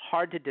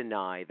 Hard to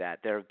deny that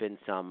there have been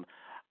some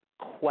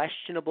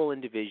questionable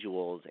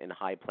individuals in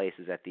high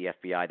places at the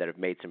FBI that have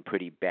made some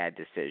pretty bad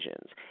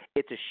decisions.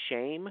 It's a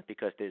shame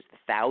because there's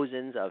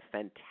thousands of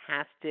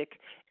fantastic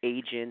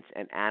agents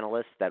and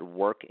analysts that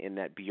work in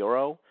that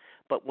bureau,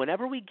 but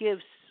whenever we give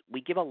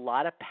a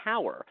lot of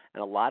power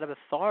and a lot of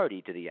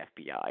authority to the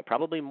FBI,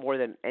 probably more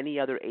than any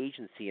other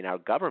agency in our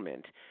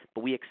government,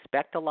 but we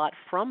expect a lot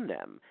from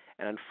them.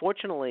 And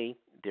unfortunately,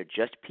 they're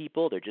just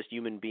people, they're just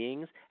human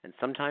beings, and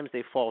sometimes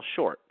they fall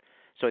short.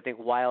 So I think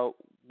while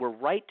we're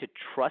right to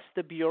trust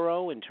the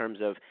Bureau in terms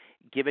of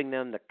giving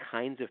them the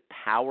kinds of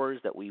powers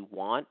that we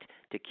want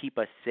to keep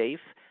us safe,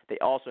 they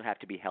also have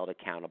to be held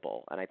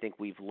accountable. And I think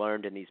we've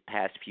learned in these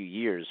past few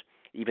years,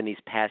 even these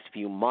past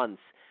few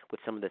months, with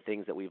some of the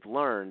things that we've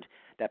learned,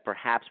 that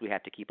perhaps we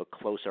have to keep a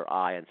closer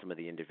eye on some of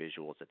the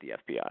individuals at the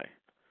FBI.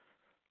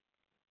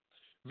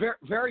 Very,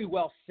 very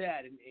well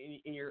said,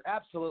 and you're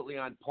absolutely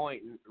on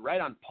point and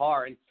right on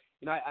par.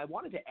 And I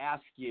wanted to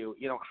ask you,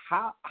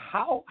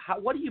 how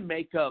what do you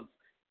make of,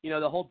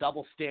 the whole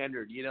double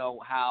standard?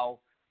 How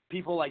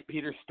people like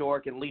Peter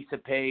Strzok and Lisa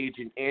Page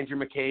and Andrew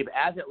McCabe,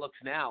 as it looks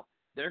now,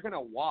 they're going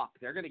to walk.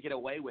 They're going to get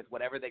away with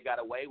whatever they got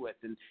away with.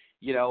 And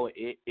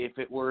if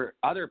it were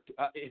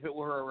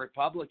a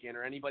Republican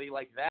or anybody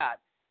like that,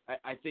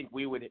 I think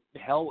we would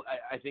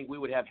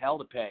have hell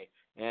to pay.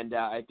 And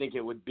I think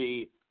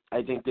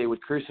they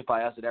would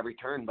crucify us at every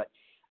turn. But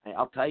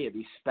I'll tell you,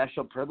 these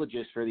special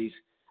privileges for these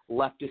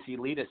leftist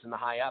elitists and the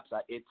high ups,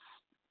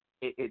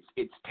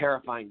 it's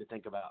terrifying to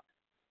think about.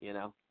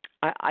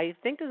 I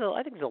think there's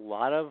a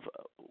lot of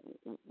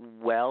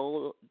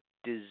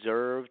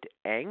well-deserved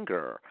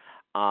anger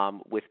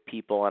with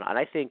people, and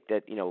I think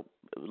that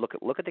look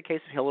at the case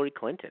of Hillary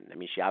Clinton. I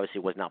mean, she obviously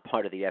was not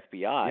part of the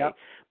FBI,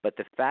 but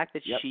the fact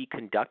that she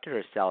conducted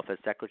herself as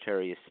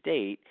Secretary of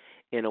State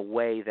in a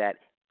way that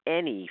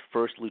any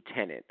first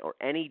lieutenant or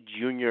any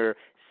junior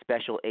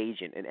special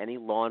agent in any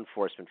law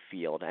enforcement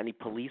field, any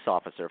police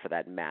officer for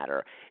that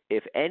matter,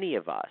 if any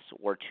of us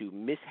were to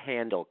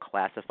mishandle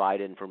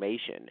classified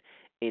information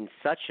in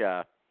such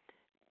a,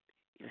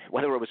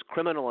 whether it was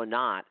criminal or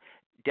not,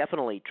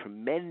 definitely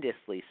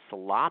tremendously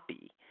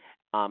sloppy,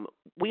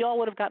 we all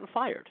would have gotten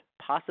fired,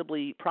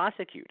 possibly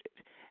prosecuted.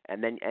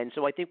 And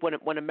so I think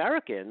when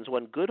Americans,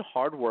 when good,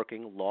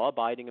 hardworking,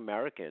 law-abiding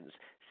Americans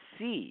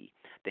see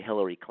the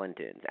Hillary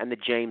Clintons and the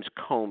James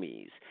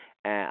Comeys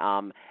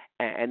and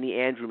the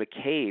Andrew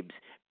McCabe's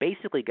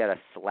basically get a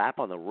slap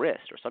on the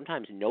wrist or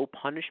sometimes no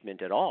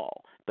punishment at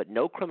all, but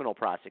no criminal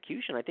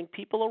prosecution, I think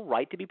people are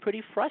right to be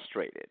pretty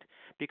frustrated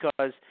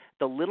because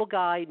the little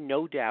guy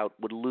no doubt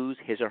would lose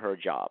his or her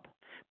job.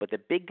 But the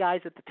big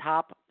guys at the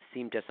top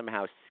seem to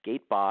somehow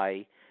skate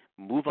by,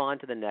 move on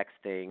to the next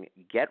thing,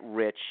 get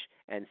rich,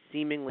 and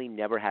seemingly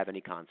never have any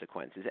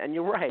consequences. And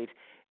you're right,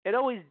 it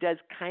always does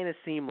kind of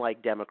seem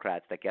like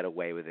Democrats that get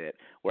away with it,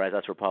 whereas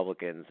us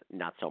Republicans,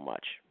 not so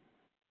much.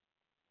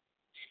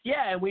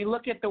 Yeah, and we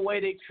look at the way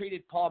they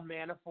treated Paul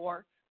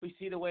Manafort. We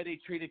see the way they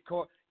treated,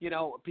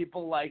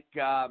 people like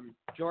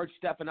George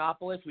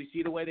Stephanopoulos. We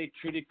see the way they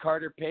treated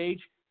Carter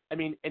Page. I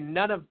mean, and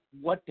none of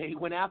what they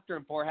went after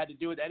him for had to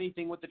do with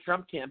anything with the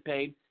Trump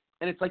campaign.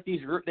 And it's like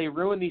they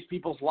ruin these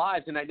people's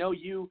lives. And I know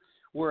you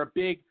were a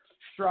big,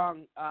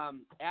 strong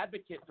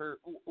advocate for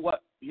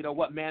what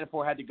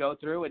Manafort had to go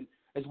through, and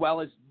as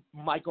well as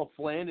Michael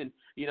Flynn. And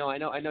I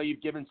know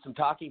you've given some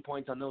talking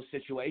points on those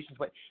situations.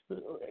 But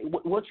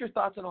what's your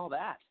thoughts on all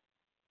that?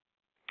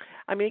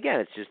 I mean,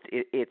 again,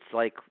 it's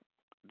like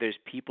there's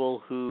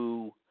people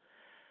who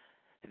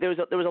there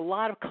was a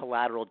lot of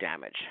collateral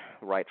damage,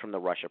 right, from the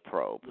Russia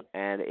probe,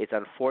 and it's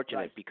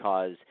unfortunate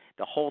because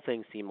the whole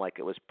thing seemed like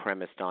it was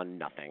premised on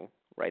nothing,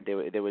 right?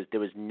 There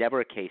was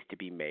never a case to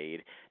be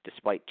made,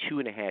 despite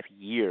 2.5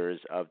 years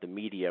of the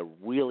media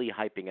really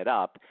hyping it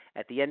up.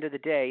 At the end of the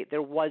day,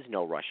 there was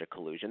no Russia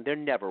collusion. There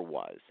never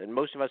was, and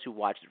most of us who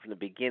watched it from the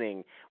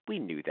beginning, we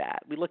knew that.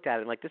 We looked at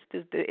it and like this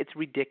it's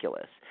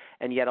ridiculous,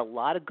 and yet a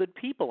lot of good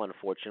people,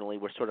 unfortunately,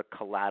 were sort of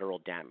collateral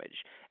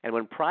damage. And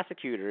when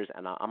prosecutors,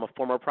 and I'm a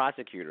former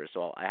prosecutor,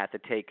 so I have to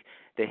take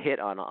the hit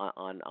on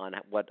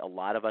what a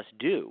lot of us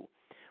do.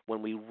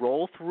 When we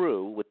roll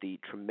through with the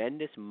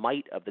tremendous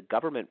might of the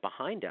government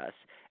behind us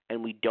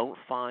and we don't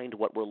find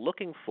what we're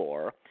looking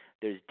for,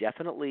 there's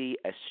definitely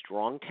a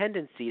strong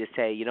tendency to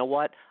say, you know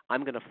what,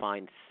 I'm going to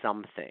find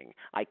something.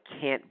 I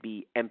can't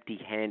be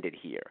empty-handed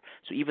here.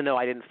 So even though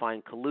I didn't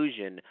find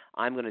collusion,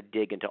 I'm going to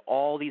dig into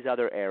all these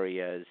other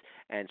areas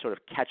and sort of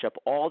catch up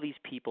all these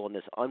people in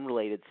this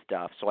unrelated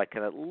stuff so I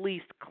can at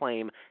least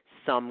claim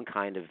some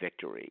kind of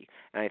victory.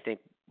 And I think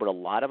what a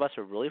lot of us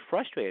are really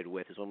frustrated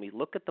with is when we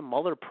look at the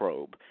Mueller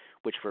probe,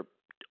 which for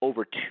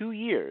over 2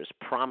 years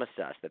promised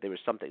us that there was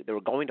something, they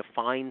were going to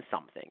find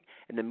something,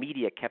 and the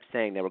media kept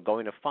saying they were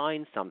going to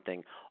find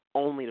something,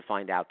 only to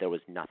find out there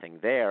was nothing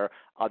there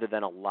other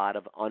than a lot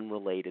of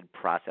unrelated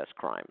process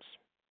crimes.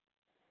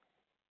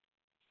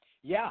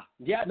 Yeah,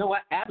 no,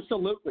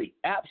 absolutely,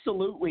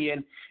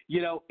 and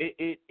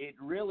it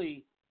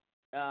really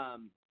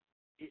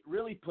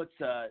puts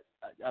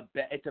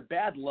it's a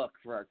bad look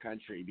for our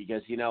country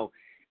because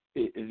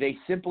they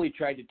simply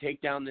tried to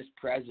take down this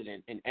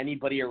president and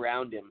anybody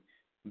around him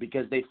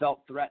because they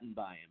felt threatened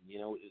by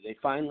him. They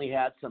finally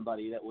had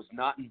somebody that was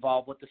not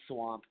involved with the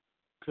swamp,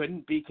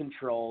 couldn't be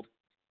controlled,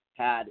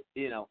 had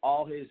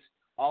all his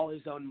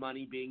own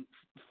money being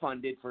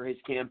funded for his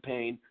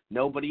campaign.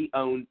 Nobody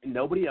owned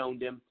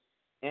him,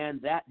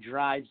 and that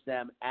drives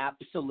them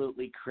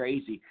absolutely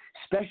crazy,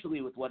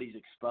 especially with what he's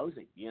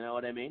exposing. You know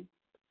what I mean?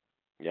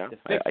 Yeah,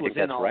 I think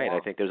that's right. I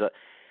think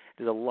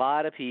there's a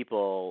lot of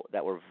people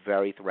that were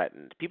very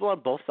threatened. People on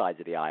both sides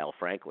of the aisle,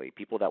 frankly.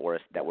 People that were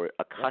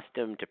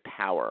accustomed to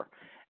power.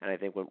 And I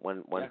think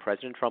when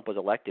President Trump was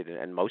elected,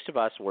 and most of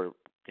us were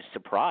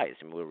surprised.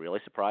 I mean, we were really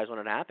surprised when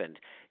it happened.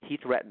 He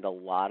threatened a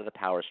lot of the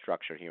power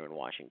structure here in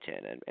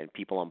Washington, and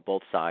people on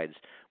both sides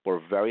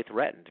were very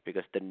threatened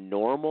because the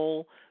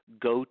normal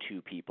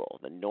go-to people,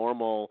 the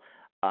normal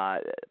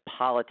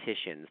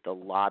politicians, the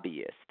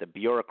lobbyists, the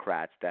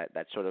bureaucrats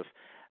that sort of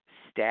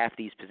staff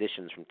these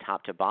positions from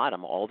top to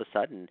bottom, all of a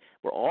sudden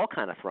were all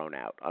kind of thrown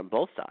out on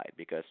both sides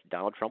because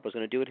Donald Trump was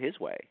going to do it his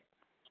way.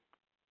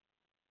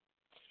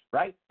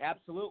 Right,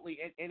 absolutely.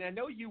 And I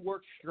know you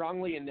work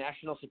strongly in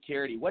national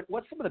security.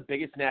 What's some of the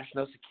biggest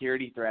national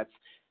security threats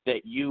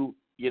that you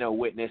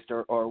witnessed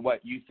or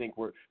what you think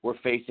we're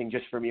facing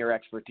just from your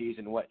expertise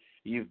and what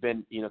you've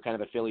been kind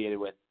of affiliated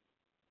with?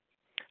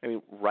 I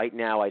mean, right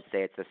now I'd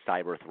say it's a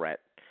cyber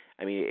threat.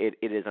 I mean,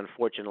 it is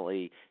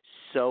unfortunately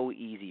so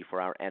easy for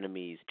our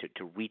enemies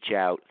to reach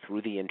out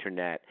through the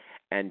internet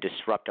and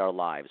disrupt our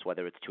lives,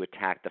 whether it's to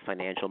attack the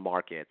financial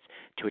markets,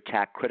 to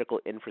attack critical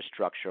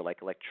infrastructure like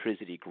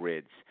electricity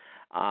grids,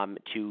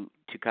 to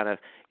kind of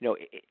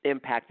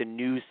impact the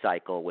news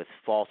cycle with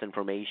false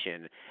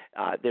information.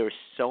 There's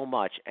so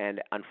much,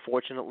 and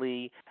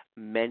unfortunately,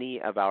 many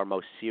of our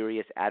most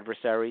serious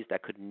adversaries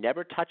that could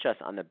never touch us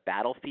on the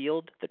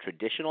battlefield, the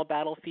traditional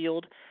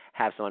battlefield,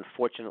 have some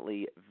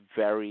unfortunately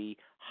very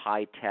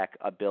high-tech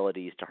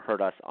abilities to hurt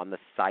us on the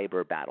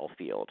cyber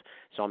battlefield.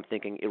 So I'm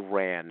thinking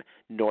Iran,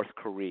 North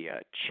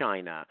Korea,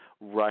 China,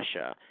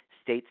 Russia,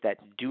 states that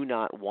do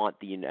not want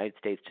the United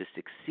States to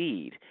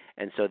succeed,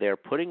 and so they're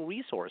putting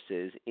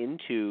resources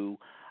into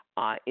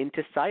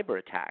cyber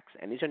attacks.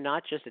 And these are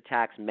not just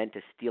attacks meant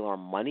to steal our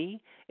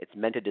money, it's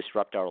meant to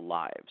disrupt our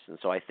lives. And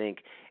so I think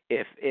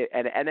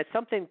and it's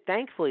something,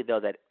 thankfully, though,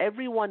 that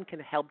everyone can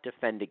help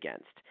defend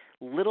against.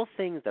 Little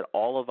things that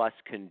all of us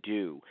can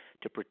do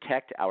to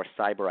protect our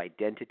cyber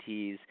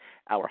identities,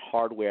 our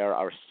hardware,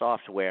 our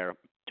software,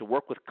 to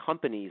work with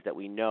companies that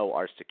we know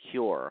are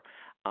secure,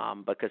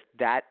 because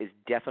that is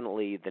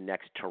definitely the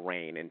next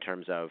terrain in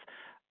terms of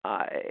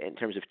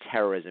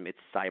terrorism. It's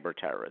cyber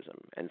terrorism.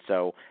 And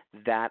so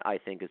that, I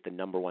think, is the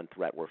number one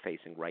threat we're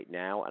facing right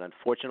now. And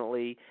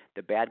unfortunately,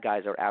 the bad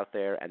guys are out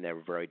there, and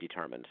they're very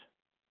determined.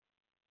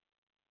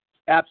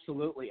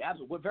 Absolutely.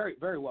 Very,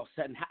 very well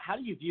said. And how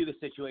do you view the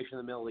situation in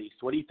the Middle East?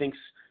 What do you think's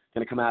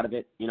going to come out of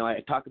it?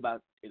 I talk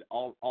about it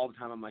all the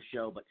time on my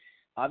show, but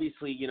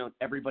obviously,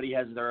 everybody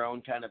has their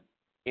own kind of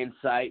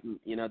insight and,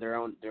 their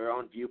own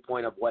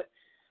viewpoint of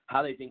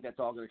how they think that's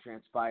all going to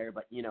transpire.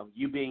 But,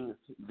 you being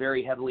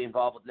very heavily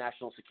involved with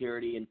national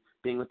security and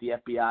being with the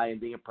FBI and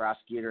being a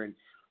prosecutor and,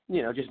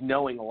 just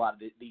knowing a lot of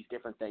these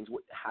different things,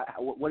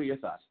 what are your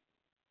thoughts?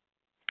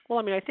 Well,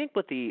 I mean, I think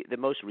with the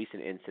most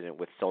recent incident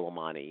with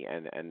Soleimani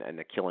and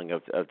the killing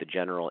of the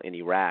general in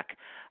Iraq,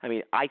 I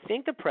mean, I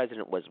think the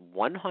president was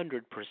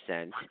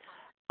 100%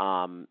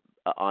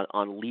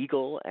 on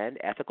legal and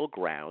ethical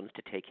grounds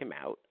to take him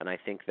out. And I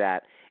think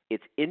that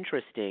it's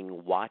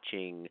interesting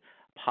watching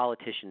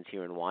politicians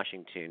here in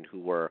Washington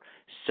who were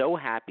so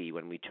happy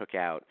when we took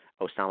out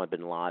Osama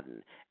bin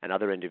Laden and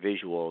other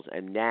individuals,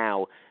 and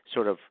now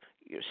sort of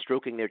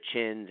stroking their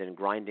chins and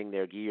grinding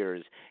their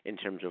gears in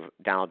terms of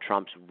Donald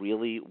Trump's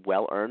really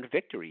well-earned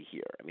victory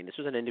here. I mean, this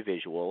was an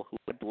individual who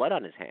had blood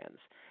on his hands,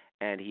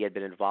 and he had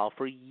been involved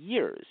for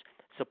years,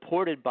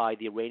 supported by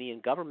the Iranian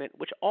government,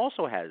 which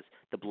also has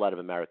the blood of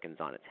Americans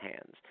on its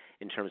hands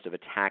in terms of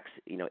attacks,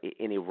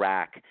 in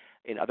Iraq,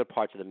 in other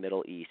parts of the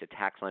Middle East,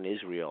 attacks on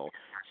Israel.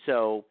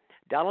 So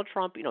Donald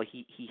Trump,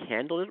 he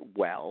handled it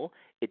well.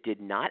 It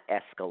did not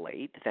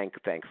escalate,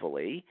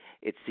 thankfully.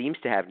 It seems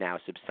to have now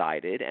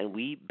subsided, and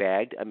we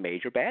bagged a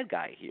major bad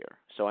guy here.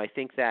 So I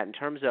think that in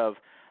terms of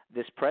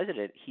this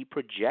president, he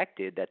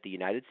projected that the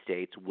United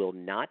States will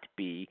not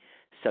be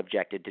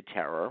subjected to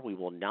terror. We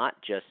will not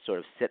just sort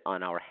of sit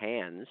on our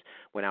hands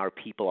when our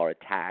people are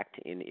attacked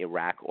in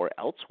Iraq or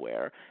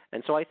elsewhere.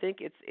 And so I think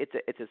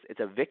it's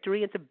a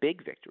victory. It's a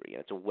big victory,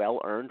 and it's a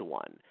well-earned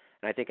one.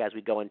 And I think as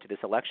we go into this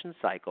election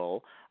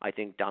cycle, I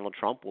think Donald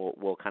Trump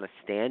will kind of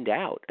stand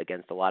out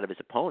against a lot of his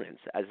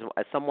opponents as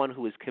someone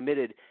who is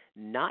committed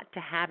not to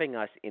having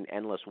us in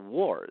endless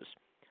wars,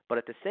 but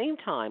at the same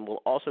time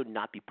will also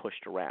not be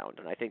pushed around.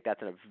 And I think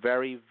that's a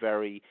very,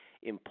 very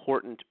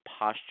important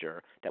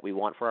posture that we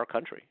want for our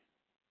country.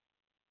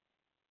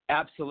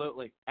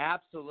 Absolutely.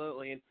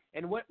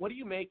 And what do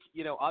you make,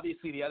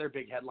 obviously the other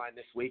big headline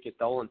this week is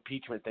the whole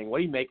impeachment thing. What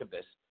do you make of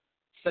this?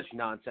 Such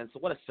nonsense.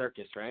 What a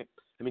circus, right?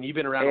 I mean, you've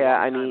been around a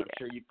long time. I'm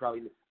sure you've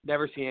probably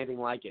never seen anything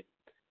like it.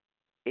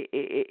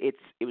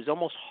 It was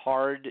almost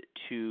hard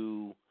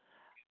to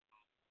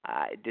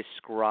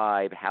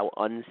describe how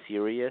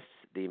unserious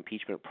the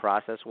impeachment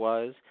process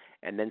was,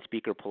 and then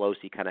Speaker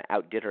Pelosi kind of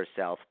outdid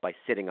herself by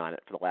sitting on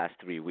it for the last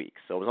 3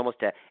 weeks. So it was almost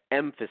to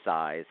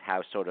emphasize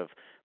how sort of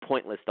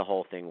pointless the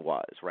whole thing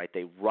was, right?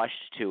 They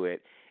rushed to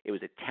it. It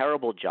was a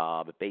terrible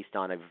job based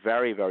on a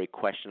very, very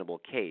questionable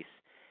case.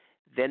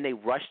 Then they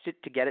rushed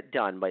it to get it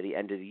done by the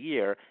end of the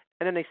year,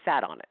 and then they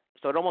sat on it.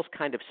 So it almost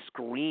kind of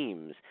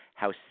screams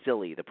how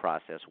silly the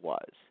process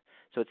was.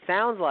 So it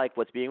sounds like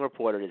what's being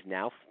reported is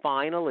now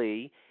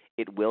finally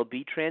it will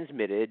be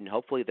transmitted, and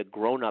hopefully the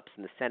grown-ups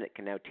in the Senate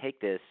can now take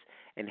this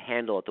and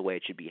handle it the way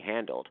it should be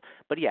handled.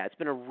 But yeah, it's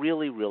been a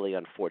really, really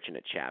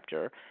unfortunate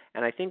chapter.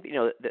 And I think,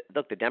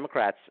 look, the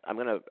Democrats,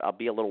 I'll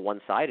be a little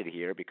one-sided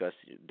here because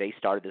they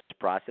started this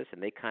process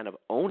and they kind of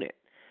own it.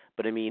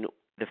 But I mean,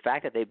 the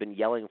fact that they've been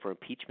yelling for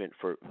impeachment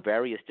for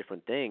various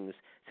different things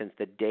since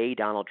the day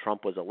Donald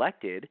Trump was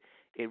elected,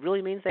 it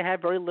really means they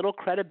have very little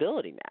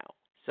credibility now.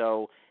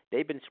 So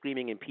they've been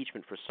screaming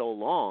impeachment for so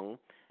long.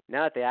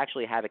 Now that they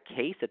actually have a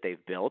case that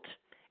they've built,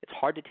 it's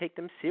hard to take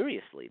them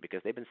seriously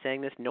because they've been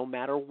saying this no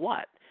matter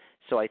what.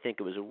 So I think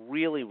it was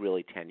really,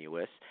 really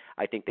tenuous.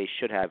 I think they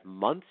should have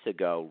months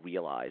ago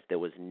realized there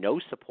was no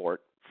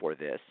support for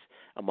this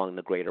among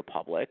the greater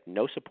public,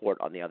 no support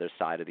on the other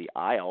side of the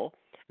aisle,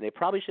 and they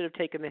probably should have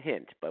taken the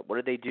hint. But what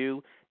did they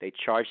do? They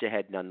charged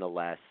ahead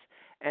nonetheless.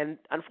 And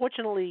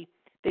unfortunately,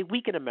 they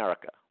weaken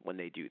America, when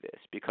they do this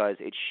because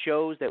it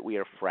shows that we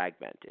are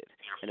fragmented.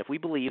 And if we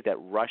believe that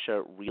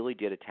Russia really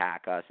did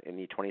attack us in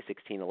the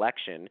 2016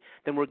 election,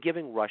 then we're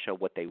giving Russia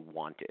what they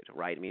wanted,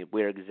 right? I mean,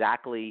 we're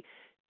exactly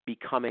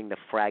becoming the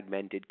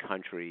fragmented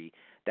country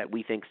that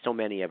we think so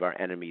many of our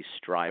enemies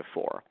strive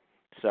for.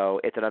 So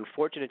it's an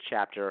unfortunate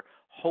chapter,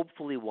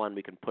 hopefully one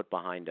we can put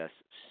behind us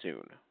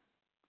soon.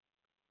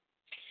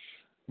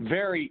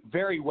 Very,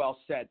 very well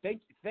said. Thank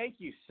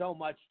you so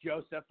much,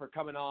 Joseph, for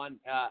coming on.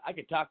 I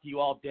could talk to you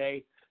all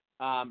day.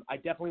 I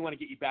definitely want to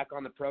get you back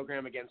on the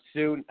program again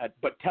soon.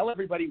 But tell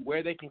everybody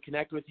where they can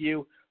connect with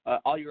you,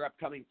 all your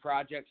upcoming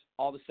projects,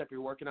 all the stuff you're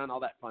working on, all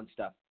that fun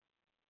stuff.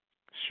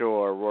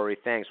 Sure, Rory,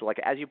 thanks. Well,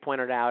 as you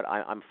pointed out,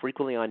 I'm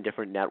frequently on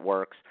different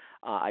networks.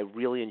 I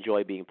really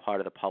enjoy being part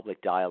of the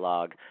public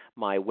dialogue.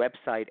 My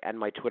website and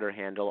my Twitter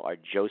handle are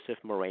Joseph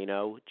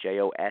Moreno,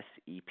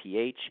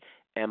 JosephMoreno.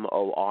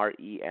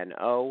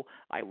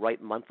 I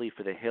write monthly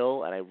for The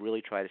Hill, and I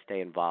really try to stay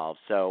involved.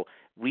 So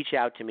reach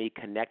out to me,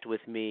 connect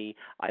with me.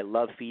 I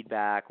love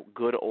feedback,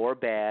 good or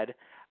bad,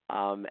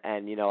 and,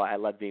 I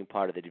love being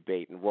part of the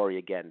debate. And Rory,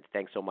 again,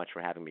 thanks so much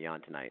for having me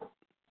on tonight.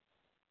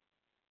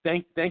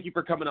 Thank you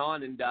for coming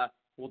on, and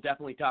we'll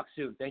definitely talk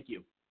soon. Thank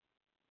you.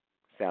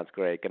 Sounds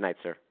great. Good night,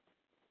 sir.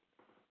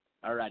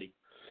 All righty.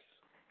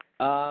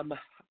 I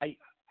think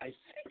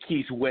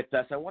he's with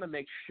us. I want to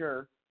make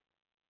sure.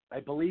 I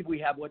believe we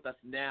have with us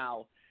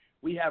now.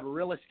 We have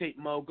real estate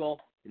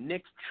mogul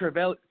Nick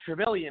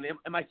Trevelyan.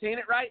 Am I saying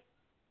it right?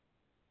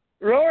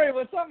 Rory,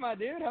 what's up, my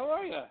dude? How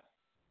are you?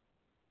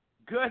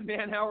 Good,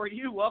 man. How are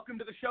you? Welcome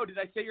to the show. Did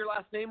I say your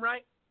last name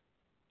right?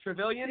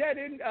 Trevelyan? Yeah,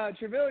 dude,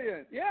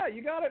 Trevelyan. Yeah,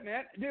 you got it,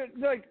 man. Dude,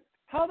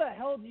 how the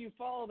hell do you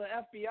follow the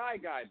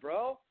FBI guy,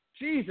 bro?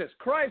 Jesus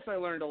Christ, I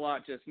learned a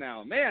lot just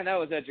now. Man, that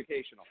was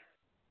educational.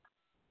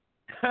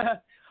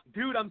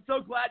 Dude, I'm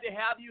so glad to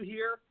have you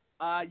here.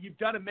 You've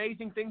done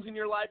amazing things in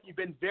your life. You've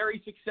been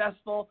very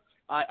successful.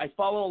 I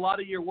follow a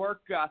lot of your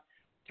work.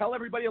 Tell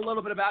everybody a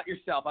little bit about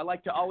yourself. I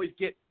like to always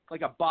get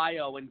like a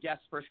bio when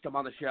guests first come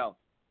on the show.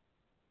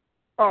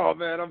 Oh,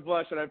 man, I'm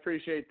blushing. I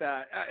appreciate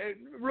that.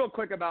 Real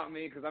quick about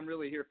me, because I'm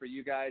really here for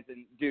you guys.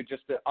 And, dude,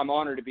 I'm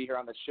honored to be here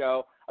on the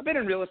show. I've been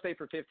in real estate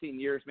for 15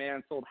 years,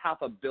 man. Sold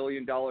 $500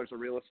 million of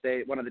real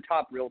estate, one of the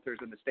top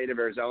realtors in the state of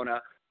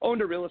Arizona.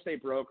 Owned a real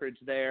estate brokerage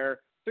there.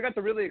 So I got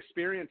to really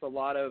experience a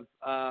lot of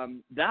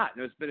that.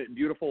 And it's been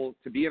beautiful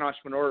to be an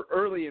entrepreneur.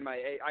 Early in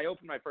I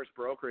opened my first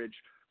brokerage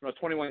when I was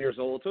 21 years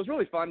old. So it was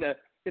really fun to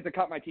get to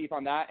cut my teeth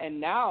on that. And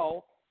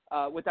now,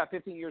 with that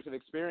 15 years of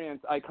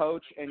experience, I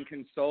coach and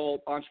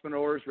consult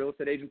entrepreneurs, real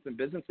estate agents, and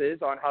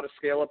businesses on how to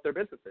scale up their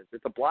businesses.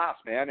 It's a blast,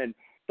 man. And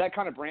that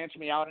kind of branched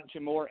me out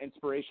into more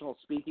inspirational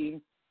speaking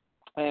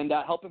and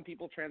helping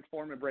people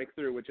transform and break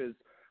through, which is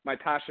my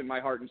passion,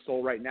 my heart and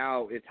soul right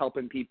now. Is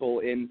helping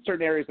people in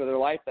certain areas of their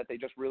life that they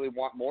just really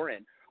want more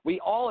in. We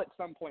all at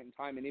some point in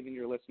time, and even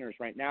your listeners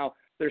right now,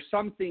 there's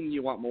something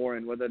you want more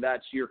in, whether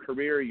that's your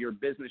career, your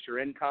business, your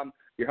income,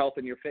 your health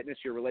and your fitness,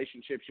 your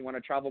relationships. You want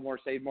to travel more,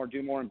 save more,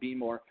 do more, and be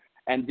more.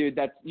 And, dude,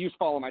 you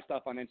follow my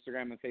stuff on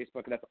Instagram and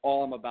Facebook. That's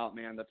all I'm about,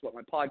 man. That's what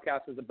my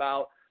podcast is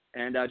about.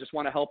 And I just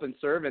want to help and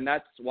serve. And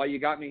that's why you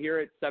got me here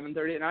at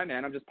 7:30 at night,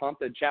 man. I'm just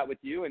pumped to chat with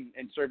you and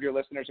serve your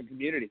listeners and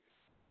community.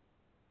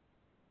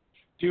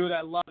 Dude,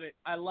 I love it.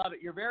 I love it.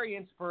 You're very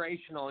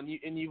inspirational, and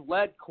you've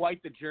led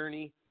quite the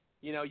journey.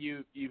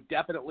 You've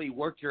definitely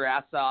worked your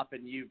ass off,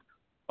 and you've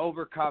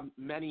overcome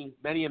many,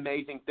 many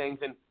amazing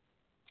things. And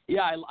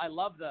yeah, I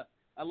love the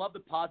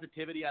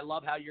positivity. I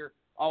love how you're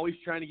always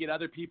trying to get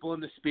other people in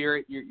the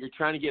spirit. You're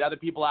trying to get other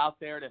people out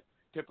there to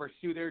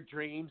pursue their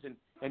dreams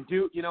and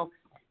do, you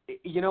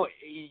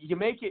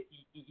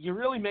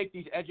really make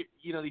these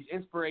these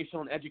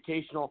inspirational and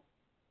educational,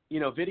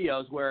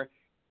 videos where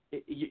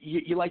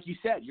you like you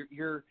said,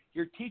 you're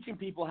teaching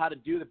people how to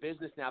do the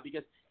business now,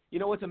 because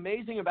what's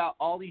amazing about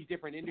all these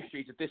different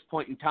industries at this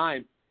point in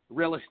time,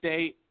 real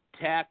estate,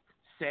 tech,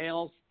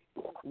 sales,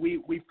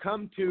 we've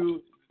come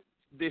to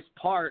this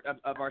part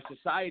of our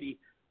society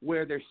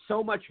where there's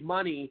so much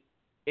money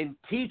in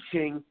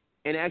teaching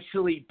and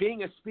actually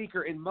being a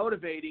speaker and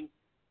motivating.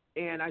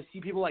 And I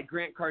see people like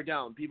Grant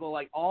Cardone, people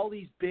like all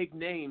these big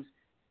names,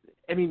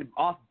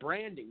 off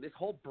branding. This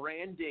whole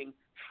branding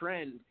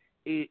trend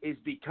is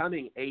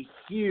becoming a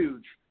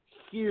huge,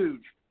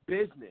 huge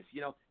business.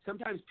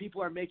 Sometimes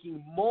people are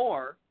making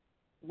more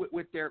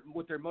with their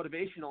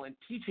motivational and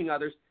teaching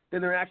others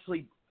than they're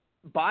actually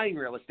buying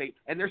real estate,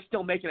 and they're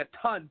still making a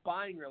ton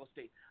buying real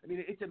estate.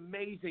 It's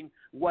amazing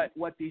what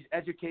these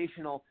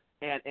educational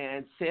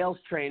and sales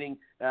training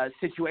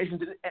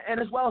situations, and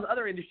as well as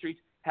other industries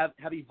have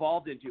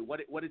evolved into, what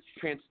it's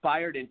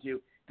transpired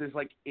into.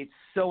 It's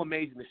so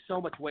amazing. There's so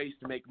much ways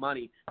to make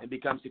money and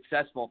become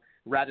successful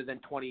rather than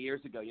 20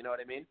 years ago. You know what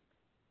I mean?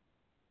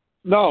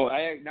 No,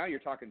 now you're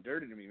talking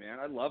dirty to me, man.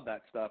 I love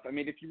that stuff.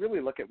 If you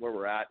really look at where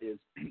we're at, is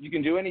you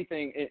can do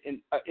anything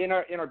in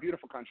our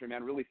beautiful country,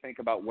 man. Really think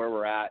about where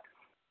we're at.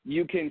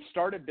 You can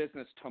start a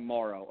business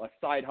tomorrow, a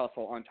side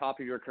hustle on top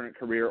of your current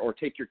career, or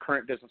take your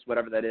current business,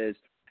 whatever that is,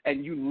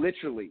 and you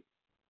literally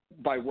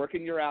by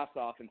working your ass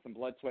off in some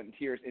blood, sweat, and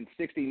tears, in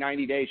 60,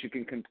 90 days, you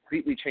can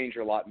completely change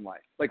your lot in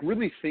life. Like,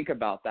 really think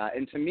about that.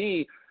 And to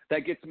me,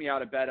 that gets me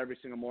out of bed every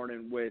single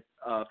morning with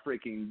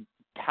freaking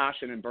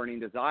passion and burning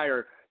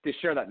desire to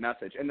share that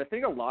message. And the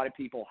thing a lot of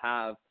people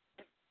have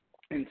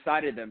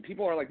inside of them,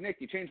 people are like, Nick,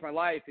 you changed my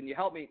life and you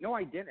helped me. No,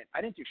 I didn't.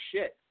 I didn't do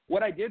shit.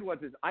 What I did was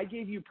I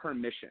gave you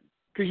permission,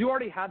 because you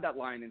already had that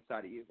lion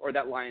inside of you, or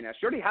that lioness.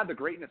 You already had the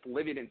greatness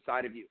living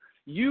inside of you.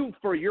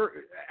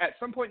 At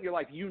some point in your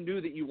life, you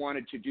knew that you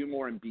wanted to do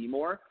more and be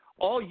more.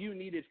 All you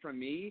needed from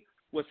me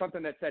was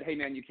something that said, hey,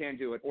 man, you can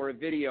do it, or a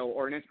video,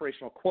 or an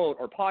inspirational quote,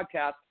 or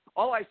podcast.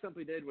 All I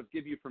simply did was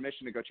give you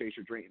permission to go chase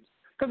your dreams.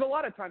 Because a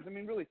lot of times, I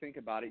mean, really think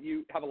about it.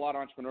 You have a lot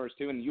of entrepreneurs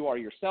too, and you are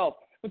yourself.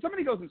 When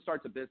somebody goes and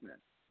starts a business,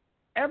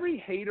 every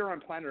hater on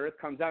planet Earth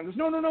comes out and goes,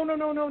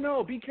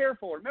 no, be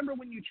careful. Remember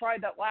when you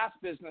tried that last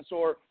business,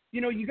 or,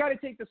 you got to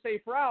take the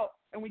safe route.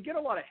 And we get a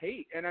lot of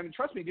hate. And I mean,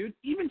 trust me, dude,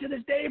 even to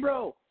this day,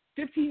 bro,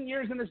 15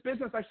 years in this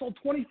business, I sold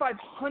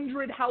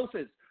 2,500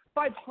 houses,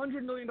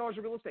 $500 million of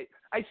real estate.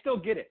 I still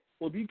get it.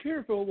 Well, be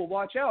careful. Well,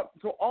 watch out.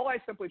 So all I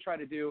simply try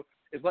to do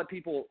is let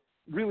people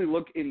really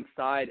look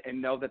inside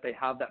and know that they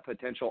have that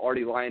potential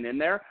already lying in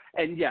there.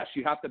 And yes,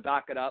 you have to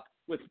back it up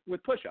with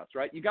push-ups,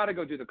 right? You got to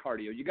go do the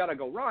cardio. You got to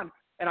go run.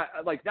 And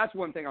that's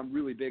one thing I'm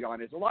really big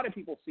on, is a lot of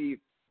people see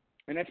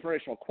an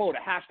inspirational quote, a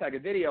hashtag, a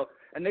video,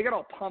 and they get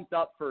all pumped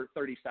up for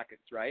 30 seconds,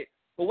 right?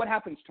 But what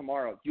happens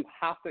tomorrow? You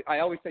have to, I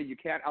always say, you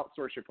can't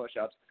outsource your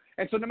push-ups.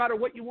 And so no matter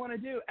what you want to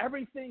do,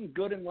 everything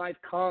good in life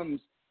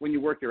comes when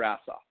you work your ass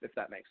off, if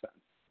that makes sense.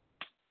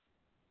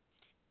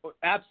 Well,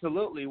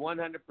 absolutely,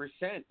 100%.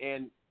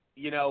 And,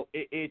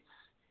 it's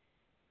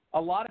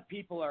a lot of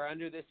people are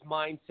under this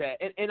mindset.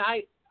 And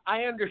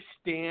I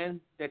understand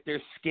that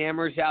there's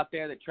scammers out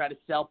there that try to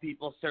sell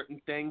people certain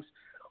things.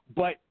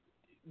 But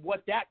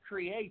what that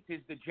creates is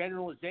the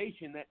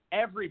generalization that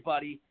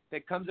everybody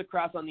that comes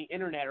across on the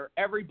internet, or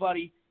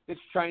everybody that's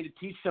trying to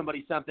teach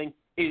somebody something,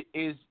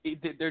 is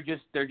they're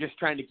just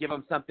trying to give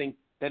them something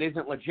that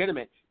isn't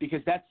legitimate,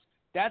 because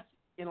that's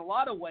in a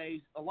lot of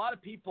ways, a lot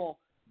of people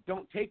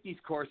don't take these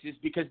courses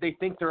because they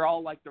think they're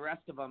all like the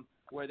rest of them,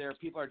 where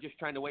people are just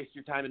trying to waste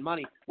your time and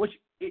money, which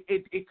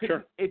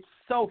it's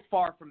so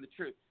far from the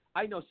truth.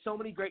 I know so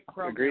many great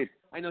programs. Agreed.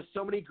 I know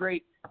so many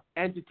great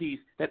entities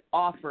that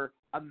offer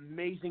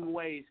amazing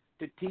ways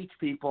to teach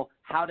people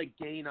how to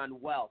gain on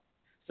wealth.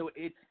 So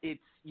it's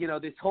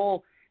this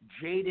whole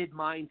jaded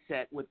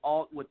mindset with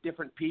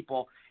different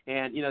people,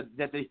 and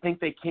that they think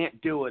they can't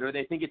do it, or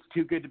they think it's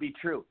too good to be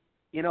true.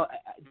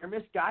 They're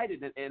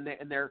misguided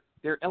and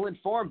they're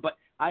ill-informed. But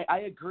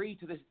I agree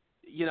to this,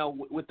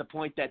 with the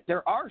point that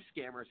there are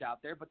scammers out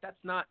there, but that's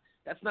not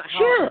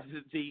how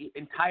the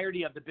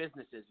entirety of the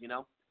business is.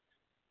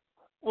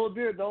 Well,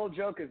 dude, the whole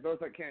joke is those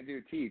that can't do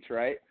teach,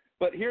 right?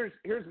 But here's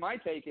my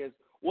take is,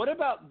 what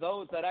about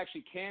those that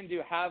actually can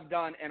do, have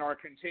done, and are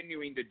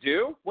continuing to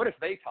do? What if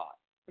they taught?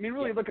 I mean,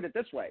 really look at it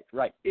this way.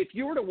 Right. If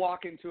you were to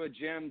walk into a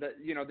gym that,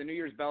 the New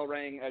Year's bell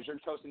rang as you're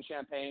toasting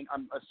champagne,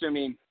 I'm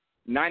assuming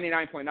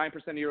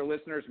 99.9% of your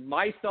listeners,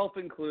 myself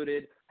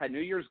included, had New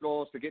Year's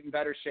goals to get in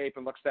better shape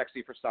and look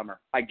sexy for summer.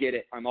 I get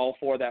it. I'm all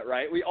for that,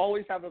 right? We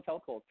always have those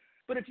health goals.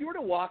 But if you were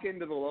to walk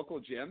into the local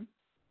gym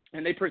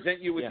and they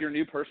present you with your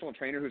new personal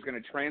trainer who's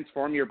going to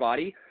transform your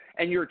body,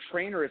 and your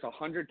trainer is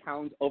 100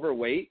 pounds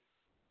overweight,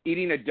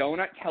 eating a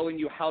donut, telling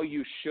you how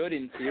you should,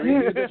 in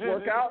theory, do this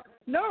workout?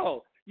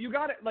 No. You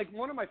got to, like,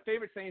 one of my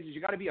favorite sayings is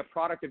you got to be a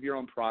product of your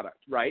own product,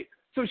 right?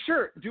 So,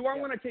 sure, do I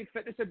want to take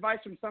fitness advice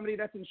from somebody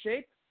that's in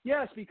shape?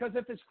 Yes, because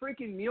if his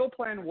freaking meal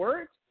plan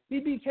worked,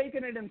 he'd be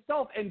taking it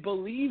himself and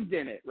believed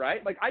in it,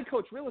 right? Like, I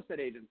coach real estate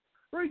agents.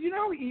 Bro, you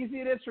know how easy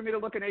it is for me to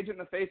look an agent in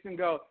the face and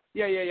go,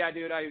 yeah,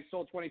 dude, I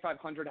sold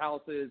 2,500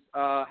 houses,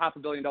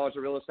 $500 million of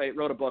real estate,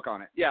 wrote a book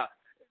on it. Yeah,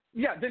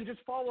 then just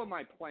follow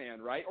my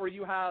plan, right? Or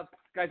you have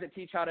guys that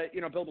teach how to,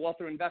 build wealth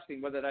through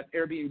investing, whether that's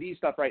Airbnb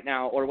stuff right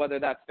now, or whether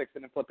that's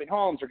fixing and flipping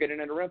homes, or getting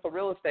into rental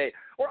real estate,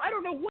 or I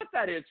don't know what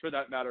that is for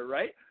that matter,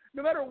 right?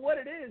 No matter what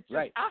it is,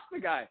 just ask the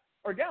guy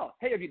or gal,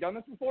 hey, have you done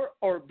this before?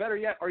 Or better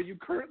yet, are you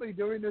currently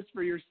doing this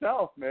for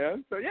yourself,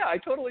 man? So, yeah, I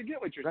totally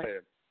get what you're saying.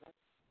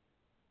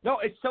 No,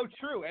 it's so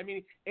true. I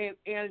mean,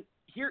 and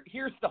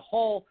here's the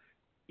whole,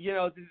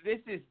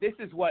 this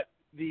is what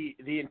the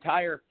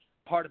entire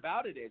part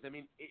about it is. I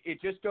mean,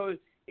 it just goes,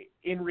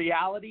 in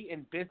reality,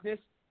 in business,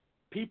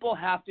 people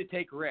have to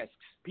take risks.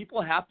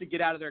 People have to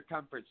get out of their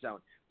comfort zone.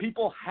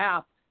 People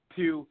have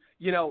to,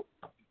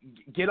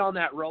 get on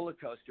that roller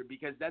coaster,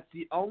 because that's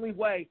the only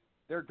way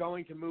they're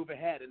going to move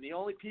ahead. And the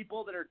only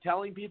people that are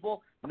telling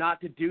people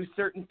not to do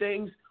certain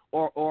things,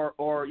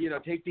 or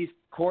take these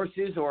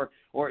courses, or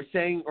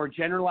saying, or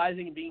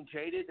generalizing and being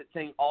jaded, that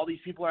saying all these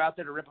people are out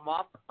there to rip them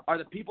off, are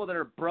the people that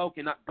are broke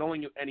and not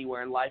going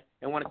anywhere in life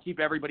and want to keep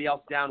everybody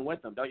else down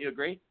with them. Don't you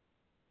agree?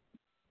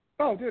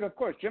 Oh, dude, of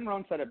course. Jim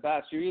Rohn said it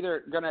best.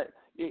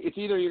 It's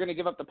either you're gonna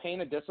give up the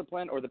pain of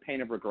discipline or the pain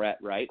of regret,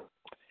 right?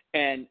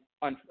 And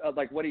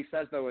like what he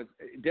says though is,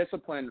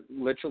 discipline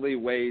literally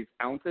weighs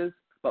ounces,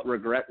 but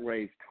regret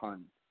weighs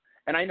tons.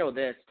 And I know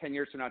this: 10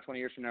 years from now, 20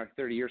 years from now,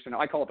 30 years from now,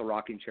 I call it the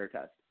rocking chair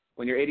test.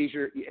 When you're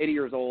 80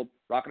 years old,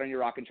 rocking on your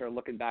rocking chair,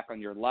 looking back on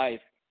your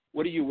life,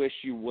 what do you wish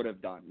you would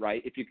have done,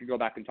 right? If you could go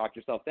back and talk to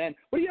yourself then,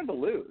 what do you have to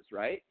lose,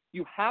 right?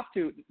 You have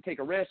to take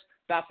a risk,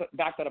 back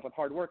that up with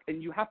hard work,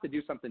 and you have to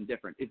do something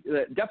different.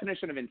 The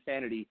definition of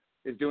insanity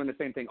is doing the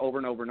same thing over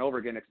and over and over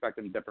again,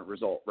 expecting a different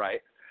result, right?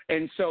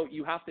 And so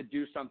you have to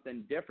do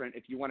something different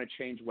if you want to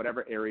change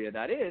whatever area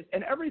that is,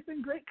 and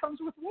everything great comes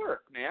with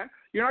work, man.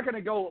 You're not going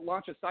to go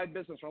launch a side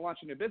business or launch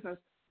a new business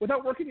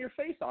without working your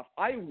face off.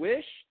 I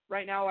wish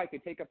right now I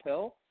could take a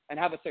pill and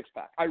have a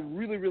six-pack. I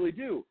really, really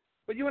do.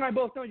 But you and I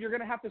both know you're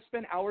going to have to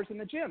spend hours in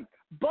the gym.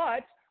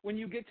 But when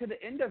you get to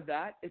the end of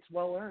that, it's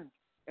well-earned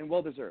and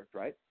well-deserved,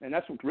 right? And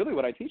that's really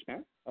what I teach,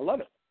 man. I love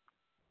it.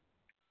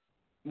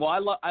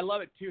 Well, I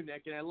love it too,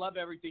 Nick, and I love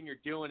everything you're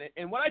doing.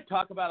 And what I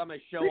talk about on my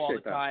show all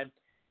the time,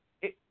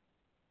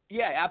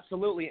 yeah,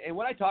 absolutely. And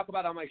what I talk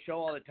about on my show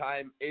all the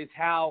time is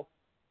how,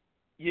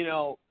 you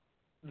know,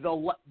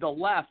 the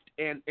left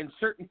and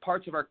certain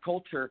parts of our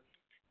culture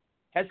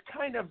has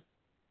kind of,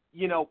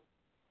 you know,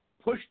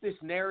 pushed this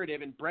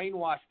narrative and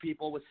brainwashed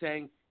people with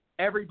saying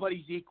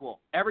everybody's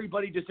equal,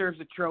 everybody deserves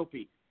a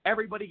trophy,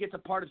 everybody gets a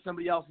part of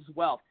somebody else's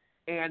wealth,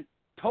 and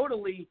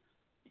totally,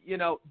 you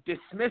know,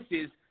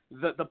 dismisses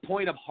the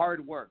point of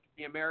hard work,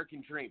 the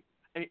American dream,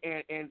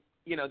 and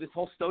you know, this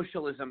whole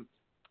socialism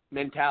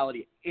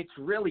mentality. It's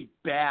really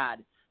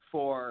bad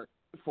for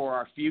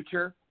our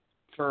future,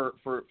 for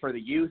the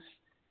youth,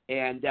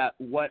 and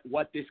what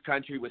this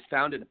country was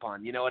founded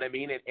upon. You know what I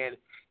mean? And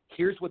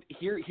here's what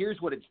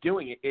it's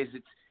doing is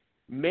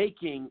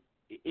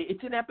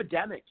it's an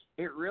epidemic.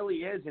 It really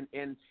is,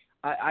 and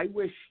I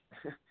wish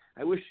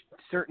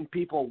certain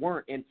people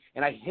weren't,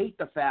 and I hate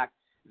the fact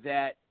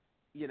that,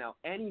 you know,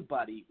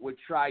 anybody would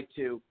try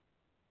to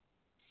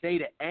say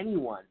to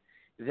anyone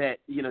that,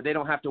 you know, they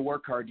don't have to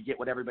work hard to get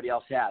what everybody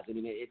else has. I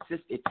mean,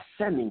 it's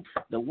sending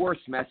the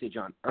worst message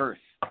on earth.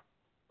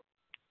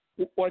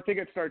 Well, I think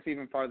it starts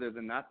even farther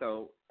than that,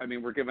 though. I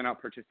mean, we're giving out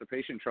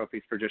participation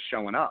trophies for just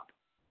showing up.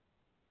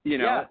 You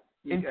know,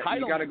 yeah.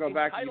 You got to go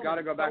back. You got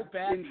to go back. So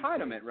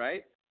Entitlement,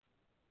 right?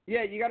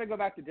 Yeah, you got to go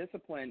back to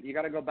discipline. You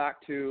got to go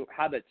back to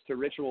habits, to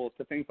rituals,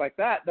 to things like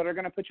that are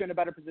going to put you in a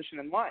better position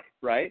in life,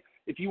 right?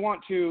 If you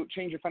want to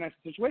change your financial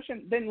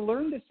situation, then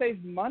learn to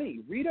save money.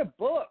 Read a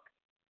book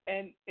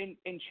and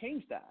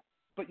change that.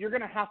 But you're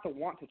going to have to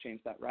want to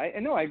change that, right?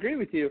 And no, I agree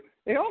with you.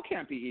 They all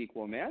can't be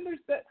equal, man. There's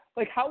that.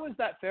 Like, how is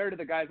that fair to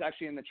the guys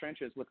actually in the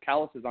trenches with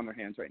calluses on their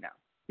hands right now?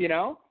 You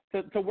know,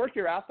 to work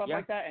your ass off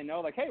like that and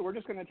know, like, hey, we're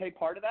just going to take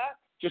part of that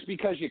just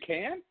because you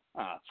can?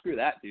 Screw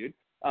that, dude.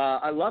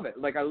 I love it.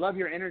 Like, I love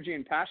your energy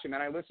and passion,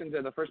 man. I listened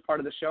to the first part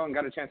of the show and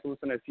got a chance to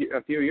listen to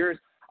a few years.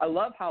 I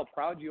love how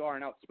proud you are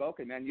and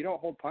outspoken, man. You don't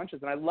hold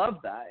punches, and I love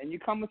that. And you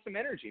come with some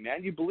energy,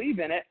 man. You believe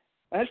in it.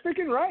 And that's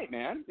freaking right,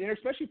 man. You know,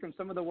 especially from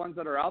some of the ones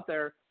that are out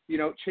there, you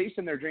know,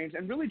 chasing their dreams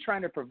and really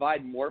trying to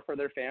provide more for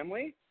their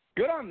family.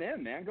 Good on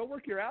them, man. Go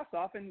work your ass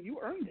off, and you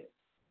earned it.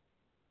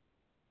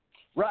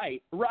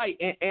 Right.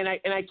 And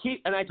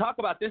I talk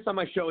about this on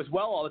my show as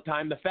well all the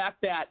time. The fact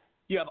that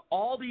you have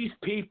all these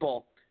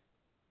people,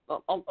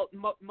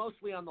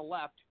 mostly on the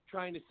left,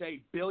 trying to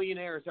say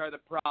billionaires are the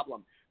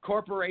problem,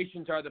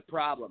 corporations are the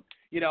problem.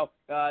 And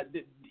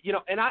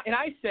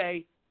I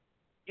say,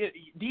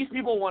 these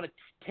people want to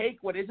take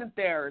what isn't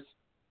theirs,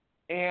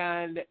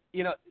 and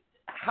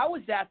how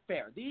is that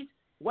fair?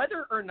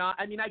 Whether or not,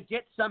 I mean, I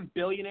get some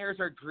billionaires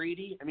are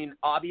greedy. I mean,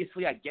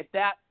 obviously, I get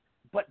that,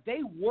 but they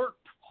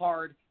worked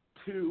hard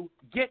to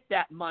get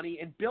that money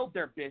and build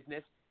their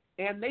business,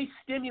 and they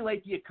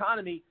stimulate the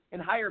economy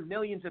and hire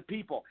millions of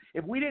people.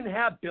 If we didn't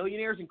have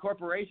billionaires and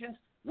corporations,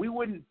 we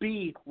wouldn't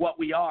be what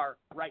we are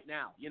right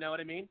now. You know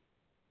what I mean?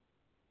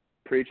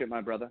 Preach it,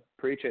 my brother.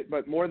 Preach it.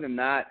 But more than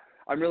that,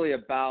 I'm really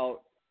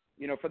about,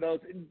 for those,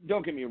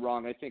 don't get me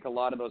wrong, I think a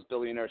lot of those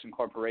billionaires and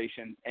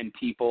corporations and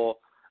people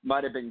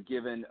might have been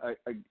given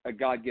a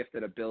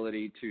God-gifted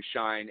ability to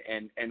shine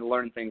and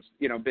learn things.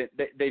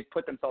 They've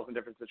put themselves in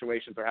different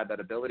situations or had that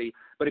ability.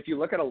 But if you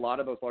look at a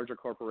lot of those larger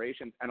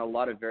corporations and a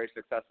lot of very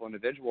successful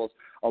individuals,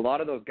 a lot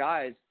of those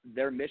guys,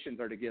 their missions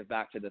are to give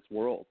back to this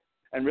world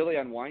and really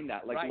unwind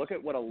that. Like, look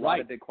at what a lot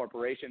of big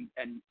corporations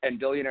and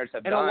billionaires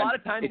have done. And a lot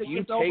of times it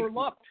gets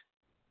overlooked.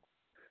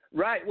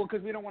 Right. Well,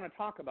 because we don't want to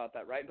talk about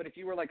that, right? But if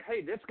you were like,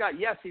 hey, this guy,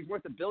 yes, he's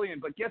worth $1 billion,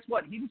 but guess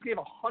what? He just gave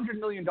 $100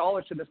 million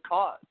to this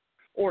cause.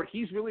 Or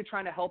he's really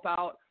trying to help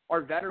out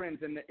our veterans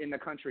in the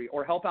country,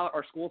 or help out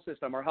our school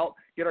system, or help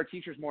get our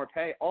teachers more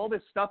pay. All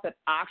this stuff that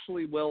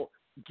actually will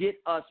get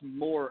us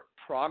more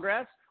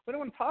progress. We don't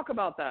want to talk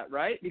about that,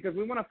 right? Because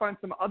we want to find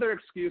some other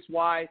excuse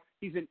why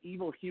he's an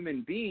evil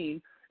human being.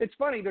 It's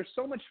funny. There's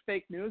so much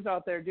fake news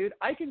out there, dude.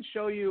 I can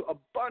show you a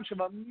bunch of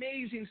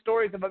amazing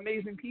stories of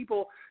amazing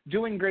people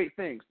doing great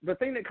things. The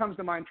thing that comes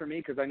to mind for me,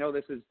 because I know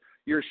this is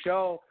your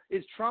show,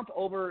 is Trump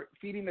over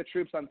feeding the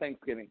troops on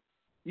Thanksgiving.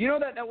 You know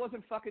that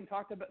wasn't fucking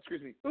talked about.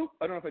 Excuse me. Ooh,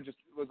 I don't know if I just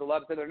was allowed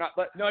to say that or not.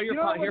 But no, you're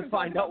fine. You're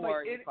fine. Don't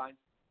worry. You're fine.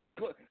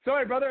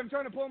 Sorry, brother. I'm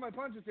trying to pull my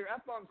punches here.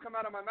 F-bombs come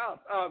out of my mouth.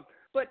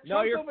 But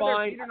no, you're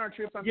fine. Feeding our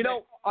troops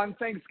on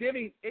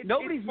Thanksgiving.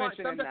 Nobody's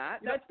mentioning that.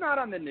 That's not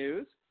on the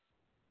news.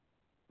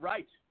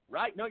 Right.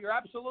 Right. No, you're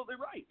absolutely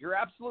right. You're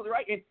absolutely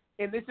right.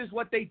 And this is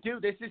what they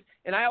do.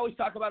 And I always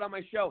talk about on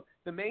my show,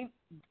 the main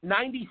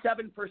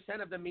 97%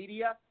 of the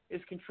media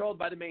is controlled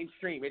by the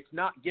mainstream. It's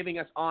not giving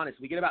us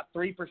honest. We get about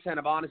 3%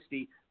 of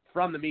honesty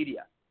from the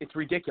media. It's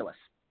ridiculous.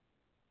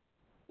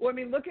 Well, I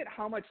mean, look at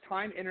how much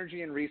time,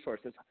 energy, and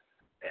resources.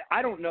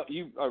 I don't know.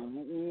 You are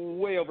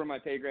way over my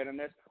pay grade on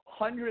this.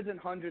 Hundreds and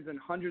hundreds and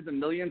hundreds of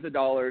millions of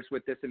dollars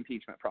with this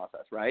impeachment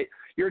process, right?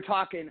 You're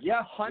talking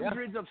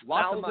hundreds of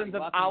thousands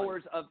of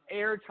hours of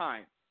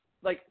airtime.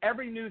 Like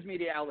every news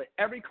media outlet,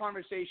 every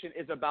conversation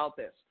is about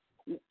this.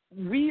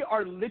 We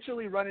are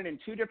literally running in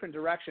two different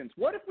directions.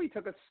 What if we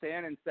took a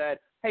stand and said,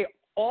 hey,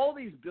 all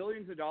these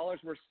billions of dollars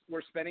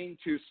we're spending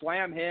to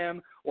slam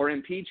him or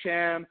impeach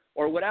him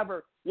or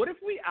whatever, what if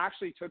we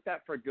actually took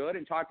that for good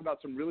and talked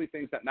about some really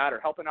things that matter,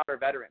 helping out our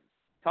veterans,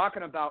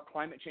 talking about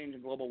climate change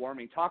and global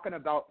warming, talking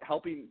about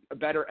helping a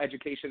better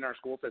education in our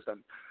school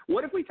system?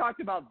 What if we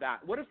talked about that?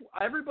 What if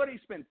everybody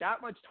spent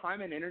that much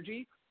time and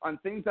energy on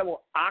things that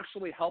will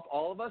actually help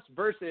all of us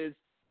versus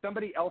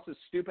somebody else's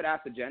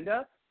stupid-ass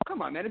agenda?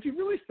 Come on, man. If you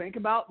really think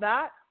about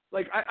that,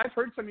 like I've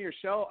heard some of your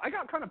show. I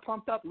got kind of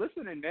pumped up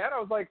listening, man. I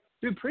was like,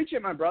 dude, preach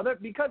it, my brother,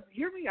 because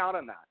hear me out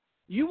on that.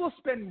 You will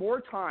spend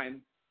more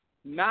time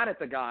mad at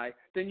the guy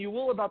than you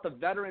will about the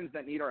veterans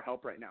that need our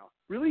help right now.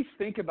 Really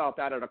think about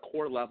that at a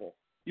core level.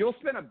 You'll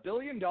spend $1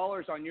 billion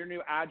on your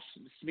new ad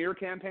smear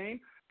campaign.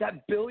 That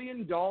 $1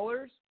 billion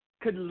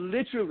could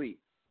literally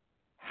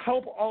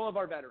help all of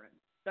our veterans.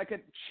 That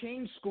could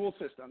change school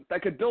systems.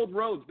 That could build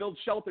roads, build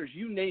shelters,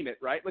 you name it,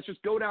 right? Let's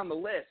just go down the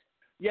list.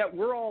 Yet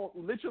we're all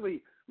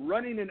literally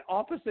running in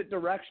opposite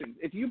directions.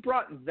 If you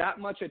brought that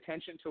much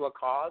attention to a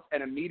cause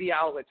and a media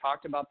outlet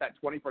talked about that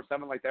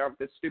 24/7 like they are with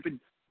this stupid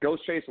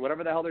ghost chase or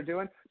whatever the hell they're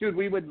doing, dude,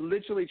 we would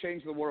literally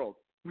change the world.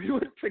 We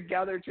would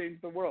together change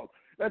the world.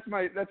 That's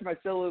my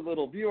silly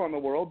little view on the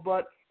world,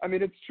 but I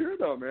mean it's true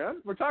though,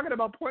 man. We're talking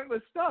about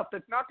pointless stuff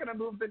that's not going to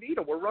move the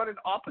needle. We're running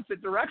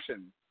opposite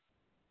directions.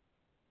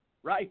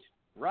 Right.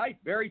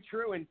 Very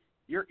true. And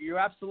you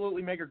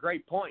absolutely make a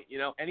great point. You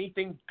know,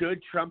 anything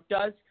good Trump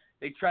does,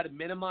 they try to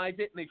minimize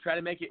it and they try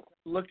to make it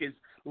look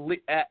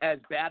as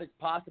bad as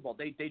possible.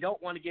 They don't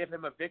want to give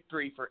him a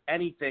victory for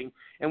anything.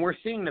 And we're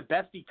seeing the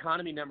best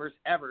economy numbers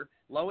ever: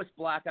 lowest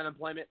black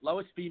unemployment,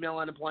 lowest female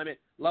unemployment,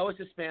 lowest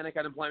Hispanic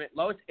unemployment,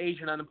 lowest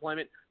Asian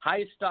unemployment,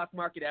 highest stock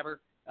market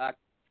ever,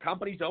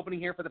 companies opening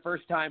here for the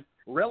first time,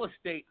 real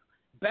estate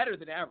better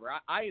than ever.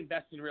 I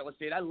invest in real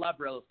estate. I love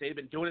real estate. I've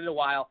been doing it a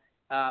while.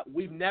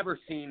 We've never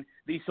seen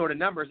these sort of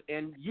numbers,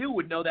 and you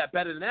would know that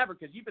better than ever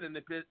because you've been in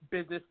the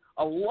business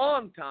a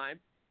long time,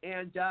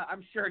 and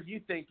I'm sure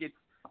you think it's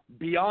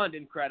beyond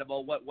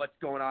incredible what's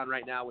going on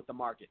right now with the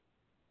market.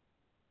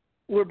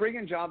 We're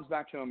bringing jobs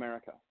back to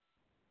America.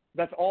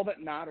 That's all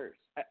that matters.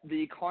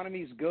 The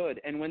economy's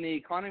good, and when the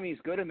economy's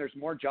good and there's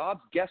more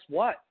jobs, guess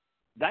what?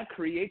 That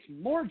creates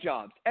more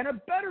jobs and a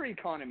better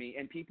economy,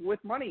 and people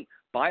with money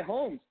buy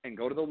homes and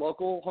go to the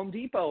local Home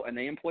Depot and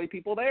they employ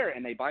people there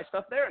and they buy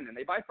stuff there and then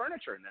they buy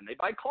furniture and then they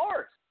buy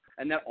cars,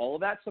 and that all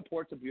of that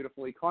supports a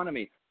beautiful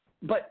economy.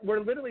 But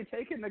we're literally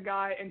taking the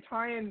guy and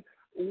tying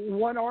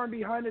one arm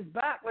behind his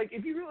back. Like,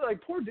 if you really,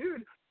 like, poor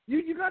dude,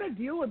 you got to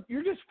deal with,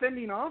 you're just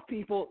fending off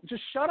people.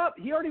 Just shut up.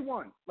 He already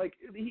won. Like,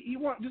 he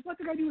won. Just let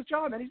the guy do his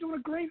job, man. He's doing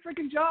a great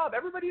freaking job.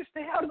 Everybody just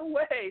stay out of the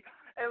way.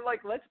 And,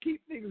 like, let's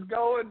keep things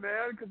going,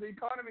 man, because the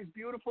economy's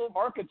beautiful.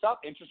 Market's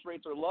up. Interest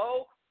rates are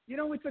low. You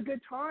know, it's a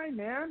good time,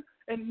 man.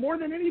 And more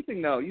than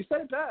anything, though, you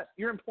said it best.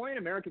 You're employing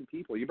American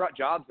people. You brought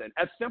jobs in.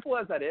 As simple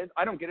as that is,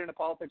 I don't get into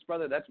politics,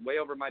 brother. That's way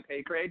over my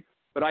pay grade.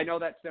 But I know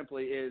that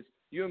simply is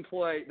you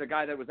employ the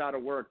guy that was out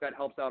of work. That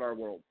helps out our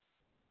world.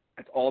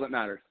 That's all that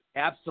matters.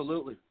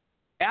 Absolutely.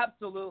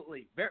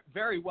 Very,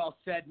 very well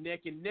said,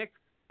 Nick. And Nick,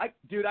 I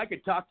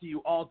could talk to you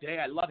all day.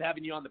 I love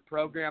having you on the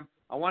program.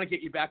 I want to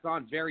get you back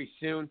on very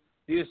soon.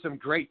 These are some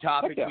great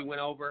topics we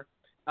went over.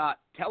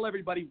 Tell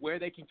everybody where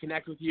they can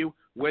connect with you,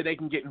 where they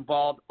can get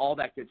involved, all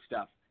that good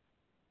stuff.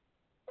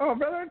 Oh,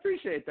 brother, I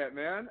appreciate that,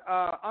 man.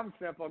 I'm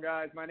simple,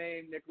 guys. My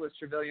name, Nicholas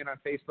Trevelyan, on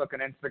Facebook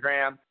and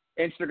Instagram.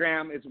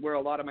 Instagram is where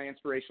a lot of my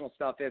inspirational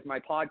stuff is. My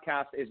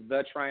podcast is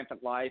The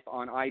Triumphant Life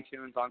on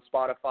iTunes, on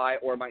Spotify,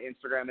 or my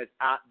Instagram is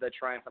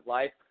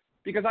 @TheTriumphantLife,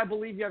 because I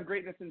believe you have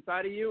greatness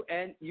inside of you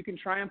and you can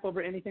triumph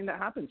over anything that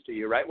happens to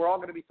you, right? We're all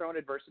going to be thrown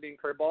adversity and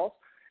curveballs,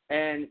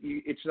 and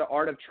it's the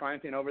art of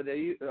triumphing over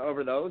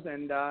those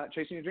and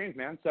chasing your dreams,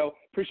 man. So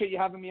appreciate you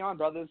having me on,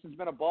 brother. This has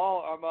been a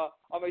ball.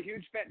 I'm a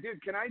huge fan.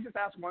 Dude, can I just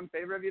ask one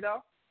favor of you,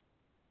 though?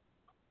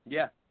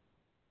 Yeah.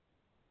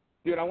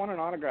 Dude, I want an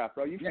autograph,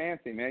 bro. You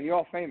fancy, man. You're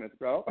all famous,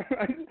 bro.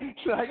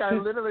 Like, I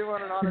literally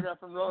want an autograph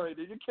from Rory.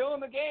 Dude, you're killing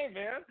the game,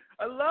 man.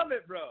 I love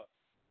it, bro.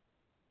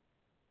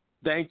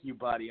 Thank you,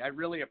 buddy. I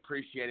really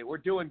appreciate it. We're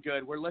doing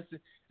good. We're listening.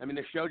 I mean,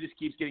 the show just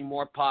keeps getting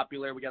more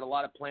popular. We got a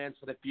lot of plans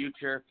for the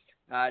future.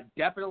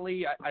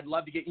 Definitely, I'd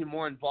love to get you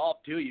more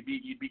involved, too. You'd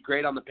be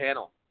great on the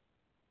panel.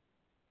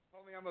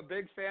 Homie, I'm a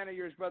big fan of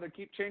yours, brother.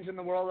 Keep changing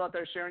the world out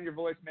there, sharing your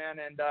voice, man.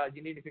 And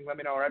you need anything, let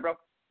me know. All right, bro?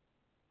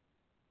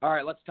 All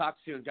right, let's talk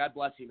soon. God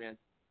bless you, man.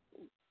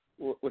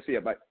 We'll see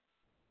you. Bye.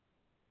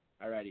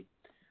 All righty.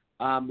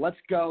 Let's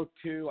go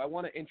to, I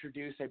want to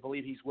introduce, I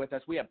believe he's with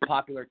us. We have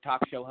popular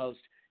talk show host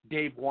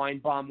Dave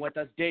Weinbaum with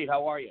us. Dave,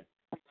 how are you?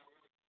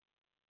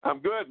 I'm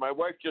good. My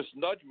wife just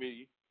nudged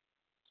me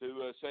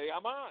to say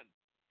I'm on.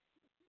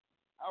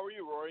 How are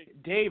you, Rory?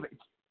 Dave,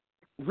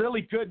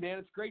 really good, man.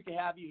 It's great to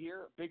have you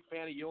here. Big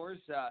fan of yours.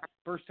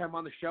 First time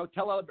on the show.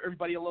 Tell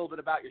everybody a little bit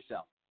about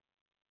yourself.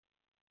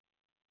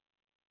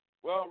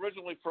 Well,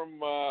 originally from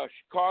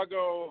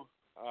Chicago.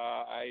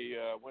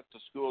 I went to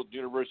school at the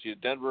University of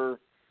Denver.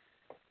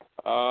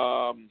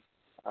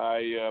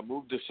 I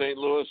moved to St.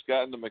 Louis,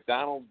 got in the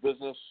McDonald's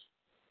business,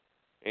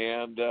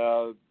 and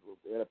at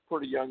a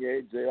pretty young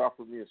age, they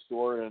offered me a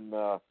store in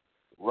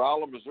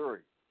Rolla,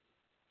 Missouri.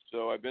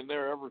 So I've been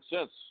there ever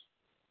since.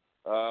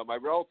 My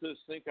relatives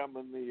think I'm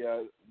in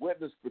the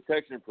witness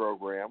protection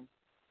program.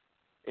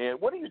 And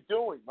what are you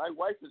doing? My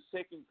wife is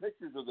taking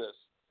pictures of this.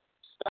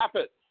 Stop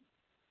it.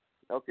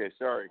 Okay,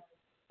 sorry.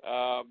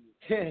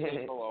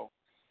 Say hello.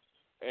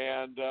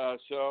 And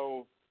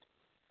so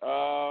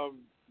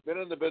been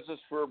in the business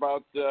for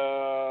about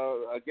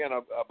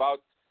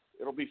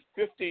it'll be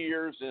 50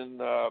 years in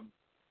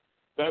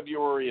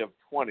February of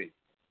 20.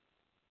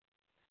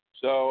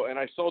 So, and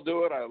I still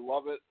do it. I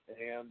love it.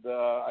 And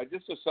I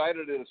just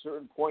decided at a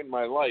certain point in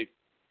my life,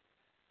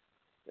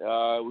 it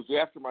was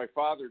after my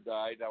father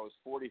died. I was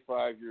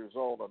 45 years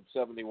old. I'm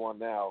 71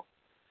 now.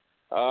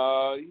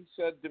 He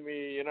said to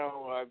me, you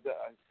know,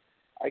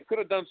 I could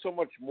have done so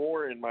much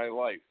more in my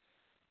life.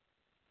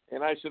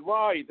 And I said,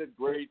 well, you did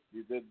great.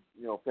 You did,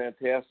 you know,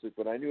 fantastic.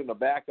 But I knew in the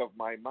back of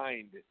my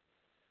mind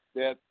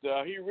that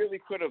he really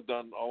could have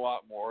done a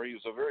lot more. He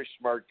was a very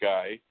smart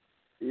guy,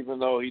 even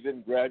though he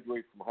didn't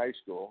graduate from high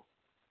school.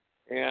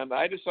 And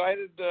I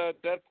decided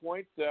at that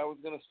point I was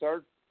going to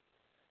start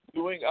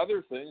doing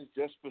other things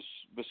just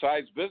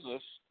besides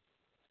business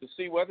to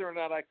see whether or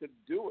not I could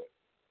do it.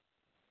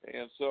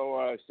 And so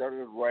I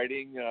started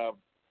writing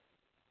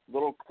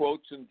little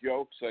quotes and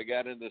jokes. I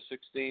got into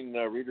 16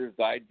 Reader's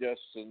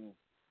Digests, and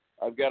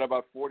I've got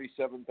about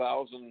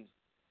 47,000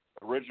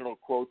 original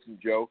quotes and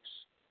jokes.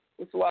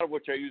 That's a lot of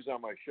which I use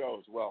on my show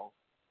as well.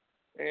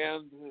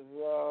 And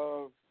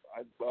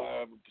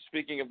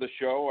speaking of the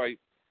show,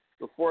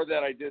 before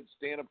that I did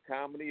stand-up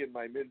comedy in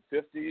my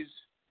mid-50s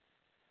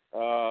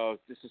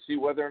just to see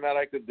whether or not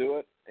I could do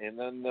it. And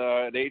then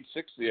at age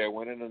 60, I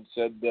went in and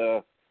said,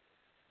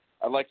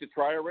 I'd like to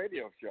try a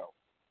radio show.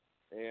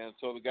 And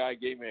so the guy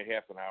gave me a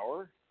half an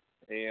hour,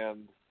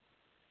 and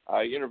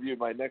I interviewed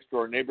my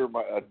next-door neighbor,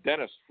 a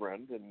dentist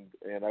friend,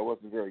 and I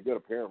wasn't very good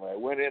apparently. I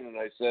went in and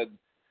I said,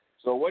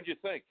 so what'd you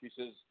think? He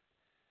says,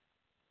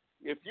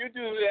 if you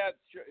do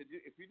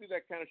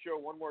that kind of show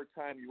one more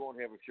time, you won't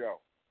have a show.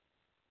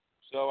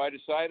 So I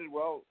decided,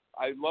 well,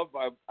 I've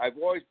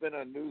always been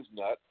a news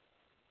nut.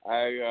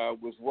 I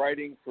was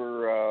writing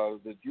for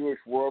the Jewish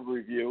World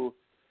Review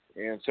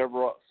and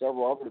several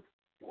other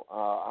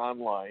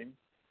online.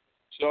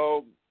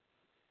 So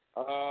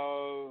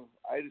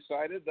I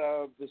decided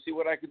to see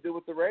what I could do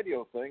with the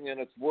radio thing, and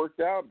it's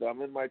worked out.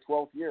 I'm in my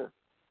 12th year.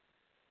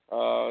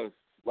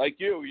 Like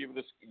you've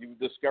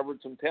discovered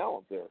some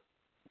talent there.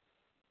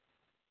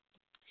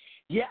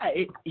 Yeah,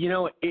 it's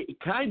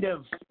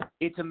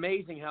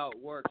amazing how it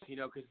works,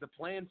 because the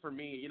plan for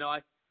me,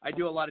 I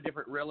do a lot of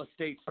different real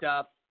estate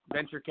stuff,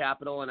 venture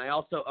capital, and I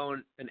also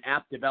own an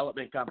app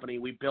development company.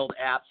 We build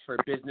apps for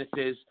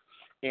businesses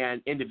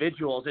and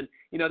individuals. And,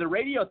 the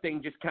radio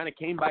thing just kind of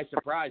came by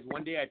surprise.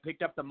 One day I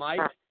picked up the mic,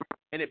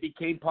 and it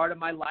became part of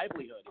my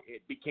livelihood.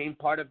 It became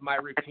part of my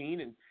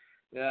routine, and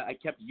I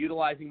kept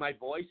utilizing my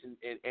voice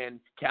and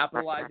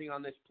capitalizing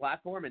on this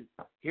platform. And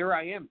here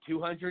I am,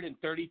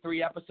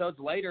 233 episodes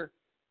later,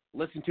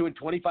 listened to in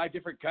 25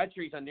 different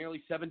countries on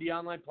nearly 70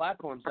 online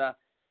platforms. I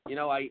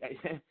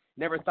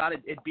never thought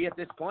it'd be at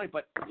this point,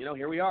 but,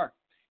 here we are.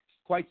 It's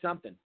quite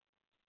something.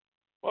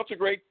 Well,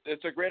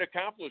 it's a great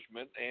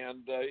accomplishment,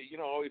 and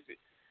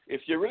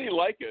if you really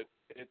like it,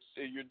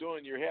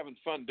 you're having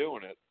fun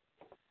doing it.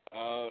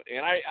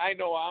 And I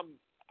know I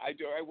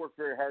work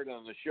very hard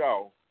on the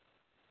show,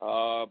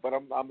 but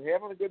I'm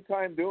having a good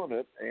time doing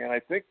it, and I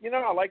think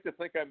I like to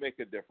think I make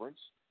a difference.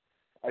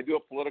 I do a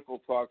political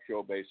talk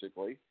show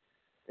basically,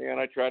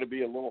 and I try to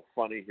be a little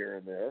funny here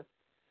and there,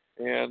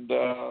 and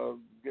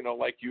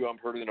like you, I'm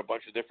heard in a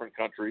bunch of different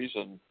countries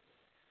and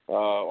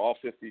all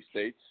 50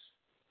 states.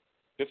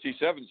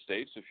 57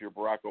 states if you're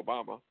Barack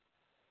Obama.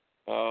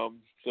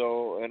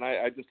 And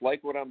I just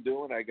like what I'm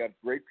doing. I got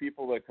great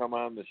people that come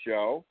on the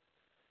show,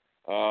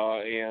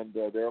 and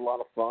they're a lot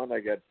of fun.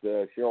 I got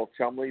Cheryl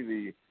Chumley,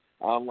 the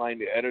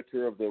online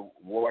editor of the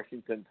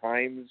Washington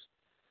Times.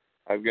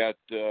 I've got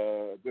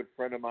a good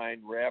friend of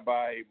mine,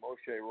 Rabbi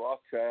Moshe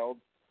Rothschild.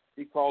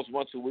 He calls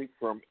once a week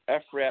from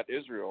Efrat,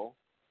 Israel,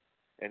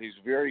 and he's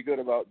very good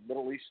about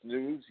Middle East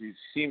news. He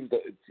seems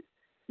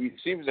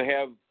to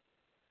have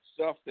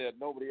stuff that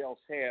nobody else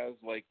has,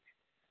 like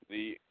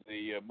the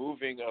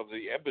moving of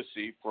the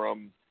embassy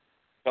from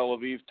Tel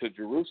Aviv to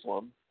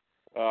Jerusalem.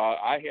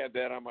 I had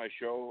that on my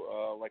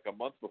show like a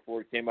month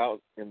before it came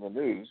out in the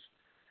news.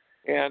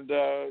 And,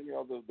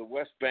 the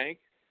West Bank,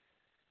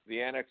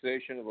 the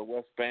annexation of the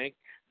West Bank,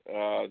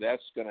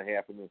 That's going to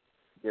happen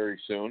very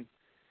soon.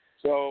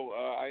 So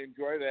I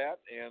enjoy that,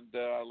 and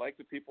I like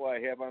the people I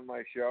have on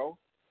my show.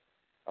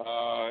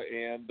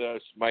 And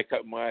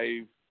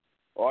my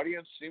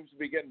audience seems to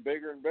be getting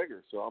bigger and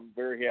bigger, so I'm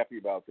very happy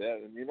about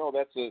that. And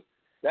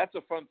that's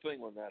a fun thing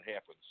when that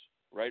happens,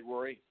 right,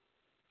 Rory?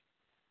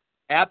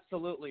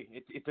 Absolutely,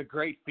 it's a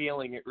great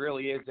feeling. It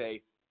really is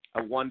a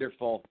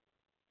wonderful,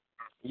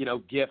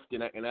 gift,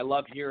 and I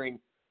love hearing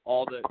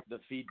all the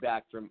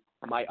feedback from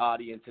my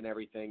audience and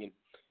everything. And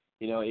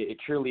it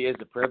truly is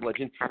a privilege.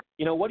 And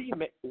what do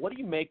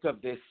you make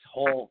of this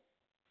whole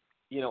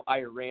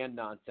Iran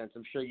nonsense?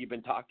 I'm sure you've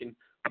been talking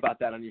about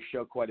that on your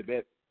show quite a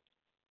bit.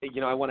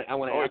 I want to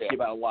ask you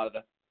about a lot of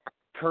the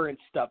current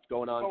stuff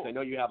going on, because I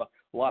know you have a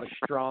lot of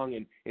strong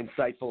and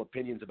insightful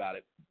opinions about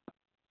it.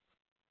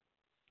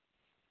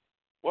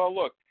 Well,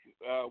 look,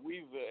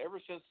 we've ever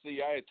since the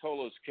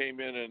Ayatollahs came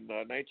in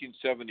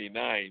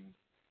 1979,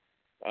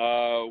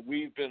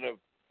 we've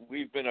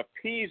been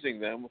appeasing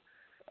them.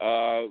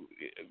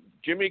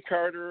 Jimmy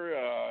Carter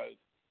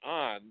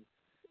on,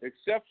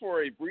 except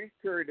for a brief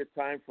period of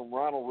time from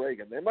Ronald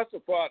Reagan. They must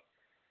have thought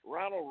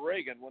Ronald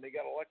Reagan, when he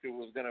got elected,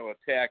 was going to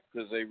attack,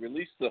 because they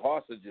released the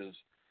hostages.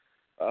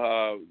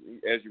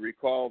 As you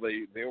recall,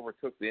 they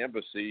overtook the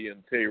embassy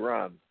in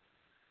Tehran.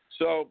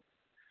 So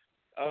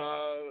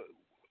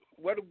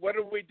what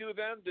did we do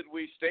then? Did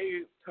we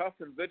stay tough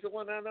and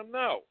vigilant on them?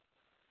 No.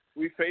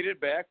 We faded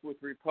back with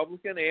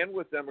Republican and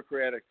with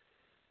Democratic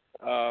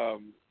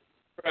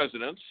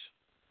presidents,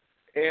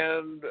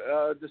 and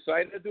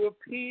decided to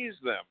appease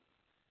them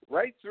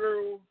right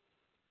through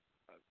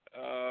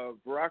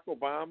Barack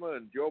Obama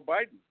and Joe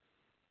Biden.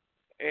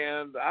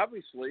 And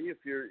obviously, if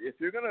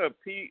you're going to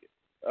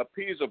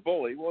appease a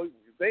bully, well,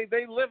 they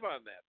live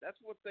on that. That's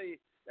who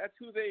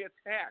they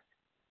attack,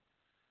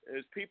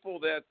 is people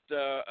that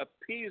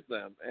appease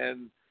them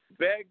and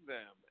beg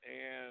them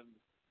and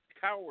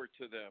cower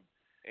to them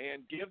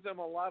and give them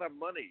a lot of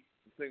money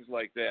and things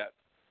like that.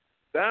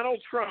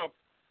 Donald Trump,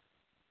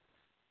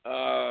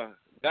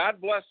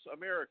 God bless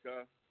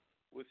America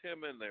with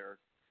him in there,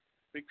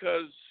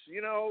 because,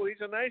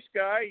 he's a nice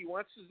guy. He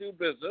wants to do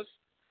business.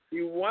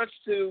 He wants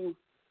to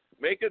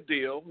make a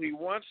deal. He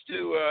wants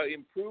to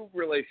improve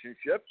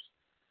relationships.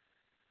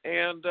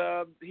 And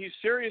he's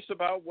serious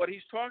about what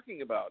he's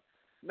talking about.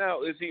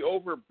 Now, is he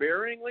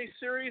overbearingly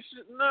serious?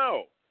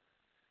 No.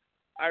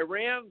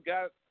 Iran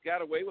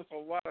got away with a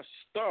lot of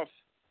stuff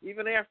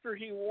even after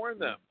he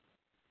warned them.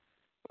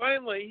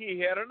 Finally, he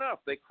had enough.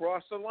 They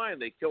crossed the line.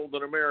 They killed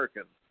an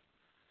American.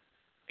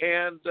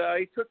 And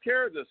he took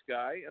care of this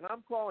guy, and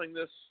I'm calling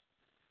this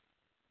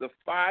the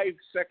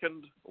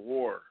 5-second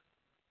war.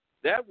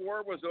 That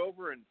war was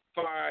over in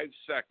 5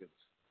 seconds.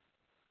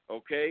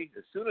 Okay?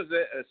 As soon as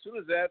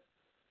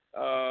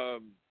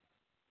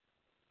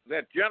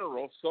that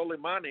general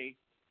Soleimani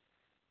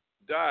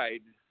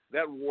died,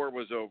 that war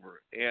was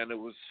over, and it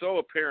was so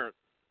apparent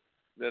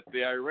that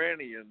the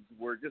Iranians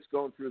were just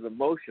going through the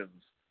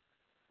motions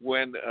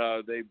when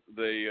they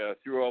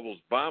threw all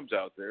those bombs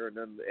out there, and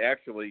then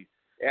actually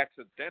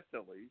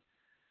accidentally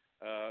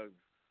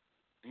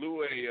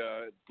blew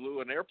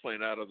an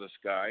airplane out of the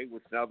sky,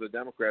 which now the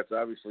Democrats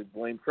obviously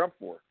blame Trump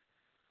for.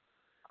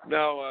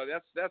 Now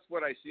that's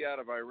what I see out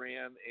of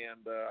Iran,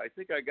 and I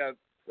think I got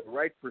the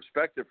right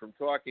perspective from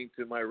talking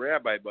to my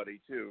rabbi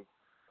buddy too.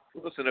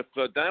 Listen,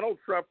 if Donald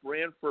Trump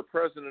ran for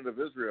president of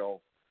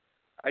Israel,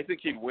 I think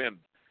he'd win.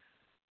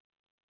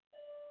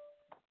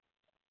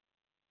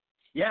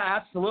 Yeah,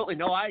 absolutely.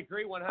 No, I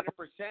agree 100%.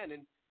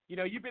 And,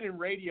 you've been in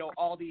radio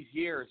all these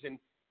years, and,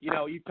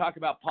 you talk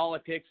about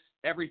politics,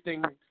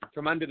 everything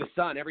from under the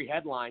sun, every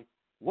headline.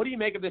 What do you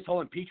make of this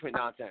whole impeachment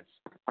nonsense?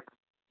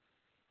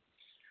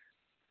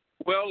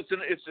 Well,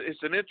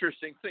 it's an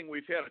interesting thing.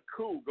 We've had a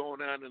coup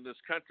going on in this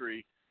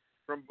country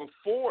from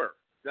before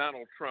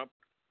Donald Trump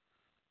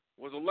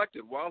was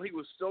elected, while he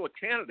was still a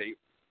candidate,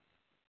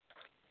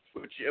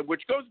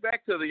 which goes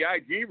back to the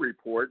IG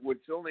report, which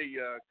only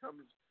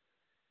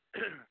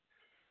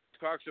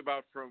talks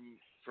about from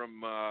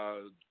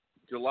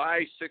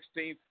July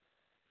 16th,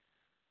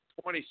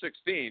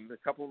 2016, a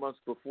couple of months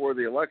before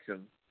the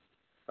election,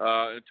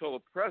 until the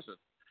present.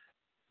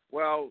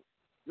 Well,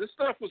 this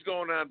stuff was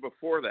going on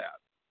before that.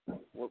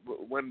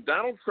 When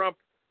Donald Trump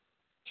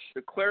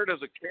declared as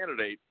a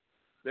candidate,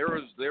 there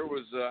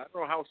was I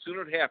don't know how soon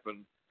it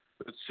happened,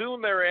 but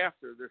soon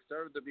thereafter there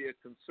started to be a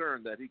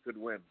concern that he could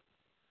win.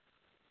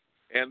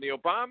 And the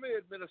Obama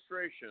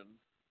administration,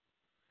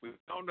 we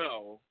now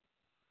know,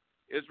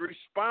 is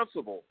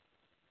responsible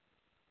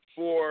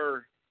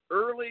for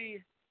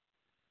early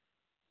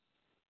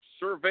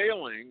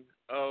surveilling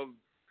of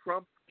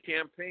Trump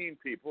campaign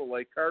people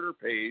like Carter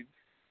Page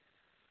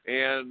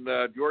and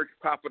George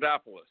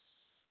Papadopoulos.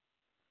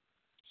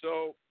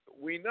 So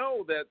we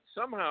know that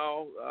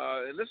somehow,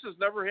 and this has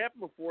never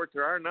happened before to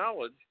our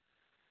knowledge,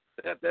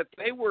 that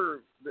they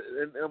were,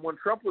 and when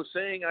Trump was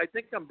saying, I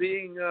think I'm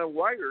being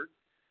wired,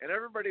 and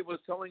everybody was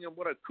telling him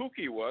what a kook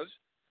he was,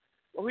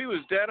 well, he was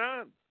dead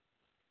on.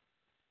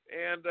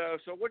 And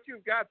so what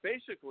you've got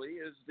basically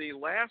is the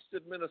last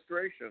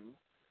administration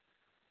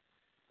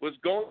was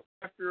going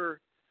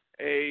after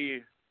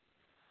an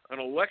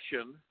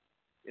election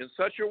in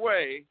such a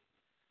way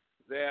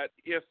that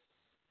if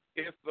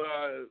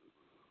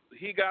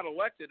he got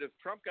elected, if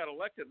Trump got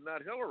elected,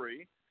 not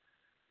Hillary,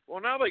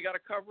 well, now they got to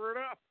cover it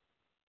up.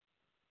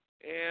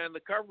 And to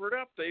cover it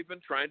up, they've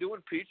been trying to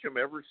impeach him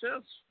ever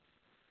since.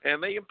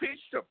 And they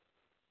impeached him.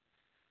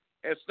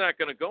 It's not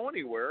going to go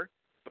anywhere,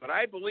 but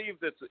I believe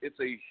that it's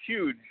a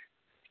huge,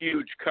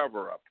 huge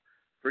cover-up.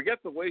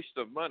 Forget the waste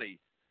of money.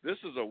 This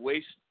is a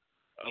waste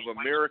of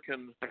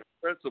American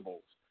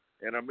principles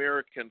and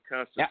American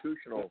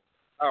constitutional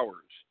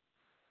powers.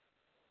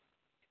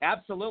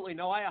 Absolutely.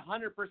 No, I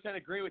 100%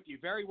 agree with you.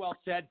 Very well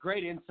said.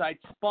 Great insight.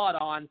 Spot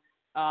on.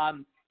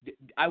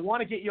 I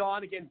want to get you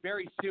on again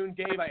very soon,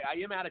 Dave. I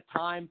am out of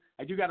time.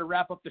 I do got to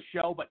wrap up the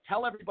show, but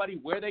tell everybody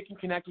where they can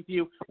connect with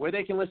you, where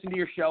they can listen to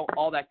your show,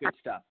 all that good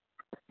stuff.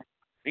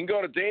 You can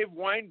go to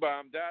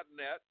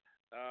daveweinbaum.net.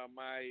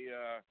 My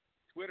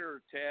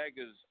Twitter tag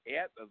is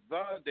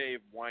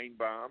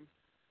 @TheDaveWeinbaum.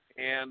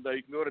 And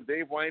you can go to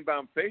Dave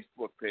Weinbaum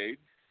Facebook page.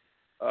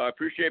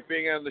 Appreciate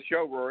being on the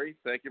show, Rory.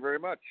 Thank you very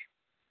much.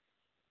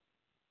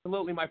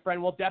 Absolutely, my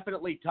friend. We'll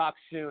definitely talk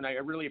soon. I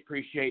really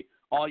appreciate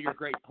all your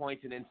great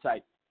points and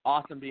insight.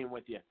 Awesome being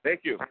with you.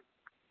 Thank you.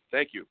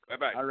 Thank you.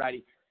 Bye-bye. All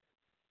righty.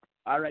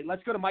 All right,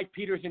 let's go to Mike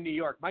Peters in New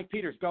York. Mike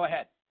Peters, go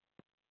ahead.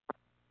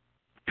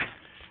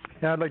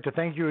 Yeah, I'd like to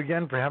thank you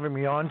again for having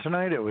me on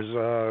tonight. It was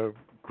a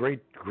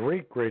great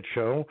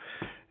show.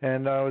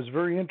 And I was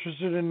very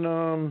interested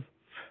in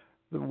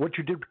what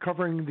you did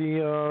covering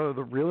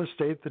the real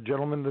estate, the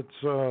gentleman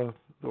that's a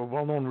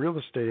well-known real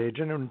estate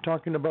agent, and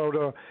talking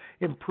about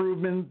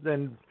improvement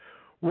and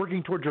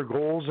working towards your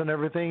goals and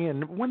everything.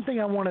 And one thing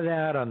I wanted to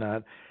add on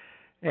that,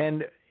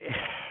 and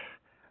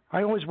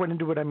I always went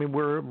into it, I mean,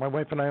 my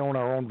wife and I own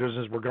our own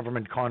business. We're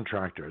government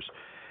contractors.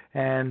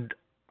 And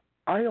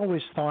I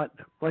always thought,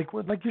 like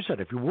you said,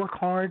 if you work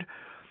hard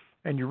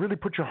and you really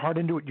put your heart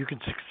into it, you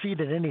can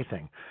succeed at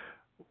anything.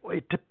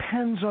 It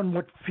depends on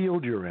what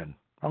field you're in.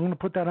 I'm going to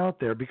put that out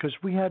there because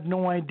we had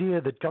no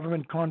idea that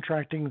government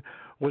contracting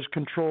was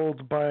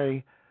controlled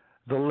by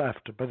the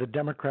left, by the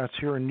Democrats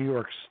here in New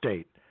York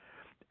State,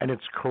 and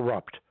it's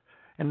corrupt.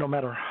 And no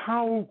matter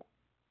how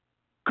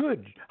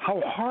good, how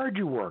hard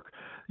you work,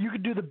 you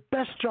could do the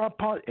best job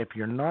possible. If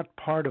you're not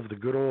part of the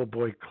good old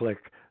boy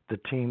clique, the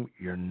team,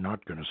 you're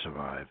not going to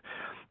survive.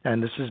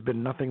 And this has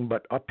been nothing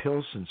but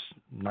uphill since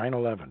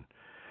 9/11.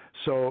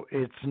 So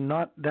it's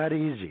not that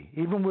easy.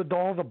 Even with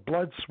all the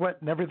blood, sweat,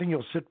 and everything,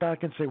 you'll sit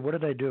back and say, what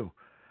did I do?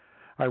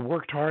 I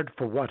worked hard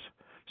for what?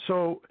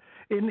 So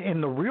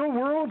in the real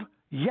world,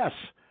 yes,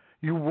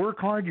 you work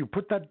hard, you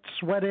put that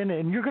sweat in,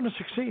 and you're going to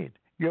succeed.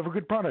 You have a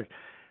good product.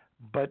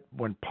 But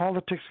when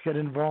politics get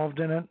involved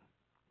in it,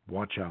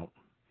 watch out.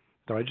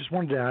 So I just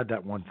wanted to add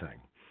that one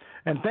thing.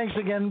 And thanks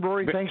again,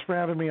 Rory. Thanks for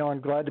having me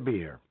on. Glad to be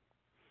here.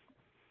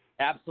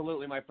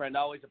 Absolutely, my friend.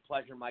 Always a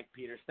pleasure, Mike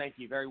Peters. Thank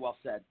you. Very well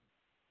said.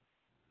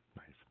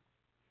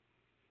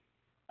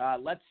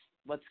 Let's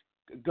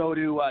go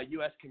to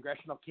U.S.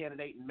 congressional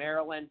candidate in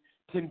Maryland,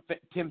 Tim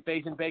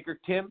Fazenbaker.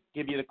 Tim,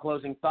 give you the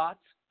closing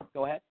thoughts.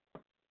 Go ahead.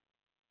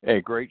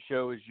 Hey, great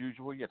show as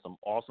usual. You had some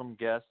awesome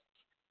guests,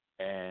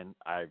 and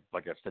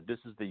like I said, this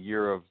is the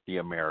year of the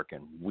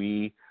American.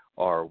 We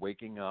are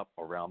waking up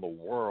around the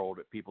world.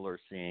 People are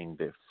seeing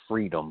the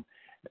freedom,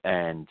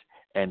 and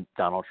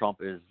Donald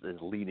Trump is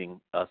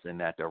leading us in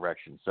that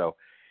direction. So,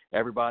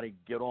 everybody,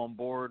 get on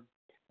board.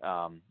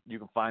 You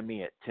can find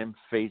me at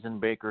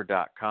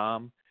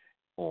timfazenbaker.com.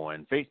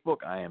 On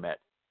Facebook, I am at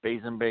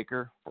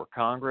Fazenbaker for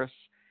Congress,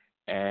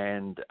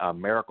 and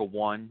America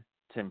One,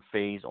 Tim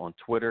Faze on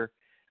Twitter.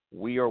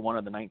 We are one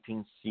of the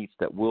 19 seats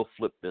that will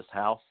flip this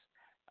House.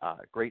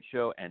 Great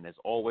show, and as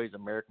always,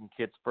 American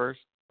kids first.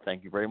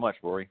 Thank you very much,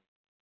 Rory.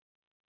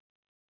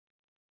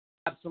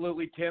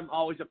 Absolutely, Tim.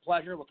 Always a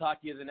pleasure. We'll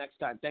talk to you the next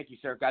time. Thank you,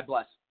 sir. God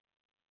bless.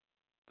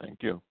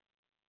 Thank you.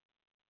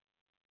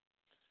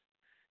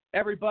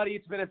 Everybody,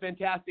 it's been a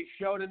fantastic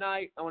show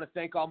tonight. I want to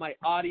thank all my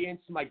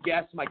audience, my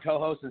guests, my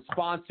co-hosts, and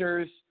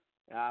sponsors.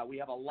 We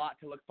have a lot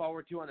to look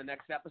forward to on the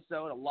next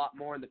episode, a lot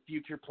more in the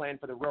future planned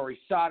for the Rory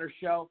Sauter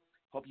Show.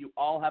 Hope you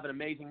all have an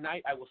amazing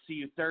night. I will see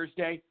you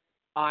Thursday.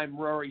 I'm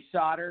Rory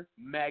Sauter.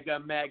 Mega,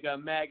 mega,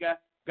 mega.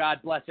 God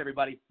bless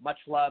everybody. Much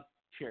love.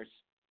 Cheers.